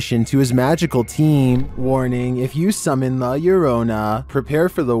great addition to his magical team. Warning, if you summon La Llorona, prepare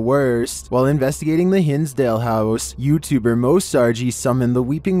for the worst. While investigating the Hinsdale house, YouTuber Mo Sargi summoned the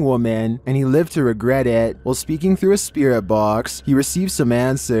Weeping Woman, and he lived to regret it. While speaking through a spirit box, he received some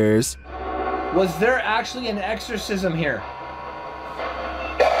answers. Was there actually an exorcism here?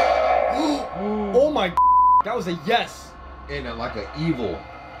 Oh my, that was a yes. And like an evil,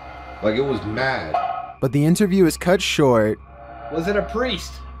 like it was mad. But the interview is cut short. Was it a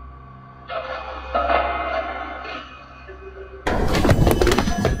priest?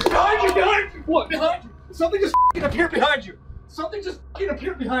 Behind you, behind you! What? Behind you! Something just f***ing appeared behind you! Something just f***ing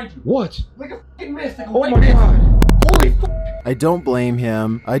appeared behind you! What? Like a f***ing mist, like a Oh white my mist. god! Holy f***! I don't blame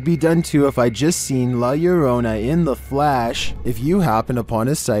him. I'd be done too if I'd just seen La Llorona in the flesh. If you happen upon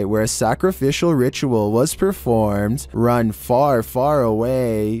a site where a sacrificial ritual was performed, run far, far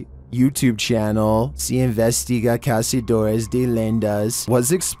away. YouTube channel, Se Investiga Cazadores de Lendas,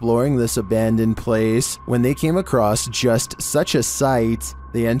 was exploring this abandoned place when they came across just such a sight.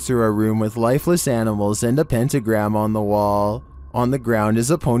 They enter a room with lifeless animals and a pentagram on the wall. On the ground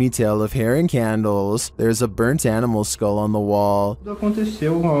is a ponytail of hair and candles. There's a burnt animal skull on the wall. Tudo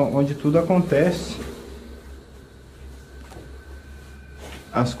aconteceu onde tudo acontece.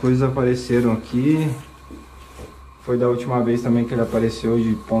 As coisas apareceram aqui. Foi da última vez também que ele apareceu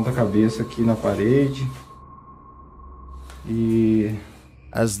de ponta cabeça aqui na parede. E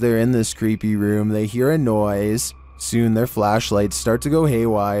as they're in this creepy room, they hear a noise. Soon their flashlights start to go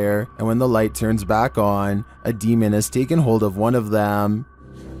haywire, and when the light turns back on, a demon has taken hold of one of them.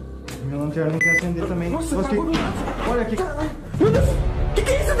 minha lanterna quer acender também. Nossa, Você... Olha aqui. Meu Deus! Que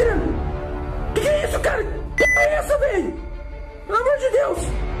é isso, Adriano? Que é isso, cara? Que é essa, velho? Pelo amor de Deus!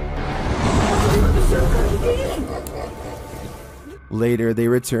 Meu Deus do céu, cara, que é isso? Later, they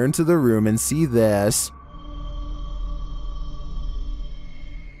return to the room and see this.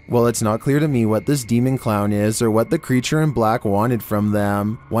 Well, it's not clear to me what this demon clown is or what the creature in black wanted from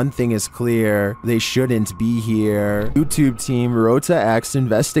them. One thing is clear, they shouldn't be here. YouTube team Rota X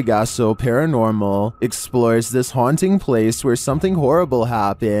Investigaso Paranormal explores this haunting place where something horrible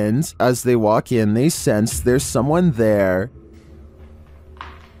happened. As they walk in, they sense there's someone there.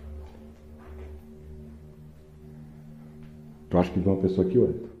 Eu acho que viu uma pessoa aqui,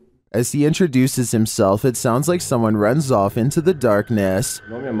 ué. As he introduces himself, it sounds like someone runs off into the darkness.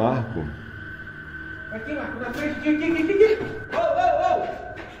 Meu nome é Marco. Aqui, Marco, na frente, aqui. Oh!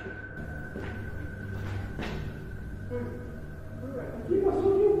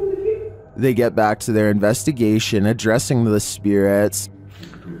 They get back to their investigation, addressing the spirits.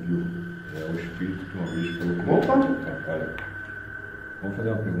 É o espírito que uma vez falou. Opa! Cara, vamos fazer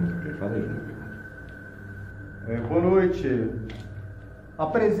uma pergunta aqui. Fala aí uma pergunta. Boa noite. A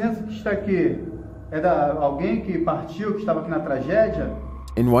presença que está aqui é da alguém que partiu, que estava aqui na tragédia?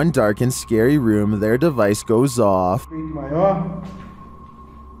 In one dark and scary room, their device goes off. Maior.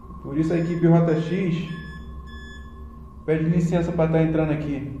 Por isso a equipe Rota X pede licença para estar entrando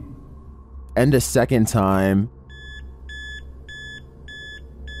aqui. And a second time.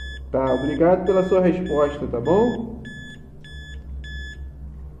 Tá, obrigado pela sua resposta, tá bom?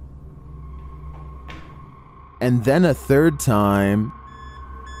 And then a third time.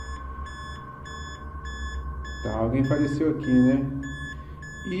 Tá, alguém faleceu aqui, né?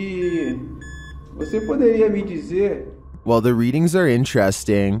 E você poderia me dizer... While the readings are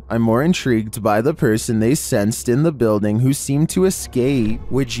interesting, I'm more intrigued by the person they sensed in the building who seemed to escape.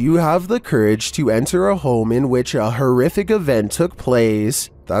 Would you have the courage to enter a home in which a horrific event took place?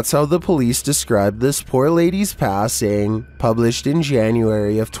 That's how the police described this poor lady's passing. Published in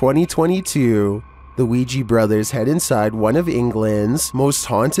January of 2022. The Ouija brothers head inside one of England's most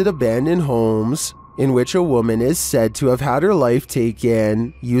haunted abandoned homes, in which a woman is said to have had her life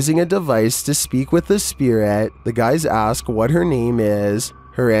taken, using a device to speak with the spirit. The guys ask what her name is.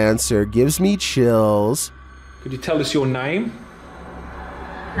 Her answer gives me chills. Could you tell us your name?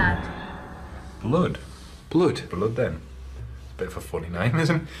 Blood. Blood? Blood then. Bit of a funny name,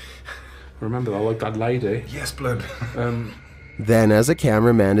 isn't it? Remember, I like that lady. Yes, Blood. Then, as a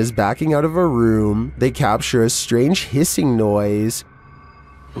cameraman is backing out of a room, they capture a strange hissing noise.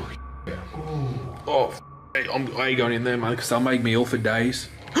 Oh, I ain't going in there, man, because that'll make me ill for days.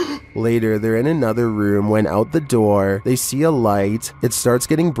 Later, they're in another room when out the door, they see a light. It starts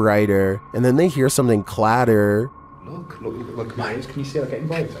getting brighter, and then they hear something clatter. Look, mate. Can you see that getting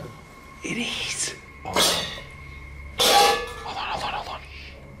brighter? It is. Hold on.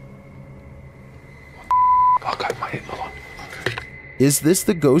 Okay, mate, hold on. Is this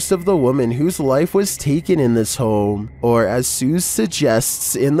the ghost of the woman whose life was taken in this home? Or, as Suze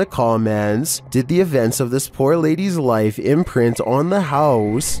suggests in the comments, did the events of this poor lady's life imprint on the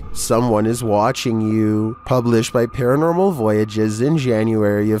house? Someone is watching you. Published by Paranormal Voyages in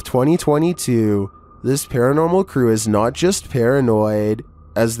January of 2022. This paranormal crew is not just paranoid.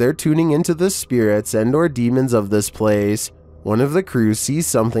 As they're tuning into the spirits and or demons of this place, one of the crew sees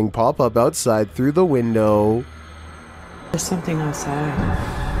something pop up outside through the window. There's something outside.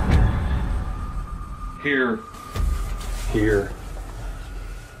 Here.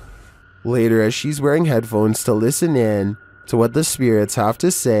 Later, as she's wearing headphones to listen in to what the spirits have to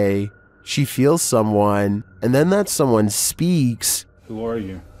say, she feels someone, and then that someone speaks. Who are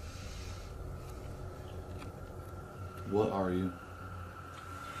you? What are you?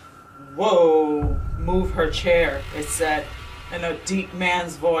 Whoa! Move her chair. It said in a deep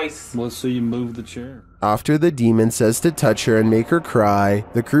man's voice. Well, so you move the chair. After the demon says to touch her and make her cry,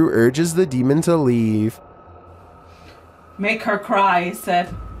 the crew urges the demon to leave. Make her cry, he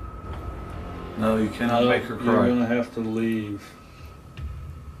said. No, you cannot make her cry. You're gonna have to leave.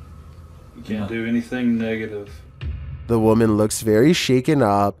 You can't do anything negative. The woman looks very shaken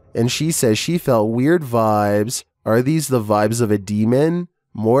up, and she says she felt weird vibes. Are these the vibes of a demon?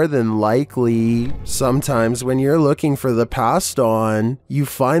 More than likely. Sometimes when you're looking for the passed on, you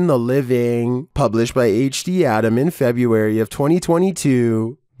find the living. Published by H.D. Adam in February of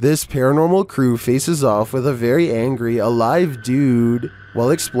 2022. This paranormal crew faces off with a very angry, alive dude.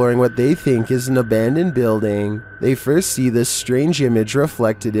 While exploring what they think is an abandoned building, they first see this strange image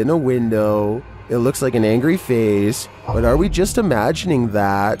reflected in a window. It looks like an angry face, but are we just imagining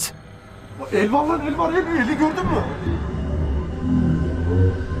that?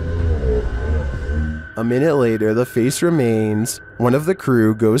 A minute later, the face remains. One of the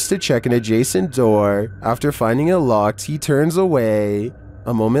crew goes to check an adjacent door. After finding it locked, he turns away.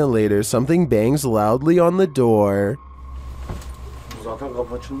 A moment later, something bangs loudly on the door.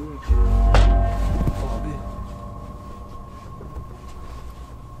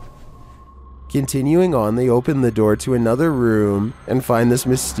 Continuing on, they open the door to another room and find this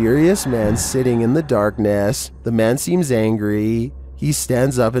mysterious man sitting in the darkness. The man seems angry. He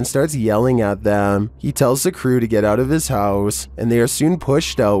stands up and starts yelling at them. He tells the crew to get out of his house, and they are soon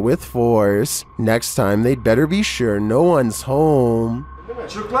pushed out with force. Next time, they'd better be sure no one's home.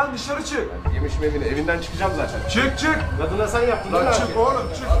 Çık lan dışarı çık. Yemişim evine, evinden çıkacağım zaten. Çık çık. Kadına sen yaptın lan. Çık oğlum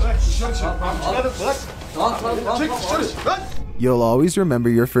çık. Dışarı çık. Bırak. Çık dışarı çık lan. You'll always remember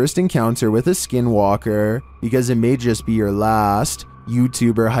your first encounter with a skinwalker, because it may just be your last.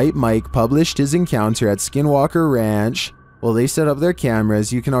 YouTuber Hype Mike published his encounter at Skinwalker Ranch. While they set up their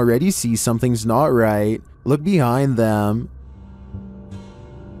cameras, you can already see something's not right. Look behind them.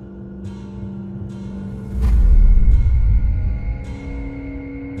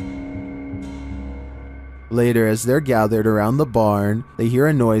 Later, as they're gathered around the barn, they hear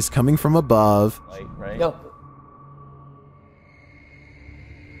a noise coming from above. Right? Yo.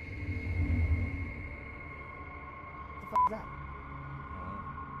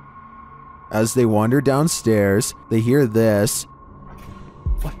 As they wander downstairs, they hear this.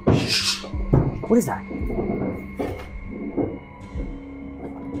 What? What is that?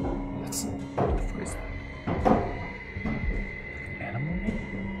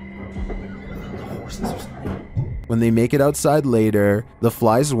 When they make it outside later, the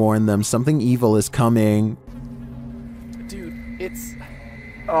flies warn them something evil is coming. Dude, it's...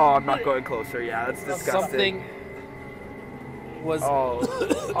 Oh, I'm not going closer. Yeah, that's disgusting. Something was...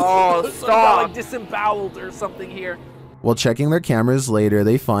 Oh, stop! Like disemboweled or something here. While checking their cameras later,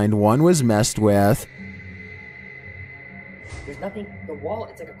 they find one was messed with. There's nothing. The wall,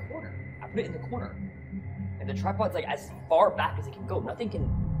 it's like a corner. I put it in the corner. And the tripod's like as far back as it can go. Nothing can...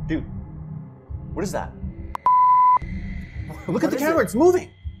 Dude, what is that? Look at the camera, it's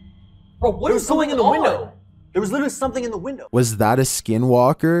moving! Bro, what is going in the window? There was literally something in the window. Was that a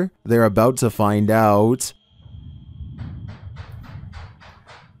skinwalker? They're about to find out.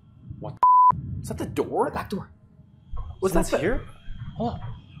 What? Is that the door? The back door. Was that here? Hold on.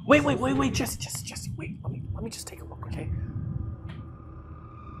 Wait, just wait. Let me just take a look, okay?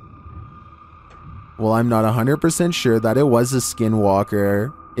 Well, I'm not 100% sure that it was a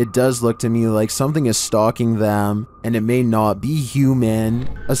skinwalker. It does look to me like something is stalking them, and it may not be human.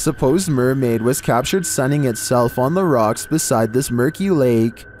 A supposed mermaid was captured sunning itself on the rocks beside this murky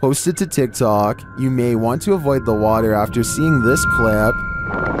lake. Posted to TikTok. You may want to avoid the water after seeing this clip.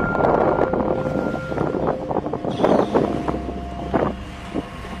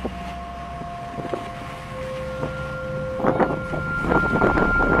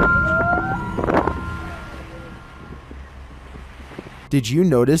 Did you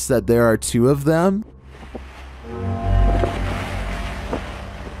notice that there are two of them?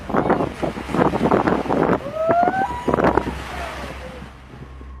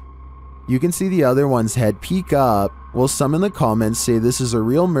 You can see the other one's head peek up. Well, some in the comments say this is a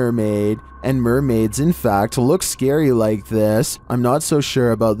real mermaid, and mermaids in fact look scary like this. I'm not so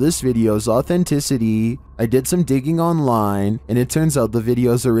sure about this video's authenticity. I did some digging online, and it turns out the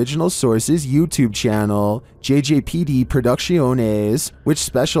video's original source is YouTube channel, JJPD Producciones, which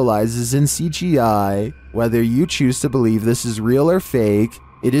specializes in CGI. Whether you choose to believe this is real or fake,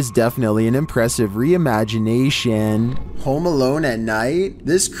 it is definitely an impressive reimagination. Home alone at night?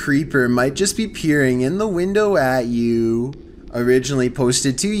 This creeper might just be peering in the window at you. Originally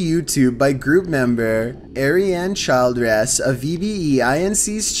posted to YouTube by group member Ariane Childress of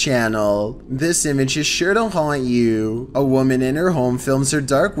VBEINC's channel. This image is sure to haunt you. A woman in her home films her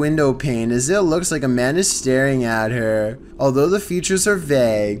dark window pane as it looks like a man is staring at her. Although the features are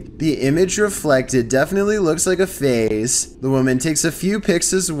vague, the image reflected definitely looks like a face. The woman takes a few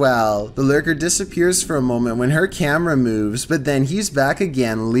pics as well. The lurker disappears for a moment when her camera moves, but then he's back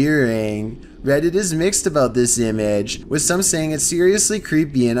again leering. Reddit is mixed about this image, with some saying it's seriously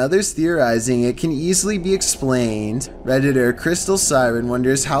creepy and others theorizing it can easily be explained. Redditor Crystal Siren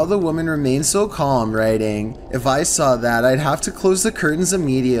wonders how the woman remains so calm, writing, "If I saw that, I'd have to close the curtains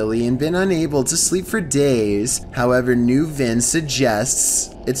immediately and been unable to sleep for days." However, New Vin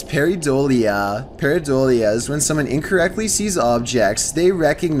suggests it's pareidolia. Pareidolia is when someone incorrectly sees objects they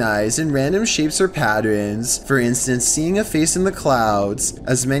recognize in random shapes or patterns. For instance, seeing a face in the clouds.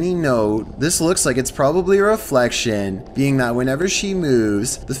 As many note, this looks like it's probably a reflection, being that whenever she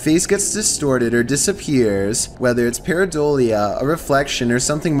moves, the face gets distorted or disappears. Whether it's pareidolia, a reflection, or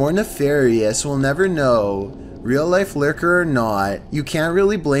something more nefarious, we'll never know. Real life lurker or not, you can't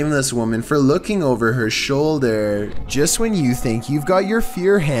really blame this woman for looking over her shoulder. Just when you think you've got your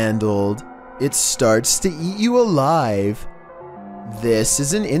fear handled, it starts to eat you alive. This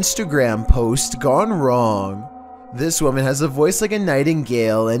is an Instagram post gone wrong. This woman has a voice like a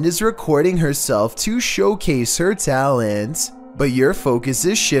nightingale and is recording herself to showcase her talent. But your focus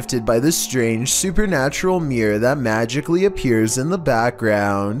is shifted by the strange supernatural mirror that magically appears in the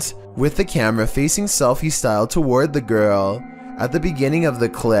background, with the camera facing selfie style toward the girl. At the beginning of the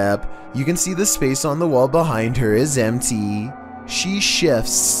clip, you can see the space on the wall behind her is empty. She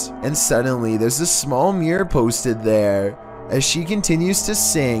shifts, and suddenly there's a small mirror posted there. As she continues to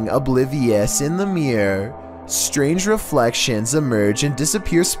sing, oblivious in the mirror, strange reflections emerge and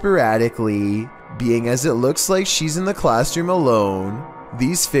disappear sporadically, being as it looks like she's in the classroom alone.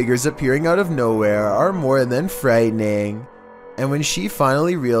 These figures appearing out of nowhere are more than frightening. And when she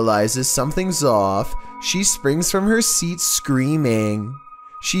finally realizes something's off, she springs from her seat screaming.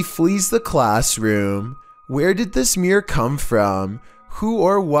 She flees the classroom. Where did this mirror come from? Who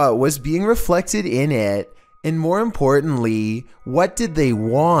or what was being reflected in it? And more importantly, what did they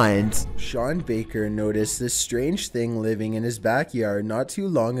want? Sean Baker noticed this strange thing living in his backyard not too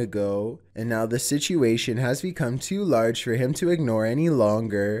long ago, and now the situation has become too large for him to ignore any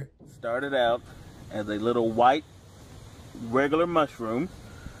longer. Started out as a little white regular mushroom,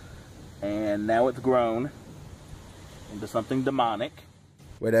 and now it's grown into something demonic.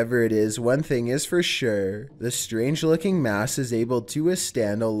 Whatever it is, one thing is for sure, the strange looking mass is able to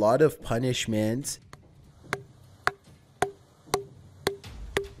withstand a lot of punishment.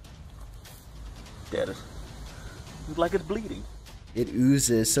 It's like it's bleeding. It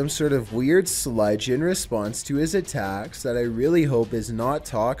oozes some sort of weird sludge in response to his attacks that I really hope is not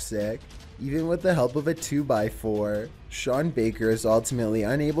toxic. Even with the help of a 2x4, Sean Baker is ultimately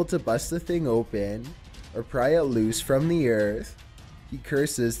unable to bust the thing open or pry it loose from the earth. He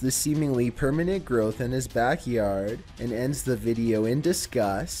curses the seemingly permanent growth in his backyard and ends the video in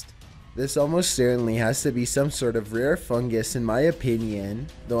disgust. This almost certainly has to be some sort of rare fungus in my opinion,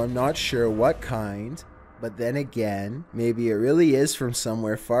 though I'm not sure what kind. But then again, maybe it really is from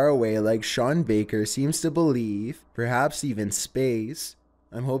somewhere far away like Sean Baker seems to believe, perhaps even space.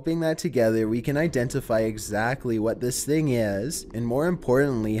 I'm hoping that together we can identify exactly what this thing is, and more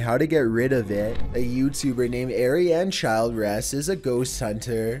importantly, how to get rid of it. A YouTuber named Ariane Childress is a ghost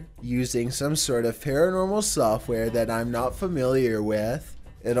hunter, using some sort of paranormal software that I'm not familiar with.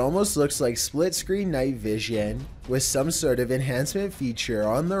 It almost looks like split-screen night vision, with some sort of enhancement feature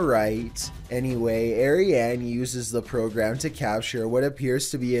on the right. Anyway, Ariane uses the program to capture what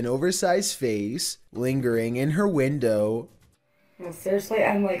appears to be an oversized face, lingering in her window. No, seriously,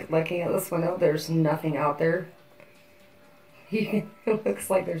 I'm like looking at this window, there's nothing out there. It looks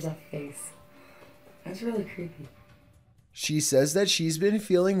like there's a face. That's really creepy. She says that she's been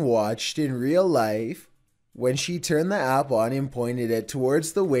feeling watched in real life when she turned the app on and pointed it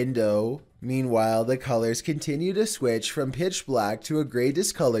towards the window. Meanwhile, the colors continue to switch from pitch black to a gray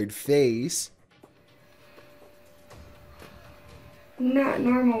discolored face. Not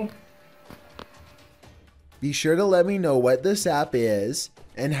normal. Be sure to let me know what this app is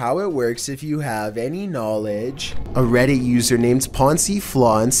and how it works if you have any knowledge. A Reddit user named Poncy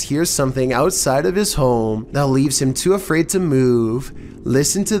Flauns hears something outside of his home that leaves him too afraid to move.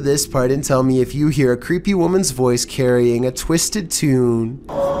 Listen to this part and tell me if you hear a creepy woman's voice carrying a twisted tune.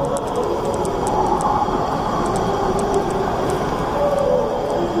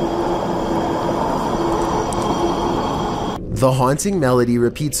 The haunting melody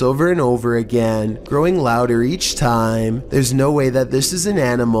repeats over and over again, growing louder each time. There's no way that this is an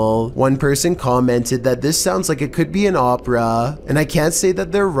animal. One person commented that this sounds like it could be an opera, and I can't say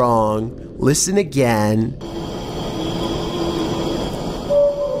that they're wrong. Listen again.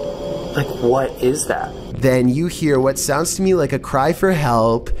 Like, what is that? Then you hear what sounds to me like a cry for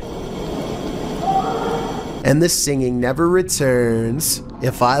help, and the singing never returns.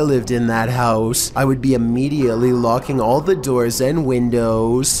 If I lived in that house, I would be immediately locking all the doors and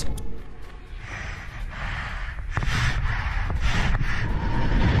windows.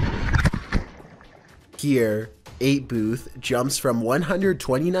 Here, 8 Booth jumps from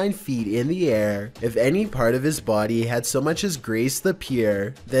 129 feet in the air. If any part of his body had so much as graced the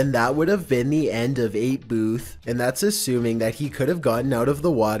pier, then that would have been the end of 8 Booth, and that's assuming that he could have gotten out of the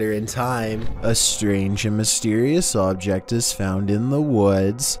water in time. A strange and mysterious object is found in the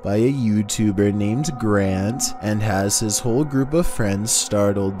woods by a YouTuber named Grant, and has his whole group of friends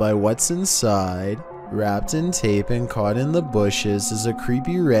startled by what's inside. Wrapped in tape and caught in the bushes is a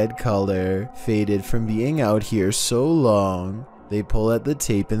creepy red color, faded from being out here so long. They pull at the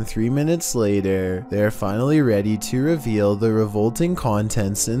tape and 3 minutes later, they are finally ready to reveal the revolting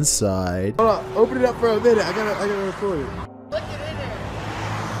contents inside. Hold on, open it up for a minute, I gotta record it. Look it in there.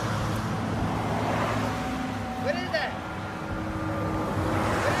 What is that?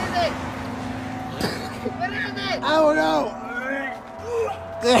 What is it? I don't know.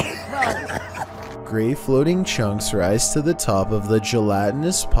 Gray floating chunks rise to the top of the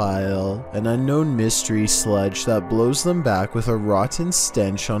gelatinous pile, an unknown mystery sludge that blows them back with a rotten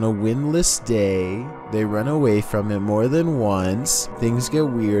stench on a windless day. They run away from it more than once. Things get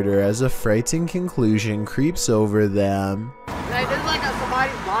weirder as a frightening conclusion creeps over them. Like, this is like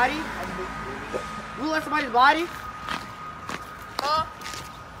somebody's body. You like somebody's body? Huh?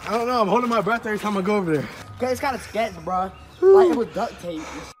 I don't know, I'm holding my breath every time I go over there. Okay, it's kind of sketch, bro. Like it was duct tape.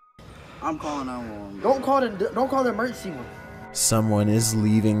 I'm calling 911. Don't call the emergency one. Someone is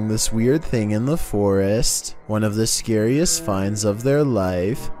leaving this weird thing in the forest, one of the scariest finds of their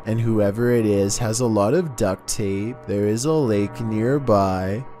life, and whoever it is has a lot of duct tape. There is a lake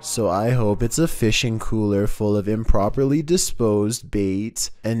nearby, so I hope it's a fishing cooler full of improperly disposed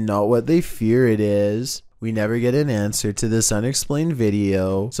bait, and not what they fear it is. We never get an answer to this unexplained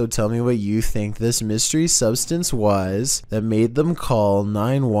video, so tell me what you think this mystery substance was that made them call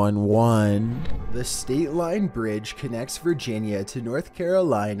 911. The State Line Bridge connects Virginia to North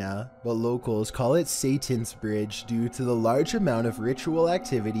Carolina, but locals call it Satan's Bridge due to the large amount of ritual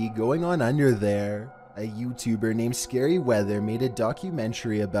activity going on under there. A YouTuber named Scary Weather made a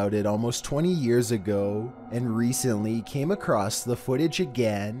documentary about it almost 20 years ago, and recently came across the footage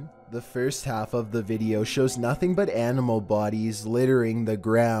again. The first half of the video shows nothing but animal bodies littering the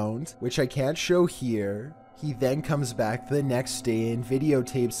ground, which I can't show here. He then comes back the next day and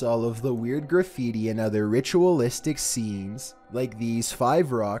videotapes all of the weird graffiti and other ritualistic scenes, like these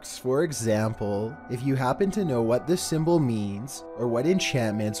 5 rocks for example. If you happen to know what this symbol means, or what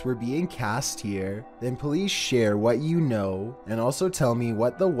enchantments were being cast here, then please share what you know, and also tell me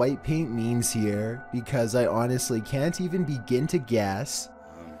what the white paint means here, because I honestly can't even begin to guess.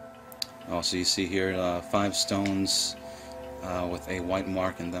 Also, you see here 5 stones with a white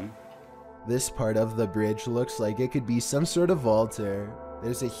mark in them. This part of the bridge looks like it could be some sort of altar.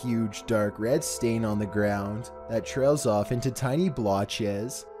 There's a huge dark red stain on the ground that trails off into tiny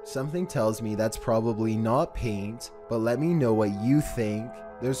blotches. Something tells me that's probably not paint, but let me know what you think.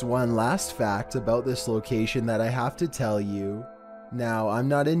 There's one last fact about this location that I have to tell you. Now, I'm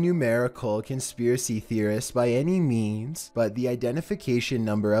not a numerical conspiracy theorist by any means, but the identification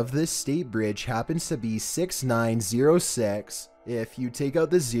number of this state bridge happens to be 6906. If you take out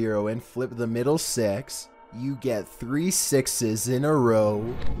the 0 and flip the middle 6, you get 3 6s in a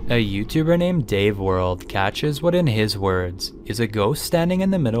row. A YouTuber named Dave World catches what in his words is a ghost standing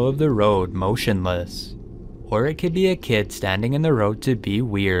in the middle of the road motionless. Or it could be a kid standing in the road to be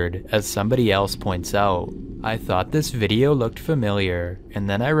weird, as somebody else points out. I thought this video looked familiar, and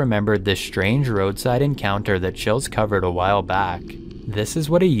then I remembered this strange roadside encounter that Chills covered a while back. This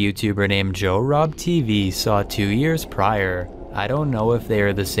is what a YouTuber named Joe Rob TV saw 2 years prior. I don't know if they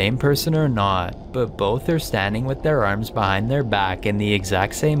are the same person or not, but both are standing with their arms behind their back in the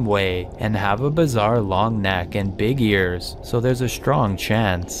exact same way, and have a bizarre long neck and big ears, so there's a strong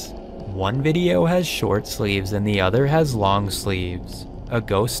chance. One video has short sleeves and the other has long sleeves. A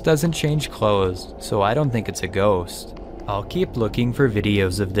ghost doesn't change clothes, so I don't think it's a ghost. I'll keep looking for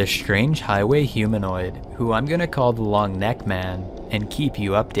videos of this strange highway humanoid, who I'm gonna call the Long Neck Man, and keep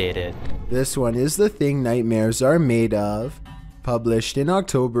you updated. This one is The Thing Nightmares Are Made Of, published in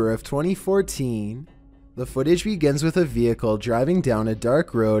October of 2014. The footage begins with a vehicle driving down a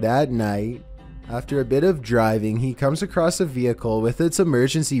dark road at night. After a bit of driving, he comes across a vehicle with its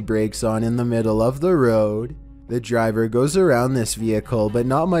emergency brakes on in the middle of the road. The driver goes around this vehicle, but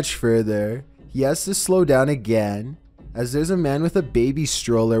not much further. He has to slow down again, as there's a man with a baby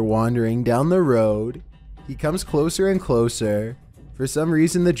stroller wandering down the road. He comes closer and closer. For some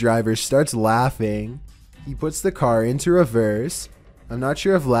reason, the driver starts laughing. He puts the car into reverse. I'm not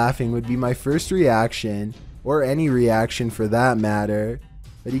sure if laughing would be my first reaction, or any reaction for that matter,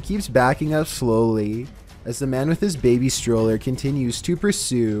 but he keeps backing up slowly, as the man with his baby stroller continues to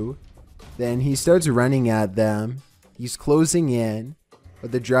pursue. Then he starts running at them. He's closing in,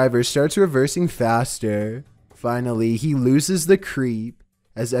 but the driver starts reversing faster. Finally, he loses the creep,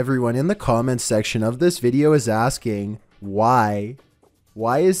 as everyone in the comments section of this video is asking, why?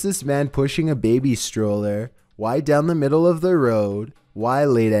 Why is this man pushing a baby stroller? Why down the middle of the road? Why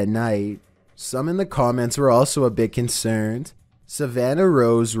late at night? Some in the comments were also a bit concerned. Savannah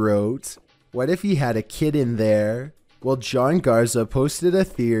Rose wrote, "What if he had a kid in there?" Well, John Garza posted a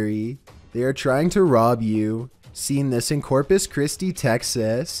theory. They are trying to rob you. Seen this in Corpus Christi,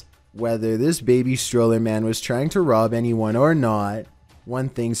 Texas. Whether this baby stroller man was trying to rob anyone or not, one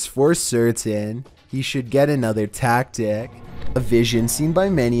thing's for certain, he should get another tactic. A vision seen by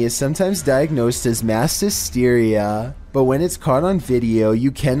many is sometimes diagnosed as mass hysteria, but when it's caught on video,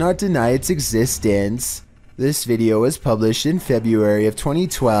 you cannot deny its existence. This video was published in February of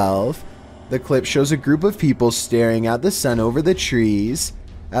 2012. The clip shows a group of people staring at the sun over the trees.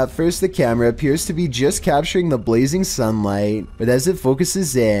 At first, the camera appears to be just capturing the blazing sunlight, but as it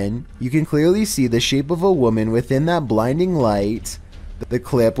focuses in, you can clearly see the shape of a woman within that blinding light. The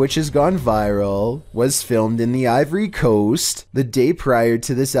clip, which has gone viral, was filmed in the Ivory Coast. The day prior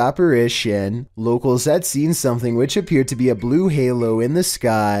to this apparition, locals had seen something which appeared to be a blue halo in the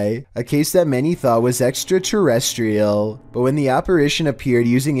sky, a case that many thought was extraterrestrial. But when the apparition appeared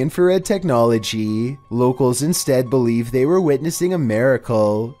using infrared technology, locals instead believed they were witnessing a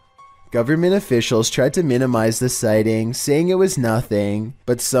miracle. Government officials tried to minimize the sighting, saying it was nothing,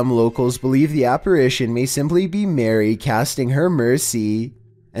 but some locals believe the apparition may simply be Mary casting her mercy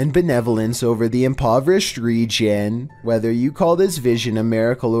and benevolence over the impoverished region. Whether you call this vision a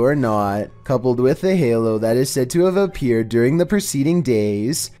miracle or not, coupled with the halo that is said to have appeared during the preceding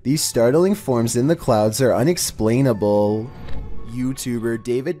days, these startling forms in the clouds are unexplainable. YouTuber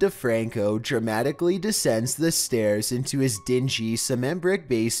David DeFranco dramatically descends the stairs into his dingy cement brick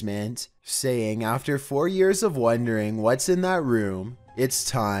basement, saying after 4 years of wondering what's in that room, it's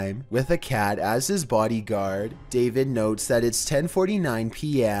time. With a cat as his bodyguard, David notes that it's 10:49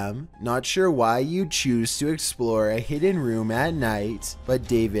 p.m. Not sure why you'd choose to explore a hidden room at night, but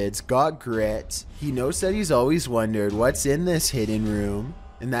David's got grit. He notes that he's always wondered what's in this hidden room,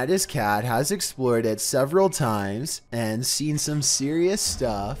 and that his cat has explored it several times and seen some serious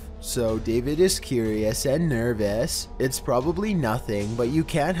stuff, so David is curious and nervous. It's probably nothing, but you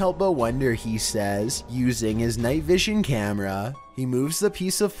can't help but wonder, he says, using his night vision camera. He moves the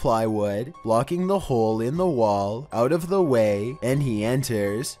piece of plywood, blocking the hole in the wall, out of the way, and he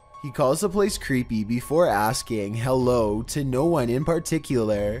enters. He calls the place creepy before asking hello to no one in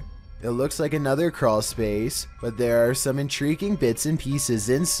particular. It looks like another crawl space, but there are some intriguing bits and pieces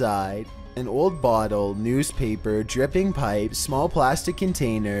inside. An old bottle, newspaper, dripping pipe, small plastic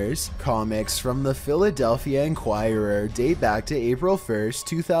containers, comics from the Philadelphia Inquirer date back to April 1st,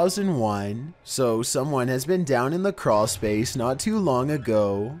 2001. So someone has been down in the crawl space not too long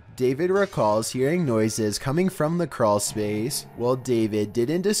ago. David recalls hearing noises coming from the crawl space. While David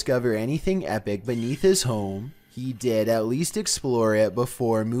didn't discover anything epic beneath his home, he did at least explore it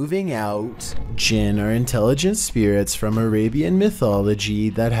before moving out. Jinn are intelligent spirits from Arabian mythology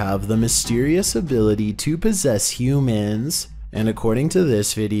that have the mysterious ability to possess humans. And according to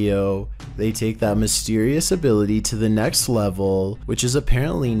this video, they take that mysterious ability to the next level, which is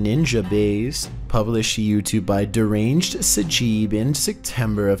apparently ninja based. Published to YouTube by Deranged Sajib in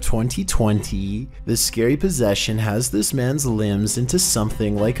September of 2020, the scary possession has this man's limbs into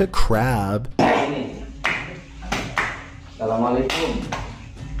something like a crab. Assalamualaikum.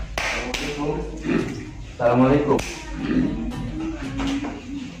 Assalamualaikum.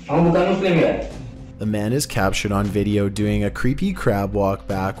 Kamu bukan Muslim ya? The man is captured on video doing a creepy crab walk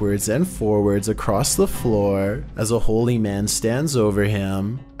backwards and forwards across the floor as a holy man stands over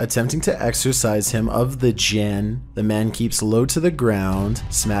him, attempting to exorcise him of the jinn. The man keeps low to the ground,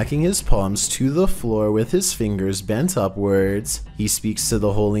 smacking his palms to the floor with his fingers bent upwards. He speaks to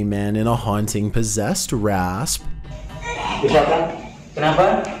the holy man in a haunting, possessed rasp. Kenapa?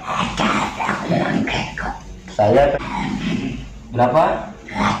 Saya. Berapa?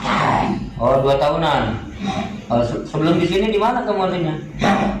 Oh, 2 tahunan. Sebelum di sini di mana kamu aslinya?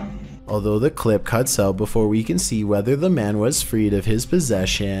 Although the clip cuts out before we can see whether the man was freed of his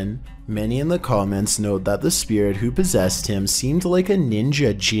possession, many in the comments note that the spirit who possessed him seemed like a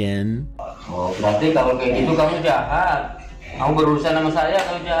ninja jinn. Oh, berarti kalau kayak gitu kamu jahat. Kamu berurusan sama saya,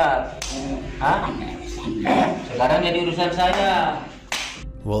 kamu jahat. Hah? Sekarang jadi urusan saya.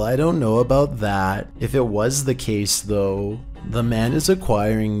 Well, I don't know about that. If it was the case though, the man is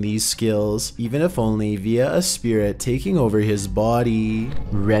acquiring these skills, even if only via a spirit taking over his body.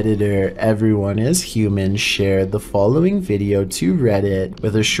 Redditor Everyone is Human shared the following video to Reddit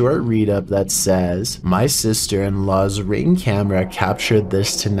with a short read-up that says, "My sister-in-law's Ring camera captured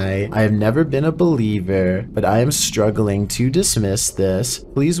this tonight. I have never been a believer, but I am struggling to dismiss this.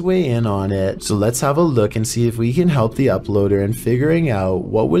 Please weigh in on it. So let's have a look and see if we can help the uploader in figuring out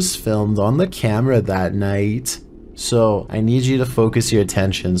what was filmed on the camera that night." So I need you to focus your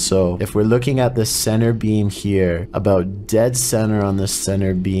attention. So if we're looking at the center beam here, about dead center on the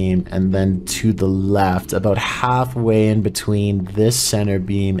center beam, and then to the left, about halfway in between this center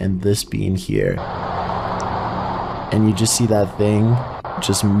beam and this beam here, and you just see that thing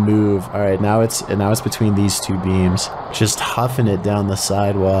just move. All right, now it's between these two beams, just huffing it down the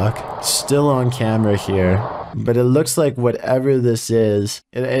sidewalk. Still on camera here. But it looks like whatever this is,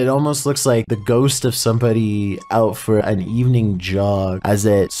 it almost looks like the ghost of somebody out for an evening jog, as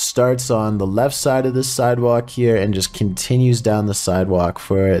it starts on the left side of the sidewalk here and just continues down the sidewalk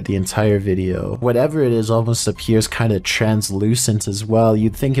for the entire video. Whatever it is almost appears kind of translucent as well.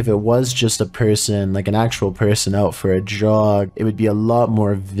 You'd think if it was just a person, like an actual person out for a jog, it would be a lot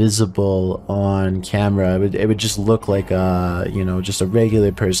more visible on camera. It would just look like a, you know, just a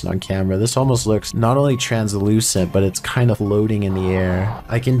regular person on camera. This almost looks not only translucent, but it's kind of floating in the air.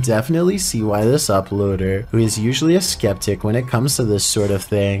 I can definitely see why this uploader, who is usually a skeptic when it comes to this sort of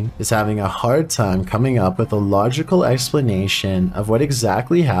thing, is having a hard time coming up with a logical explanation of what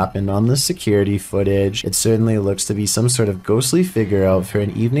exactly happened on the security footage. It certainly looks to be some sort of ghostly figure out for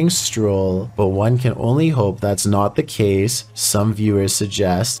an evening stroll, but one can only hope that's not the case. Some viewers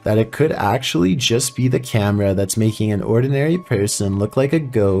suggest that it could actually just be the camera that's making an ordinary person look like a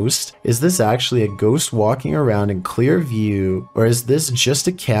ghost. Is this actually a ghost walking around in clear view, or is this just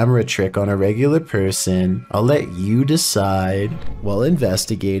a camera trick on a regular person? I'll let you decide. While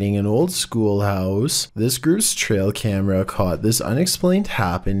investigating an old schoolhouse, this group's trail camera caught this unexplained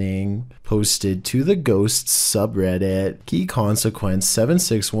happening. Posted to the Ghosts subreddit, Key Consequence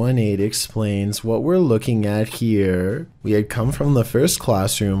 7618 explains what we're looking at here. We had come from the first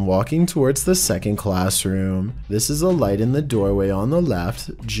classroom walking towards the second classroom. This is a light in the doorway on the left,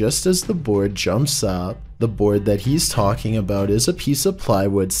 just as the board jumps up. The board that he's talking about is a piece of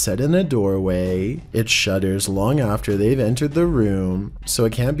plywood set in a doorway. It shudders long after they've entered the room, so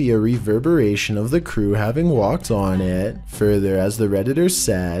it can't be a reverberation of the crew having walked on it. Further, as the Redditor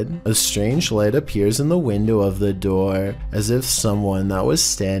said, a strange light appears in the window of the door, as if someone that was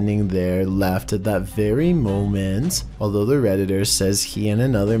standing there left at that very moment. Although the Redditor says he and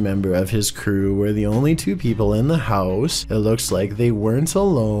another member of his crew were the only two people in the house, it looks like they weren't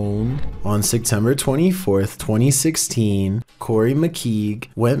alone. On September 24th, 2016, Corey McKeague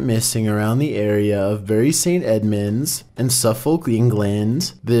went missing around the area of Bury St. Edmunds and Suffolk,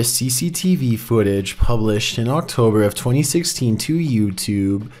 England. The CCTV footage published in October of 2016 to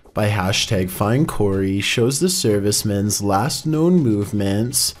YouTube by #FindCorey shows the serviceman's last known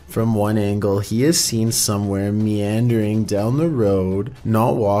movements. From one angle, he is seen somewhere meandering down the road,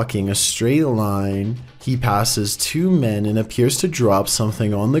 not walking a straight line. He passes two men and appears to drop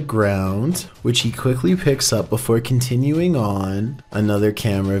something on the ground, which he quickly picks up before continuing on. Another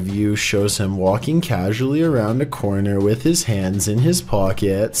camera view shows him walking casually around a corner with his hands in his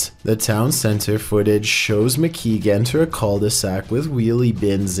pockets. The town center footage shows McKeague enter a cul-de-sac with wheelie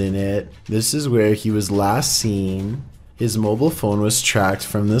bins in it. This is where he was last seen. His mobile phone was tracked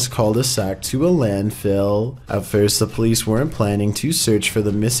from this cul-de-sac to a landfill. At first, the police weren't planning to search for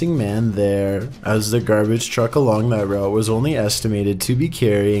the missing man there, as the garbage truck along that route was only estimated to be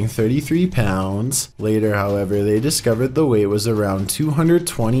carrying 33 pounds. Later, however, they discovered the weight was around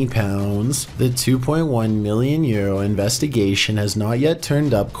 220 pounds. The €2.1 million investigation has not yet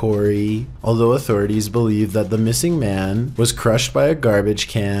turned up Corey, although authorities believe that the missing man was crushed by a garbage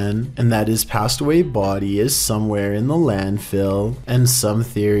can and that his passed away body is somewhere in the landfill, and some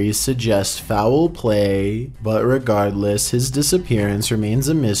theories suggest foul play, but regardless, his disappearance remains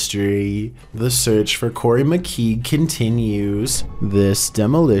a mystery. The search for Corey McKeague continues. This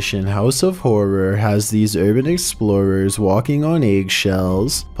demolition house of horror has these urban explorers walking on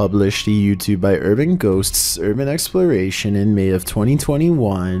eggshells. Published to YouTube by Urban Ghosts Urban Exploration in May of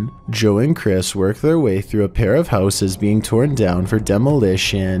 2021, Joe and Chris work their way through a pair of houses being torn down for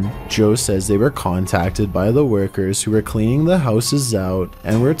demolition. Joe says they were contacted by the workers who were cleaning the houses out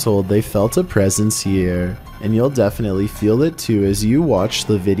and were told they felt a presence here. And you'll definitely feel it too as you watch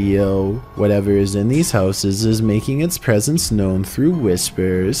the video. Whatever is in these houses is making its presence known through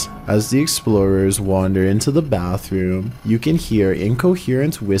whispers. As the explorers wander into the bathroom, you can hear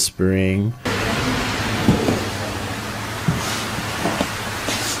incoherent whispering.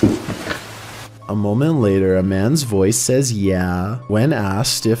 A moment later, a man's voice says yeah, when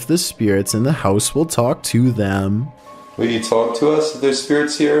asked if the spirits in the house will talk to them. Will you talk to us if there's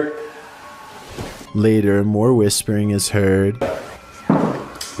spirits here? Later, more whispering is heard.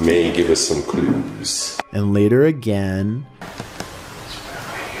 May you give us some clues? And later again.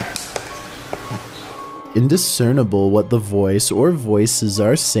 Indiscernible what the voice or voices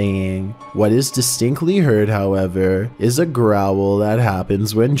are saying. What is distinctly heard, however, is a growl that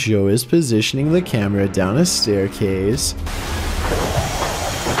happens when Joe is positioning the camera down a staircase.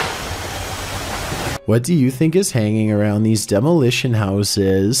 What do you think is hanging around these demolition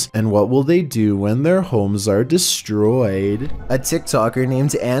houses, and what will they do when their homes are destroyed? A TikToker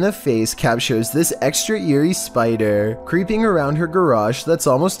named Anna Face captures this extra eerie spider creeping around her garage that's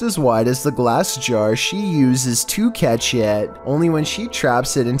almost as wide as the glass jar she uses to catch it. Only when she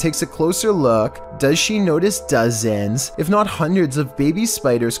traps it and takes a closer look, does she notice dozens, if not hundreds of baby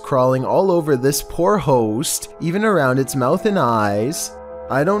spiders crawling all over this poor host, even around its mouth and eyes.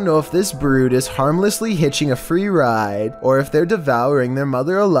 I don't know if this brood is harmlessly hitching a free ride, or if they're devouring their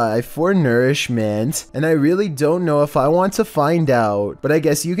mother alive for nourishment, and I really don't know if I want to find out, but I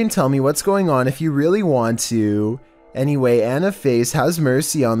guess you can tell me what's going on if you really want to. Anyway, Anna Face has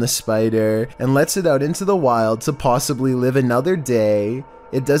mercy on the spider, and lets it out into the wild to possibly live another day.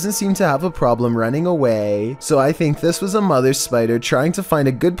 It doesn't seem to have a problem running away, so I think this was a mother spider trying to find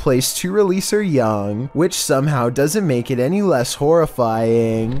a good place to release her young, which somehow doesn't make it any less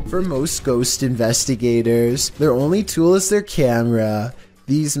horrifying. For most ghost investigators, their only tool is their camera.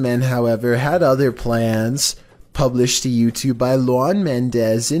 These men, however, had other plans. Published to YouTube by Luan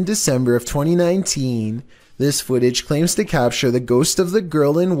Mendez in December of 2019, this footage claims to capture the ghost of the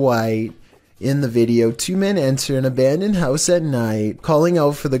girl in white. In the video, two men enter an abandoned house at night, calling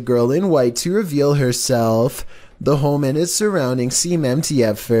out for the girl in white to reveal herself. The home and its surroundings seem empty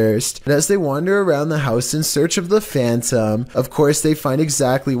at first, but as they wander around the house in search of the phantom, of course they find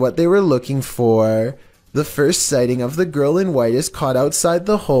exactly what they were looking for. The first sighting of the girl in white is caught outside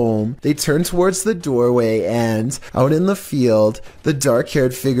the home. They turn towards the doorway and, out in the field, the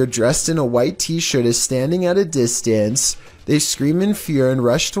dark-haired figure dressed in a white t-shirt is standing at a distance. They scream in fear and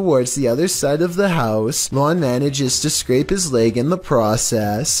rush towards the other side of the house. Lon manages to scrape his leg in the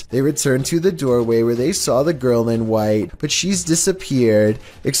process. They return to the doorway where they saw the girl in white, but she's disappeared.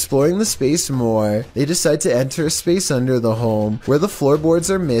 Exploring the space more, they decide to enter a space under the home, where the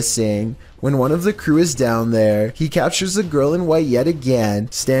floorboards are missing. When one of the crew is down there, he captures the girl in white yet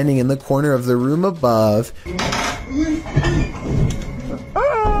again, standing in the corner of the room above.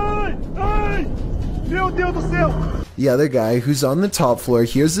 The other guy, who's on the top floor,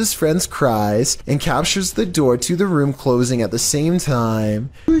 hears his friend's cries and captures the door to the room closing at the same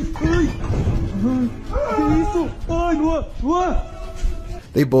time.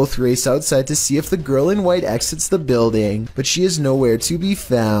 They both race outside to see if the girl in white exits the building, but she is nowhere to be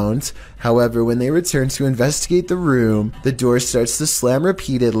found. However, when they return to investigate the room, the door starts to slam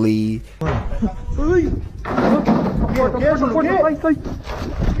repeatedly.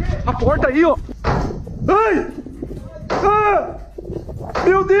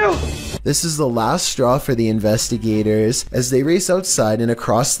 This is the last straw for the investigators as they race outside and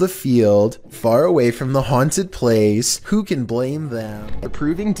across the field, far away from the haunted place. Who can blame them?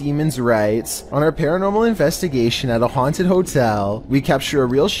 Proving demons right. On our paranormal investigation at a haunted hotel, we capture a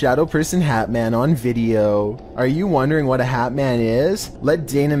real shadow person hat man on video. Are you wondering what a hat man is? Let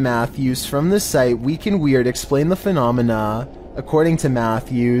Dana Matthews from the site Week in Weird explain the phenomena. According to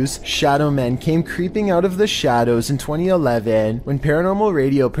Matthews, shadow men came creeping out of the shadows in 2011 when paranormal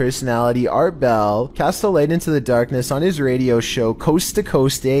radio personality Art Bell cast a light into the darkness on his radio show Coast to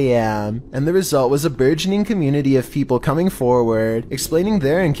Coast AM, and the result was a burgeoning community of people coming forward, explaining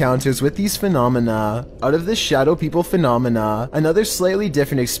their encounters with these phenomena. Out of this shadow people phenomena, another slightly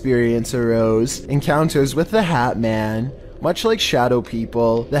different experience arose: encounters with the Hat Man. Much like shadow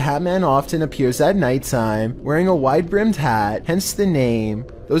people, the Hat Man often appears at nighttime, wearing a wide-brimmed hat, hence the name.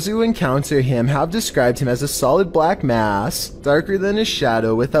 Those who encounter him have described him as a solid black mass, darker than his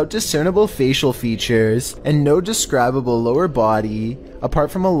shadow without discernible facial features, and no describable lower body.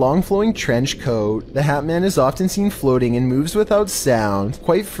 Apart from a long flowing trench coat, the Hat Man is often seen floating and moves without sound,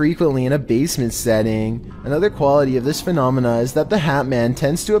 quite frequently in a basement setting. Another quality of this phenomena is that the Hat Man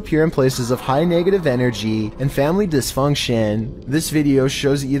tends to appear in places of high negative energy and family dysfunction. This video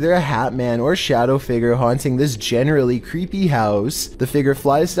shows either a Hat Man or shadow figure haunting this generally creepy house. The figure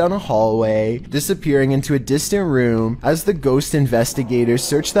flies down a hallway, disappearing into a distant room as the ghost investigators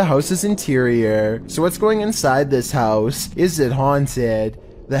search the house's interior. So what's going inside this house? Is it haunted?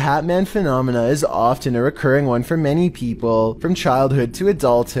 The Hat Man phenomena is often a recurring one for many people, from childhood to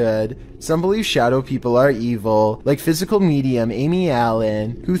adulthood. Some believe shadow people are evil, like physical medium Amy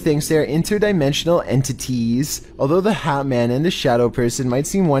Allen, who thinks they are interdimensional entities. Although the Hat Man and the shadow person might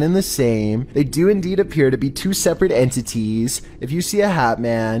seem one and the same, they do indeed appear to be two separate entities. If you see a Hat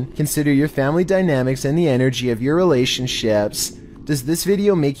Man, consider your family dynamics and the energy of your relationships. Does this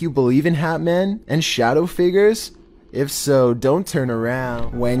video make you believe in Hat Men and shadow figures? If so, don't turn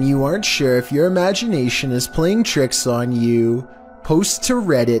around. When you aren't sure if your imagination is playing tricks on you, post to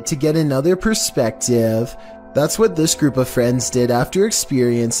Reddit to get another perspective. That's what this group of friends did after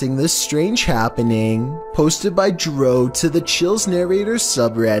experiencing this strange happening. Posted by Dro to the Chills Narrators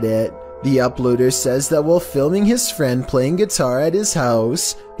subreddit. The uploader says that while filming his friend playing guitar at his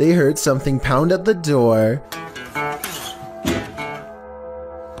house, they heard something pound at the door.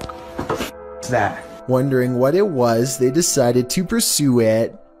 What's that? Wondering what it was, they decided to pursue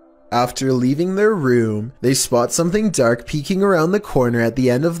it. After leaving their room, they spot something dark peeking around the corner at the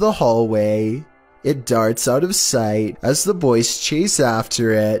end of the hallway. It darts out of sight as the boys chase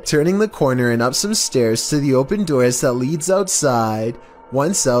after it, turning the corner and up some stairs to the open doors that leads outside.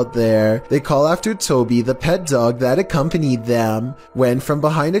 Once out there, they call after Toby, the pet dog that accompanied them, when from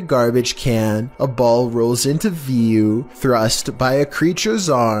behind a garbage can, a ball rolls into view, thrust by a creature's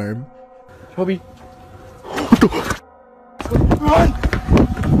arm. Toby. Run!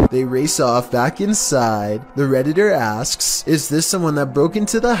 They race off back inside. The Redditor asks, is this someone that broke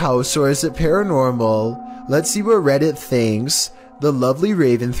into the house or is it paranormal? Let's see what Reddit thinks. The lovely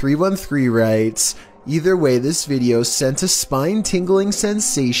Raven313 writes, either way, this video sent a spine-tingling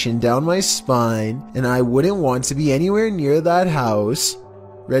sensation down my spine, and I wouldn't want to be anywhere near that house.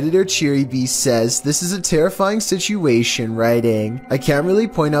 Redditor Cheery Beast says, this is a terrifying situation, writing, I can't really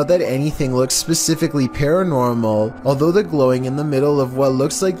point out that anything looks specifically paranormal, although the glowing in the middle of what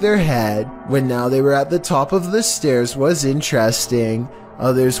looks like their head, when now they were at the top of the stairs, was interesting.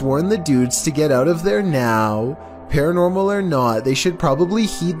 Others warn the dudes to get out of there now. Paranormal or not, they should probably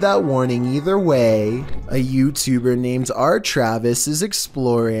heed that warning either way. A YouTuber named R. Travis is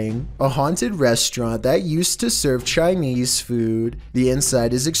exploring a haunted restaurant that used to serve Chinese food. The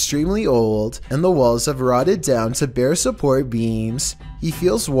inside is extremely old, and the walls have rotted down to bare support beams. He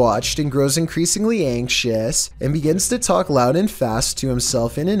feels watched and grows increasingly anxious, and begins to talk loud and fast to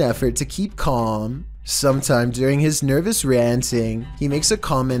himself in an effort to keep calm. Sometime during his nervous ranting, he makes a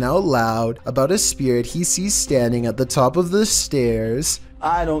comment out loud about a spirit he sees standing at the top of the stairs.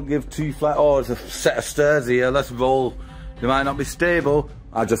 I don't give two flat. Oh, there's a set of stairs here, let's roll. They might not be stable.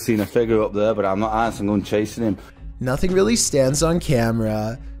 I've just seen a figure up there, but I'm not answering, I'm going chasing him. Nothing really stands on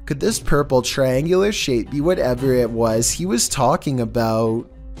camera. Could this purple triangular shape be whatever it was he was talking about?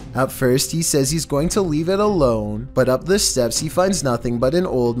 At first, he says he's going to leave it alone, but up the steps he finds nothing but an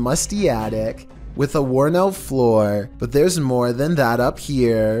old musty attic with a worn out floor, but there's more than that up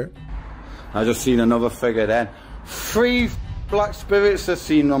here. I just seen another figure then. 3 black spirits have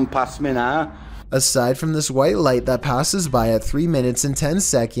seen them pass me now. Aside from this white light that passes by at 3 minutes and 10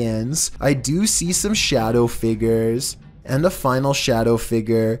 seconds, I do see some shadow figures. And a final shadow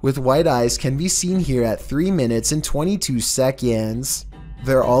figure with white eyes can be seen here at 3 minutes and 22 seconds.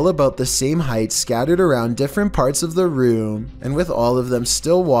 They're all about the same height, scattered around different parts of the room, and with all of them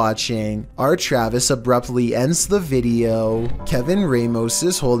still watching, R. Travis abruptly ends the video. Kevin Ramos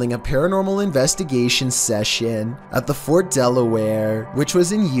is holding a paranormal investigation session at the Fort Delaware, which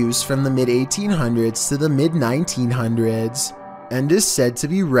was in use from the mid-1800s to the mid-1900s. and is said to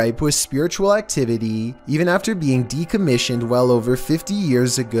be ripe with spiritual activity even after being decommissioned well over 50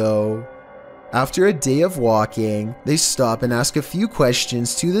 years ago. After a day of walking, they stop and ask a few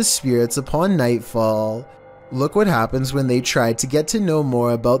questions to the spirits upon nightfall. Look what happens when they try to get to know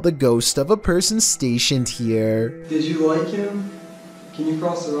more about the ghost of a person stationed here. Did you like him? Can you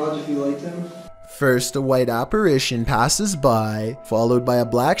cross the rod if you liked him? First, a white apparition passes by, followed by a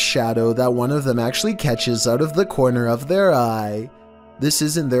black shadow that one of them actually catches out of the corner of their eye. This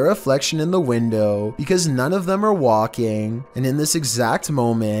isn't their reflection in the window, because none of them are walking, and in this exact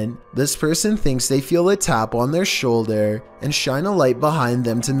moment, this person thinks they feel a tap on their shoulder and shine a light behind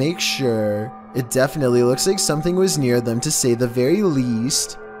them to make sure. It definitely looks like something was near them to say the very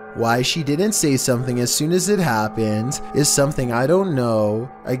least. Why she didn't say something as soon as it happened is something I don't know.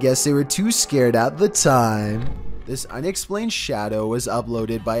 I guess they were too scared at the time. This unexplained shadow was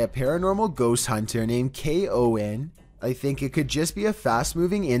uploaded by a paranormal ghost hunter named K. Owen. I think it could just be a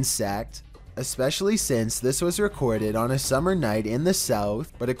fast-moving insect, especially since this was recorded on a summer night in the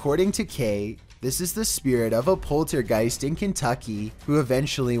South, but according to K, this is the spirit of a poltergeist in Kentucky who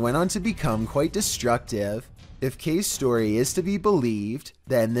eventually went on to become quite destructive. If K's story is to be believed,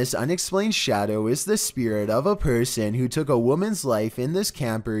 then this unexplained shadow is the spirit of a person who took a woman's life in this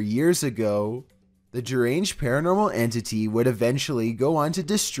camper years ago. The deranged paranormal entity would eventually go on to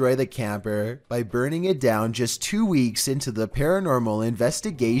destroy the camper by burning it down just 2 weeks into the paranormal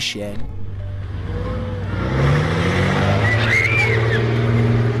investigation.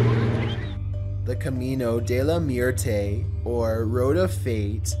 The Camino de la Muerte, or Road of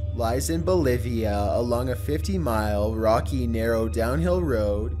Fate, lies in Bolivia along a 50-mile rocky narrow downhill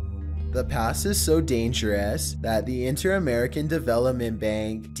road. The pass is so dangerous that the Inter-American Development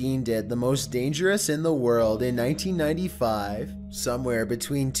Bank deemed it the most dangerous in the world in 1995. Somewhere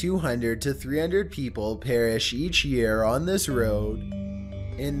between 200 to 300 people perish each year on this road.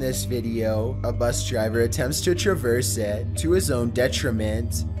 In this video, a bus driver attempts to traverse it to his own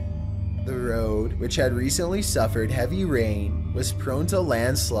detriment. The road, which had recently suffered heavy rain, was prone to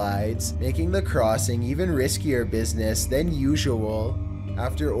landslides, making the crossing even riskier business than usual.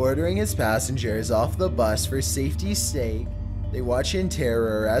 After ordering his passengers off the bus for safety's sake, they watch in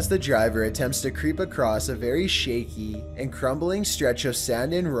terror as the driver attempts to creep across a very shaky and crumbling stretch of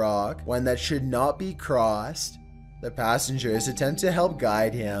sand and rock, one that should not be crossed. The passengers attempt to help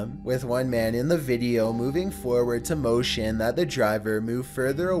guide him, with one man in the video moving forward to motion that the driver move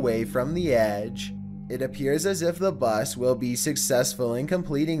further away from the edge. It appears as if the bus will be successful in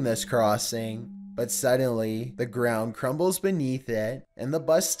completing this crossing, but suddenly the ground crumbles beneath it and the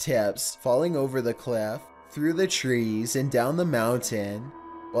bus tips, falling over the cliff, through the trees and down the mountain.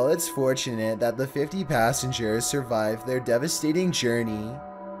 While it's fortunate that the 50 passengers survived their devastating journey,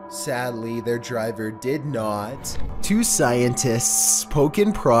 sadly, their driver did not. Two scientists poke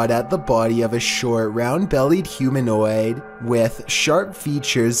and prod at the body of a short, round-bellied humanoid with sharp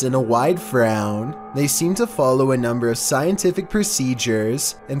features and a wide frown. They seem to follow a number of scientific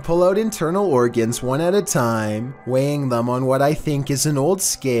procedures and pull out internal organs one at a time, weighing them on what I think is an old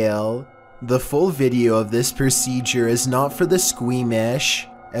scale. The full video of this procedure is not for the squeamish.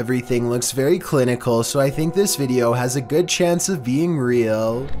 Everything looks very clinical, so I think this video has a good chance of being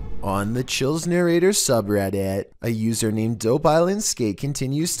real. On the Chills Narrator subreddit, a user named Dope Island Skate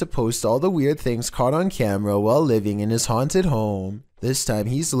continues to post all the weird things caught on camera while living in his haunted home. This time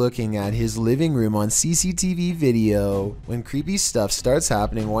he's looking at his living room on CCTV video when creepy stuff starts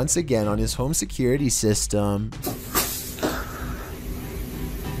happening once again on his home security system.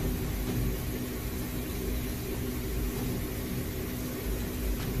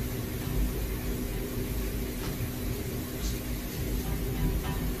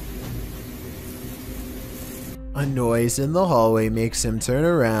 A noise in the hallway makes him turn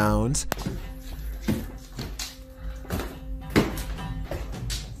around.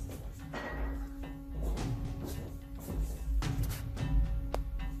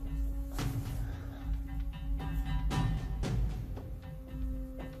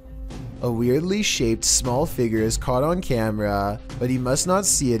 A weirdly shaped small figure is caught on camera, but he must not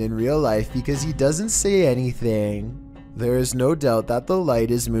see it in real life because he doesn't say anything. There is no doubt that the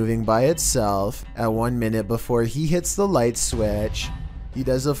light is moving by itself at 1 minute before he hits the light switch. He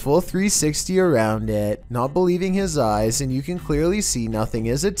does a full 360 around it, not believing his eyes, and you can clearly see nothing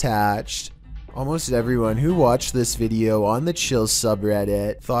is attached. Almost everyone who watched this video on the Chills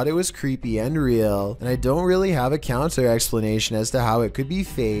subreddit thought it was creepy and real, and I don't really have a counter explanation as to how it could be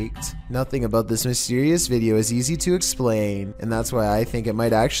faked. Nothing about this mysterious video is easy to explain, and that's why I think it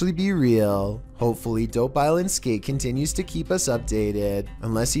might actually be real. Hopefully, Dope Island Skate continues to keep us updated,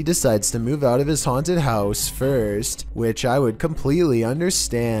 unless he decides to move out of his haunted house first, which I would completely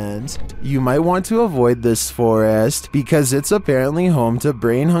understand. You might want to avoid this forest, because it's apparently home to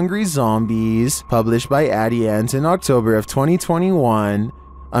brain-hungry zombies, published by Addy Ant in October of 2021.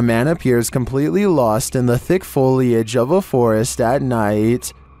 A man appears completely lost in the thick foliage of a forest at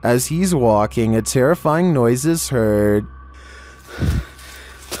night. As he's walking, a terrifying noise is heard.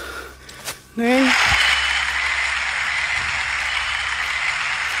 Man.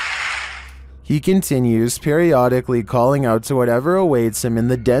 He continues, periodically calling out to whatever awaits him in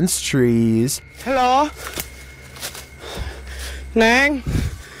the dense trees. Hello? Nang?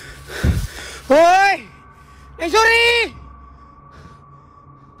 Oi! Hey, sorry!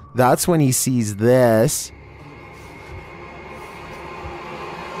 That's when he sees this.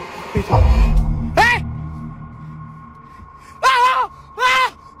 Hey!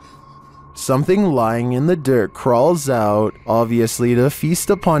 Something lying in the dirt crawls out, obviously to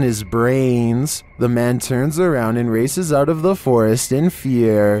feast upon his brains. The man turns around and races out of the forest in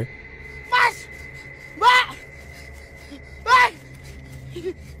fear.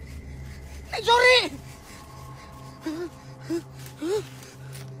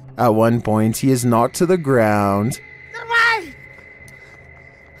 At one point, he is knocked to the ground.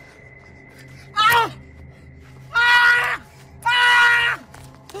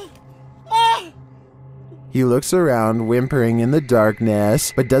 He looks around, whimpering in the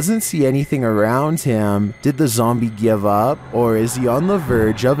darkness, but doesn't see anything around him. Did the zombie give up, or is he on the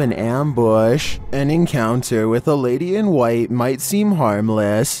verge of an ambush? An encounter with a lady in white might seem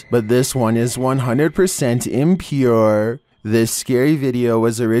harmless, but this one is 100% impure. This scary video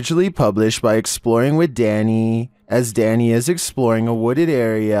was originally published by Exploring with Danny. As Danny is exploring a wooded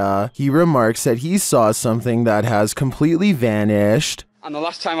area, he remarks that he saw something that has completely vanished. And the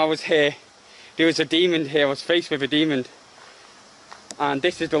last time I was here, there was a demon here. I was faced with a demon. And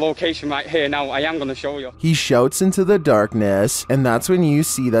this is the location right here. Now, I am going to show you. He shouts into the darkness, and that's when you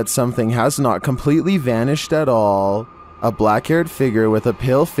see that something has not completely vanished at all. A black-haired figure with a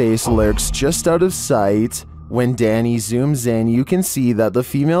pale face lurks just out of sight. When Danny zooms in, you can see that the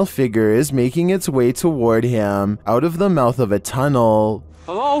female figure is making its way toward him, out of the mouth of a tunnel.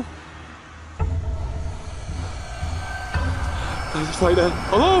 Hello? I'm just right there.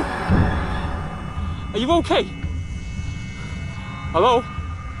 Hello? Are you okay? Hello?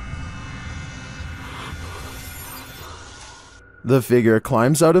 The figure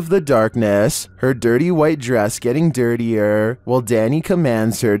climbs out of the darkness, her dirty white dress getting dirtier, while Danny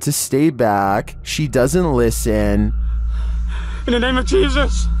commands her to stay back. She doesn't listen. In the name of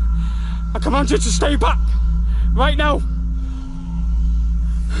Jesus, I command you to stay back, right now.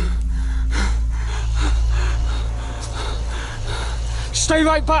 Stay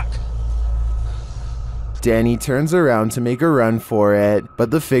right back. Danny turns around to make a run for it,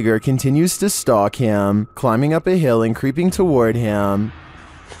 but the figure continues to stalk him, climbing up a hill and creeping toward him.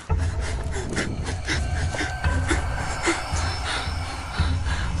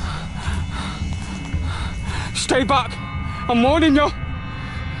 Stay back! I'm warning you!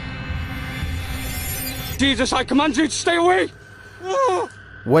 Jesus, I command you to stay away!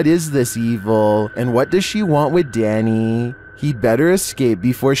 What is this evil, and what does she want with Danny? He'd better escape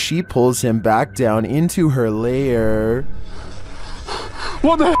before she pulls him back down into her lair.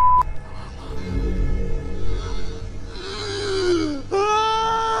 What the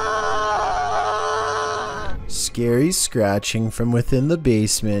Scary scratching from within the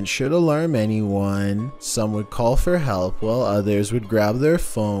basement should alarm anyone. Some would call for help while others would grab their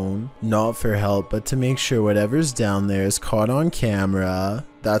phone. Not for help, but to make sure whatever's down there is caught on camera.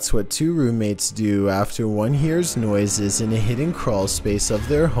 That's what two roommates do after one hears noises in a hidden crawl space of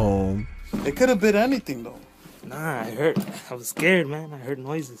their home. It could have been anything though. Nah, I heard. I was scared, man. I heard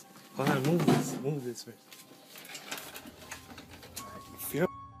noises. Hold on, move this first. You're a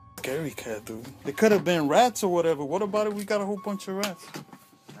scary cat, dude. It could have been rats or whatever. What about it? We got a whole bunch of rats.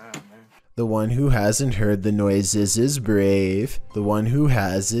 Nah, man. The one who hasn't heard the noises is brave. The one who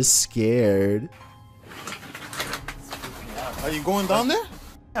has is scared. Are you going down there?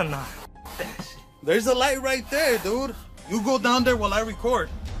 I'm not. There's a light right there, dude. You go down there while I record.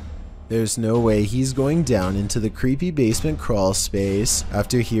 There's no way he's going down into the creepy basement crawl space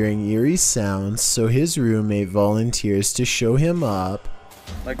after hearing eerie sounds, so his roommate volunteers to show him up.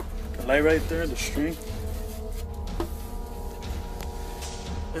 Like the light right there, the string.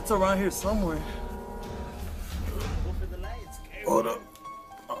 It's around here somewhere. Hold up.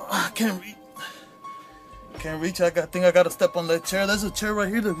 I can't reach. Can't reach. I think I gotta step on that chair. There's a chair right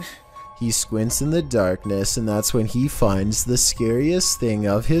here. He squints in the darkness, and that's when he finds the scariest thing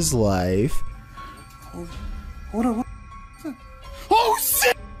of his life. Hold on. Oh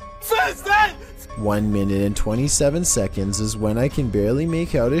shit! Says that! 1 minute and 27 seconds is when I can barely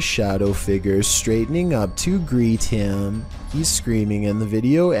make out a shadow figure straightening up to greet him. He's screaming and the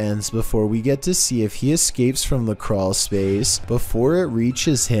video ends before we get to see if he escapes from the crawl space before it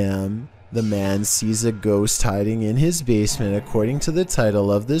reaches him. The man sees a ghost hiding in his basement according to the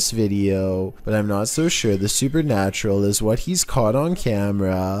title of this video, but I'm not so sure the supernatural is what he's caught on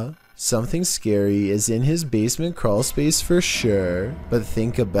camera. Something scary is in his basement crawl space for sure, but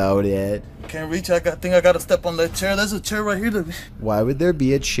think about it. Can't reach. I think I gotta step on that chair. There's a chair right here. Why would there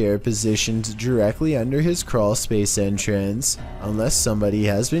be a chair positioned directly under his crawl space entrance? Unless somebody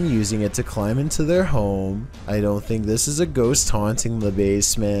has been using it to climb into their home. I don't think this is a ghost haunting the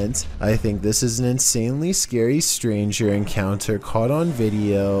basement. I think this is an insanely scary stranger encounter caught on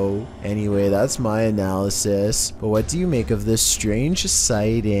video. Anyway, that's my analysis. But what do you make of this strange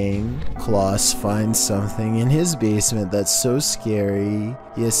sighting? Klaus finds something in his basement that's so scary.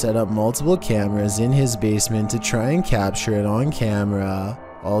 He has set up multiple cameras in his basement to try and capture it on camera.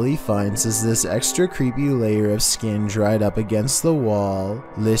 All he finds is this extra creepy layer of skin dried up against the wall.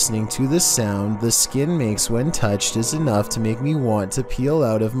 Listening to the sound the skin makes when touched is enough to make me want to peel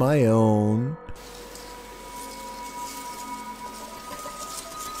out of my own.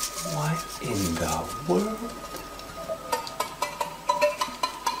 What in the world?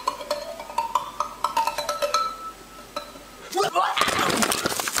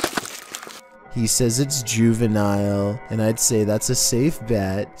 He says it's juvenile, and I'd say that's a safe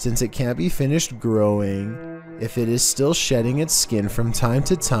bet since it can't be finished growing if it is still shedding its skin from time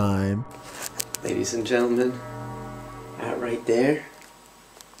to time. Ladies and gentlemen, that right there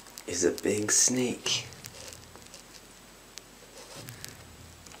is a big snake.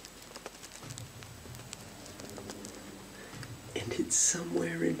 And it's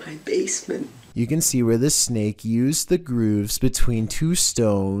somewhere in my basement. You can see where the snake used the grooves between two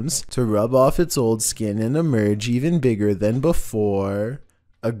stones to rub off its old skin and emerge even bigger than before.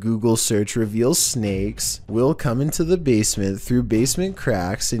 A Google search reveals snakes will come into the basement through basement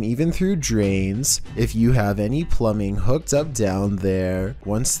cracks and even through drains if you have any plumbing hooked up down there.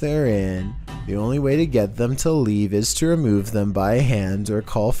 Once they're in, the only way to get them to leave is to remove them by hand or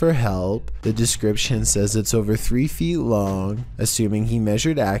call for help. The description says it's over 3 feet long. Assuming he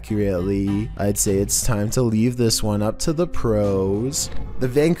measured accurately, I'd say it's time to leave this one up to the pros. The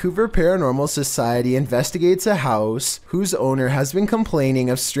Vancouver Paranormal Society investigates a house whose owner has been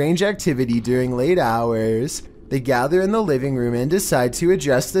complaining of strange activity during late hours. They gather in the living room and decide to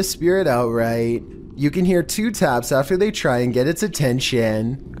address the spirit outright. You can hear 2 taps after they try and get its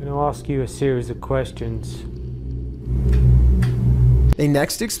attention. I'm going to ask you a series of questions. They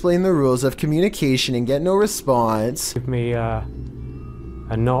next explain the rules of communication and get no response. Give me a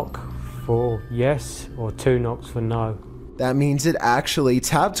knock for yes or 2 knocks for no. That means it actually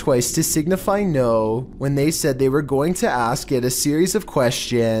tapped twice to signify no when they said they were going to ask it a series of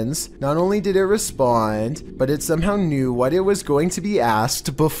questions. Not only did it respond, but it somehow knew what it was going to be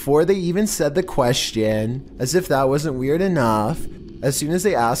asked before they even said the question. As if that wasn't weird enough. As soon as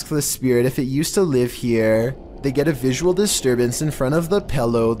they ask the spirit if it used to live here, they get a visual disturbance in front of the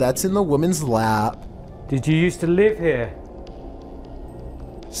pillow that's in the woman's lap. Did you used to live here?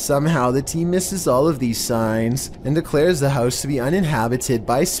 Somehow the team misses all of these signs and declares the house to be uninhabited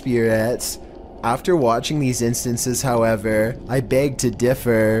by spirits. After watching these instances, however, I beg to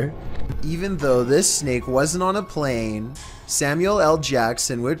differ. Even though this snake wasn't on a plane, Samuel L.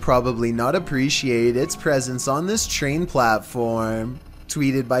 Jackson would probably not appreciate its presence on this train platform.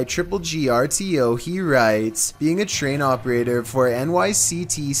 Tweeted by Triple GRTO, he writes, being a train operator for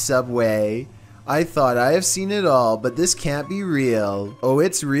NYCT Subway, I thought I have seen it all, but this can't be real. Oh,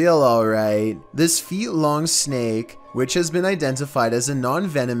 it's real alright. This feet-long snake, which has been identified as a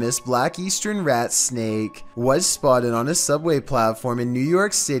non-venomous black eastern rat snake, was spotted on a subway platform in New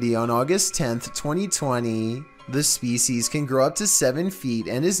York City on August 10th, 2020. The species can grow up to 7 feet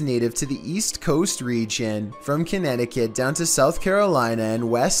and is native to the East Coast region, from Connecticut down to South Carolina and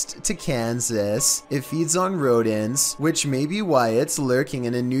west to Kansas. It feeds on rodents, which may be why it's lurking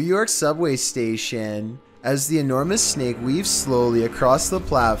in a New York subway station. As the enormous snake weaves slowly across the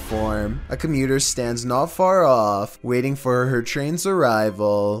platform, a commuter stands not far off, waiting for her train's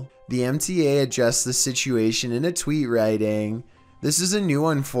arrival. The MTA addressed the situation in a tweet writing, "This is a new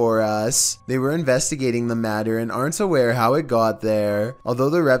one for us. They were investigating the matter and aren't aware how it got there, although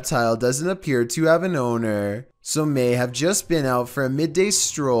the reptile doesn't appear to have an owner, so may have just been out for a midday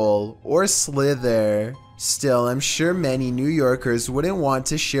stroll or slither. Still, I'm sure many New Yorkers wouldn't want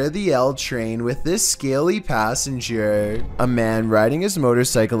to share the L train with this scaly passenger. A man riding his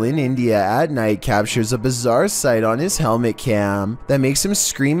motorcycle in India at night captures a bizarre sight on his helmet cam that makes him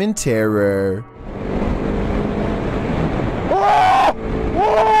scream in terror.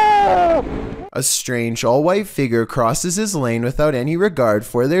 A strange all-white figure crosses his lane without any regard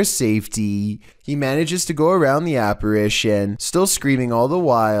for their safety. He manages to go around the apparition, still screaming all the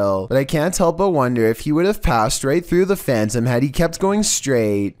while, but I can't help but wonder if he would have passed right through the phantom had he kept going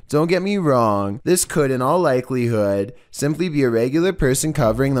straight. Don't get me wrong, this could in all likelihood simply be a regular person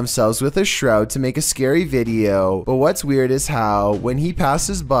covering themselves with a shroud to make a scary video, but what's weird is how, when he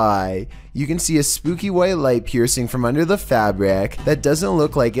passes by, you can see a spooky white light piercing from under the fabric that doesn't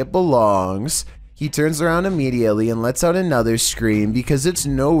look like it belongs. He turns around immediately and lets out another scream because it's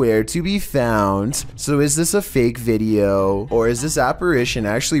nowhere to be found. So is this a fake video? Or is this apparition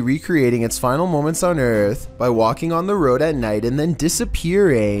actually recreating its final moments on Earth by walking on the road at night and then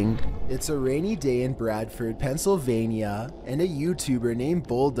disappearing? It's a rainy day in Bradford, Pennsylvania, and a YouTuber named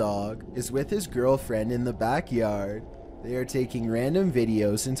Bulldog is with his girlfriend in the backyard. They are taking random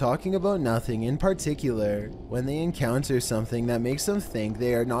videos and talking about nothing in particular when they encounter something that makes them think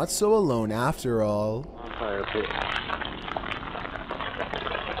they are not so alone after all.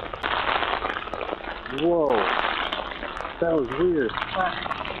 Whoa, that was weird.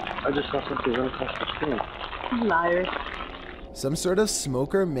 I just saw something run across the screen. Liar. Some sort of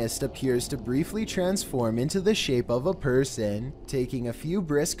smoke or mist appears to briefly transform into the shape of a person, taking a few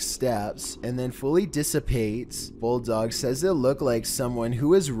brisk steps, and then fully dissipates. Bulldog says it looked like someone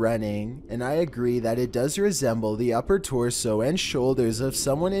who is running, and I agree that it does resemble the upper torso and shoulders of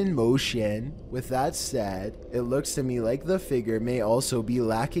someone in motion. With that said, it looks to me like the figure may also be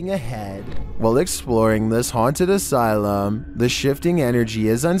lacking a head. While exploring this haunted asylum, the shifting energy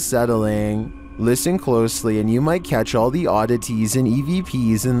is unsettling. Listen closely and you might catch all the oddities and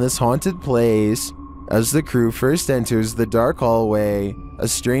EVPs in this haunted place. As the crew first enters the dark hallway, a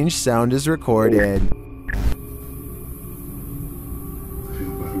strange sound is recorded.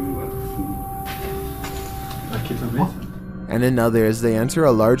 And another as they enter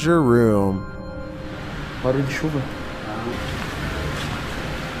a larger room. Barulho de chuva.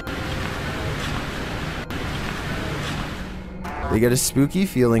 They get a spooky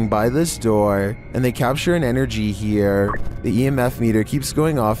feeling by this door, and they capture an energy here. The EMF meter keeps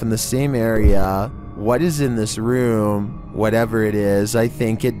going off in the same area. What is in this room? Whatever it is, I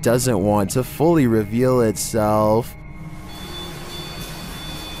think it doesn't want to fully reveal itself.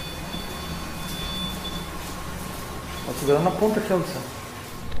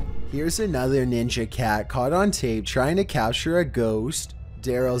 Here's another ninja cat caught on tape trying to capture a ghost.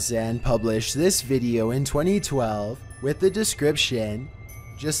 Daryl Zan published this video in 2012 with the description,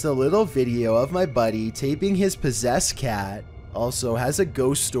 "Just a little video of my buddy taping his possessed cat. Also has a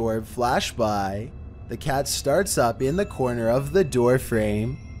ghost orb flash by. The cat starts up in the corner of the door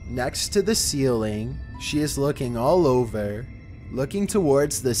frame, next to the ceiling. She is looking all over, looking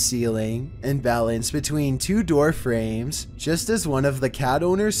towards the ceiling, and balanced between two door frames, just as one of the cat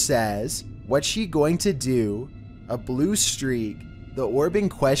owners says, 'What's she going to do?' A blue streak, the orb in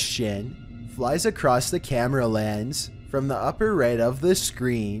question, flies across the camera lens from the upper right of the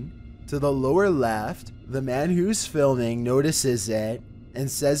screen to the lower left. The man who's filming notices it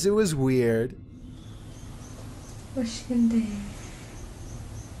and says it was weird. Now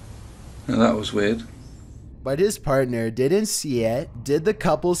that was weird. But his partner didn't see it. Did the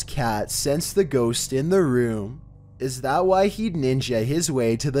couple's cat sense the ghost in the room? Is that why he'd ninja his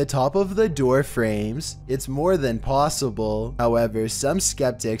way to the top of the door frames? It's more than possible. However, some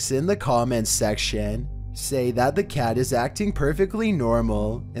skeptics in the comments section say that the cat is acting perfectly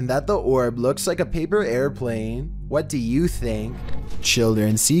normal and that the orb looks like a paper airplane. What do you think?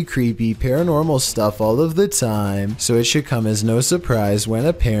 Children see creepy paranormal stuff all of the time, so it should come as no surprise when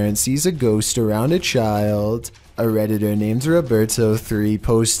a parent sees a ghost around a child. A Redditor named Roberto3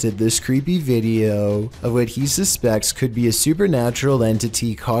 posted this creepy video of what he suspects could be a supernatural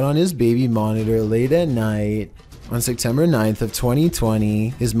entity caught on his baby monitor late at night. On September 9th of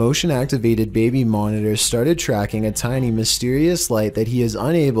 2020, his motion-activated baby monitor started tracking a tiny mysterious light that he is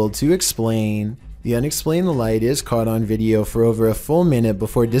unable to explain. The unexplained light is caught on video for over a full minute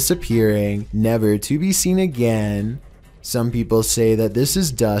before disappearing, never to be seen again. Some people say that this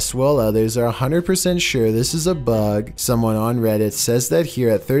is dust, while others are 100% sure this is a bug. Someone on Reddit says that here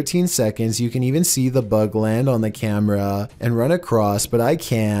at 13 seconds you can even see the bug land on the camera and run across, but I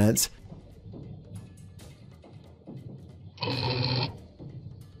can't.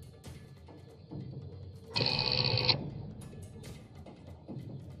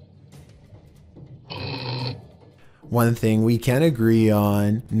 One thing we can agree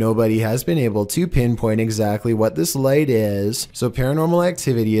on, nobody has been able to pinpoint exactly what this light is, so paranormal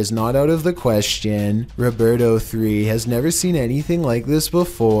activity is not out of the question. Roberto 3 has never seen anything like this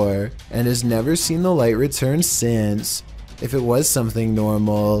before, and has never seen the light return since. If it was something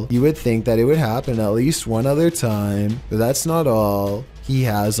normal, you would think that it would happen at least one other time, but that's not all. He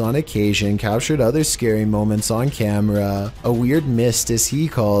has on occasion captured other scary moments on camera, a weird mist as he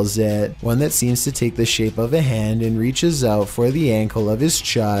calls it, one that seems to take the shape of a hand and reaches out for the ankle of his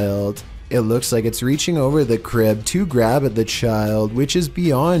child. It looks like it's reaching over the crib to grab at the child, which is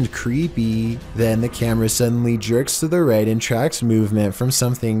beyond creepy. Then the camera suddenly jerks to the right and tracks movement from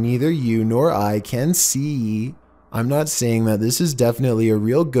something neither you nor I can see. I'm not saying that this is definitely a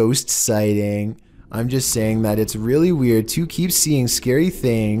real ghost sighting. I'm just saying that it's really weird to keep seeing scary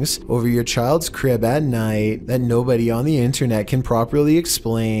things over your child's crib at night that nobody on the internet can properly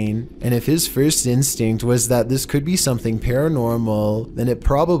explain. And if his first instinct was that this could be something paranormal, then it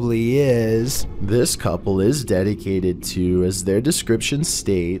probably is. This couple is dedicated to, as their description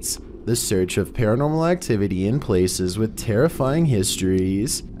states, the search of paranormal activity in places with terrifying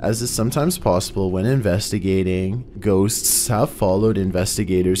histories, as is sometimes possible when investigating. Ghosts have followed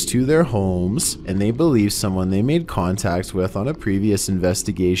investigators to their homes, and they believe someone they made contact with on a previous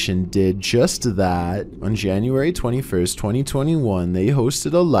investigation did just that. On January 21st, 2021, they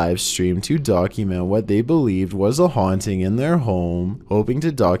hosted a live stream to document what they believed was a haunting in their home. Hoping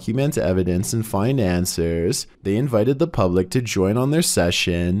to document evidence and find answers, they invited the public to join on their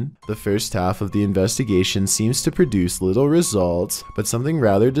session. The first half of the investigation seems to produce little results, but something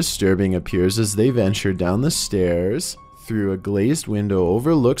rather disturbing appears as they venture down the stairs. Through a glazed window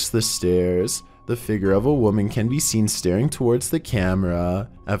overlooks the stairs, the figure of a woman can be seen staring towards the camera.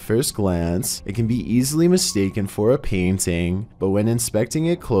 At first glance, it can be easily mistaken for a painting, but when inspecting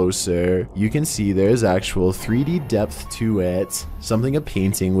it closer, you can see there is actual 3D depth to it, something a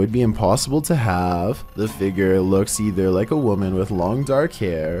painting would be impossible to have. The figure looks either like a woman with long dark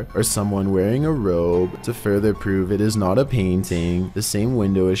hair or someone wearing a robe. To further prove it is not a painting, the same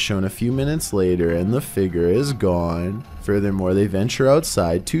window is shown a few minutes later and the figure is gone. Furthermore, they venture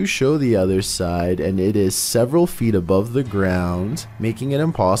outside to show the other side, and it is several feet above the ground, making it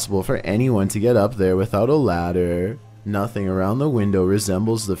impossible for anyone to get up there without a ladder. Nothing around the window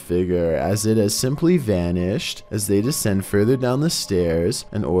resembles the figure, as it has simply vanished. As they descend further down the stairs,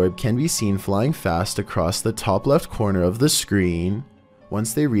 an orb can be seen flying fast across the top left corner of the screen.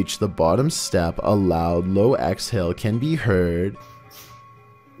 Once they reach the bottom step, a loud, low exhale can be heard.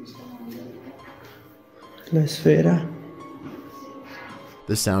 La esfera.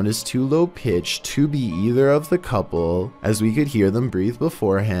 The sound is too low pitched to be either of the couple, as we could hear them breathe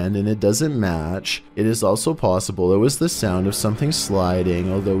beforehand and it doesn't match. It is also possible it was the sound of something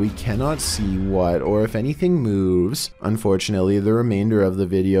sliding, although we cannot see what or if anything moves. Unfortunately, the remainder of the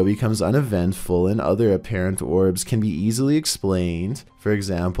video becomes uneventful and other apparent orbs can be easily explained. For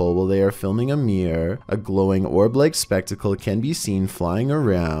example, while they are filming a mirror, a glowing orb-like spectacle can be seen flying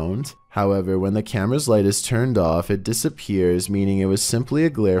around. However, when the camera's light is turned off, it disappears, meaning it was simply a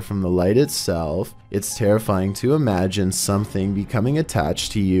glare from the light itself. It's terrifying to imagine something becoming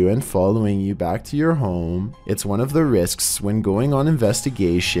attached to you and following you back to your home. It's one of the risks when going on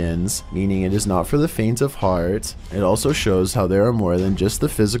investigations, meaning it is not for the faint of heart. It also shows how there are more than just the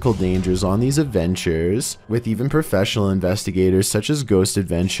physical dangers on these adventures, with even professional investigators such as Ghost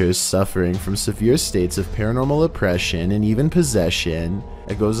Adventures suffering from severe states of paranormal oppression and even possession.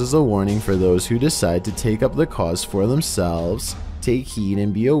 It goes as a warning for those who decide to take up the cause for themselves. Take heed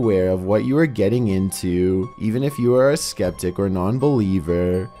and be aware of what you are getting into, even if you are a skeptic or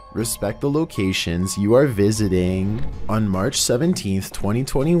non-believer. Respect the locations you are visiting. On March 17th,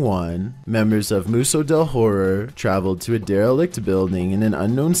 2021, members of Museo del Horror traveled to a derelict building in an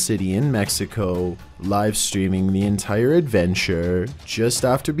unknown city in Mexico, live streaming the entire adventure. Just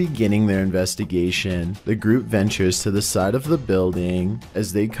after beginning their investigation, the group ventures to the side of the building.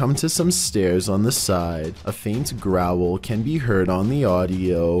 As they come to some stairs on the side, a faint growl can be heard on the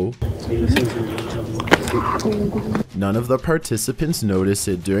audio. None of the participants notice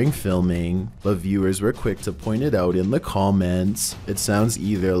it during filming, but viewers were quick to point it out in the comments. It sounds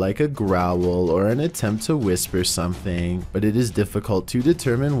either like a growl or an attempt to whisper something, but it is difficult to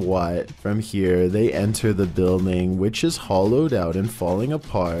determine what. From here, they enter the building, which is hollowed out and falling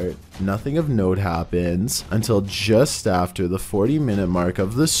apart. Nothing of note happens until just after the 40-minute mark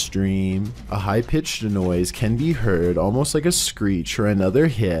of the stream. A high-pitched noise can be heard, almost like a screech or another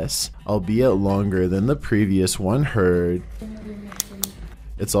hiss, albeit longer than the previous one heard.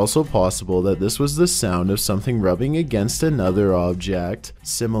 It's also possible that this was the sound of something rubbing against another object,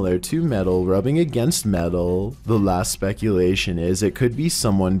 similar to metal rubbing against metal. The last speculation is it could be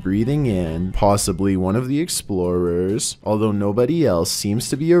someone breathing in, possibly one of the explorers, although nobody else seems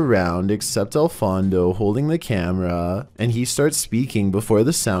to be around except Alfondo holding the camera, and he starts speaking before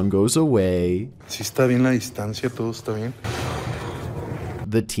the sound goes away. Si está bien la distancia, todo está bien.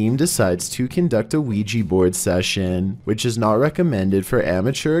 The team decides to conduct a Ouija board session, which is not recommended for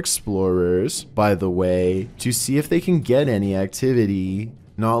amateur explorers, by the way, to see if they can get any activity.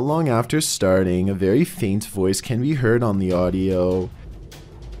 Not long after starting, a very faint voice can be heard on the audio.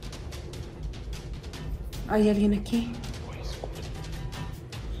 ¿Hay alguien aquí?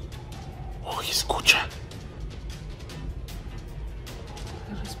 Oh, escucha.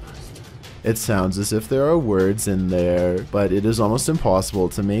 It sounds as if there are words in there, but it is almost impossible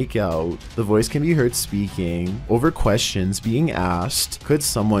to make out. The voice can be heard speaking over questions being asked. Could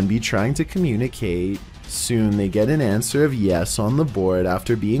someone be trying to communicate? Soon they get an answer of yes on the board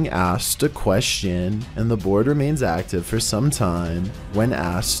after being asked a question, and the board remains active for some time. When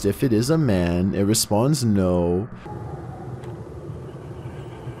asked if it is a man, it responds no.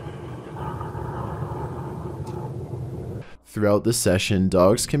 Throughout the session,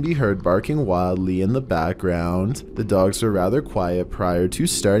 dogs can be heard barking wildly in the background. The dogs were rather quiet prior to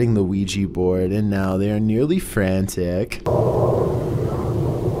starting the Ouija board, and now they are nearly frantic.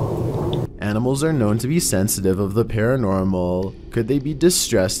 Animals are known to be sensitive of the paranormal. Could they be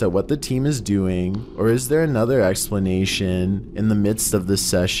distressed at what the team is doing? Or is there another explanation? In the midst of this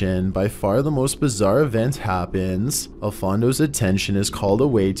session, by far the most bizarre event happens. Alfondo's attention is called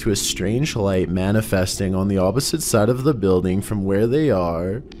away to a strange light manifesting on the opposite side of the building from where they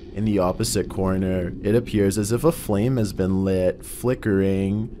are. In the opposite corner, it appears as if a flame has been lit,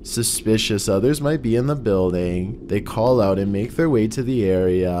 flickering. Suspicious others might be in the building. They call out and make their way to the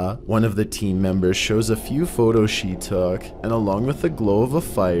area. One of the team members shows a few photos she took, and along with the glow of a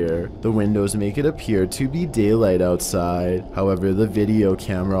fire, the windows make it appear to be daylight outside. However, the video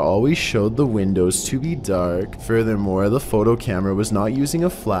camera always showed the windows to be dark. Furthermore, the photo camera was not using a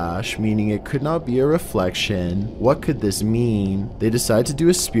flash, meaning it could not be a reflection. What could this mean? They decide to do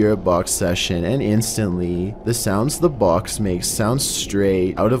a spirit box session, and instantly, the sounds the box makes sound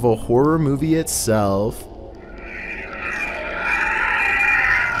straight out of a horror movie itself.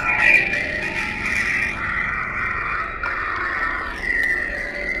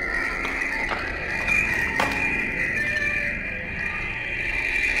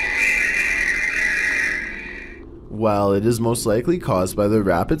 While it is most likely caused by the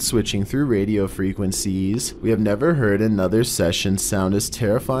rapid switching through radio frequencies, we have never heard another session sound as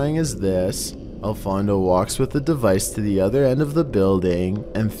terrifying as this. Alfondo walks with the device to the other end of the building,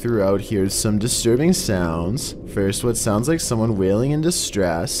 and throughout hears some disturbing sounds. First, what sounds like someone wailing in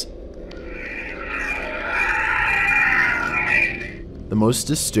distress. The most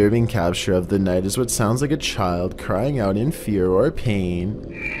disturbing capture of the night is what sounds like a child crying out in fear or pain.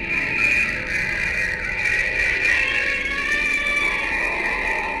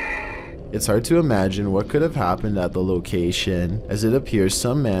 It's hard to imagine what could have happened at the location, as it appears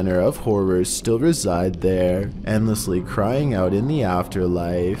some manner of horrors still reside there, endlessly crying out in the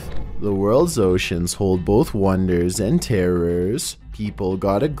afterlife. The world's oceans hold both wonders and terrors. People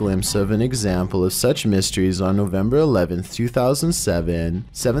got a glimpse of an example of such mysteries on November 11, 2007,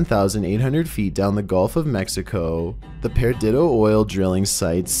 7,800 feet down the Gulf of Mexico. The Perdido oil drilling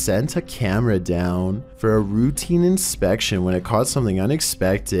site sent a camera down for a routine inspection when it caught something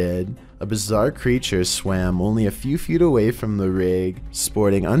unexpected. A bizarre creature swam only a few feet away from the rig,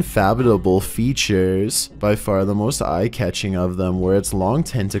 sporting unfathomable features. By far the most eye-catching of them were its long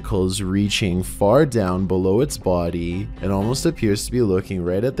tentacles reaching far down below its body. It almost appears to be looking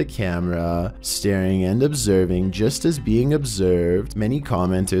right at the camera, staring and observing just as being observed. Many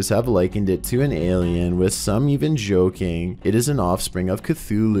commenters have likened it to an alien, with some even joking it is an offspring of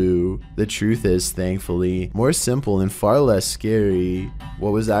Cthulhu. The truth is, thankfully, more simple and far less scary.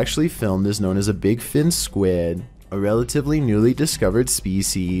 What was actually filmed is known as a big fin squid, a relatively newly discovered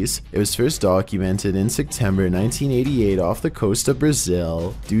species. It was first documented in September 1988 off the coast of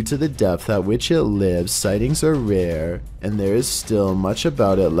Brazil. Due to the depth at which it lives, sightings are rare, and there is still much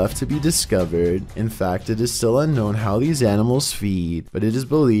about it left to be discovered. In fact, it is still unknown how these animals feed, but it is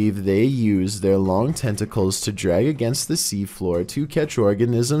believed they use their long tentacles to drag against the seafloor to catch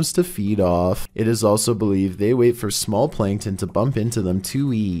organisms to feed off. It is also believed they wait for small plankton to bump into them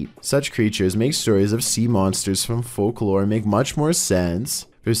to eat. Such creatures make stories of sea monsters from folklore make much more sense.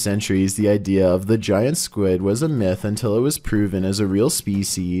 For centuries, the idea of the giant squid was a myth until it was proven as a real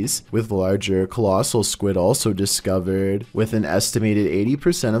species, with larger, colossal squid also discovered. With an estimated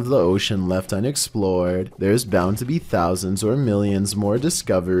 80% of the ocean left unexplored, there's bound to be thousands or millions more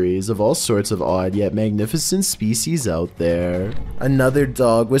discoveries of all sorts of odd yet magnificent species out there. Another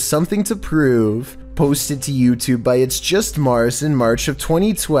dog with something to prove. Posted to YouTube by It's Just Mars in March of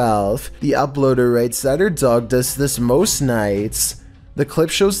 2012, the uploader writes that her dog does this most nights. The clip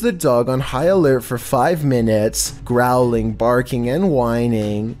shows the dog on high alert for 5 minutes, growling, barking, and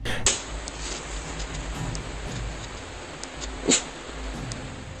whining.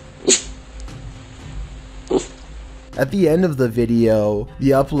 At the end of the video,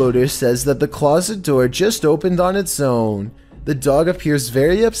 the uploader says that the closet door just opened on its own. The dog appears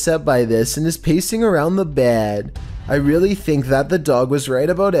very upset by this and is pacing around the bed. I really think that the dog was right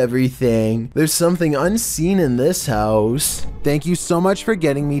about everything. There's something unseen in this house. Thank you so much for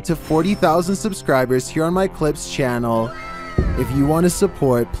getting me to 40,000 subscribers here on my Clips channel. If you want to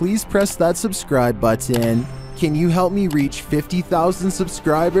support, please press that subscribe button. Can you help me reach 50,000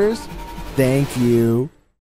 subscribers? Thank you.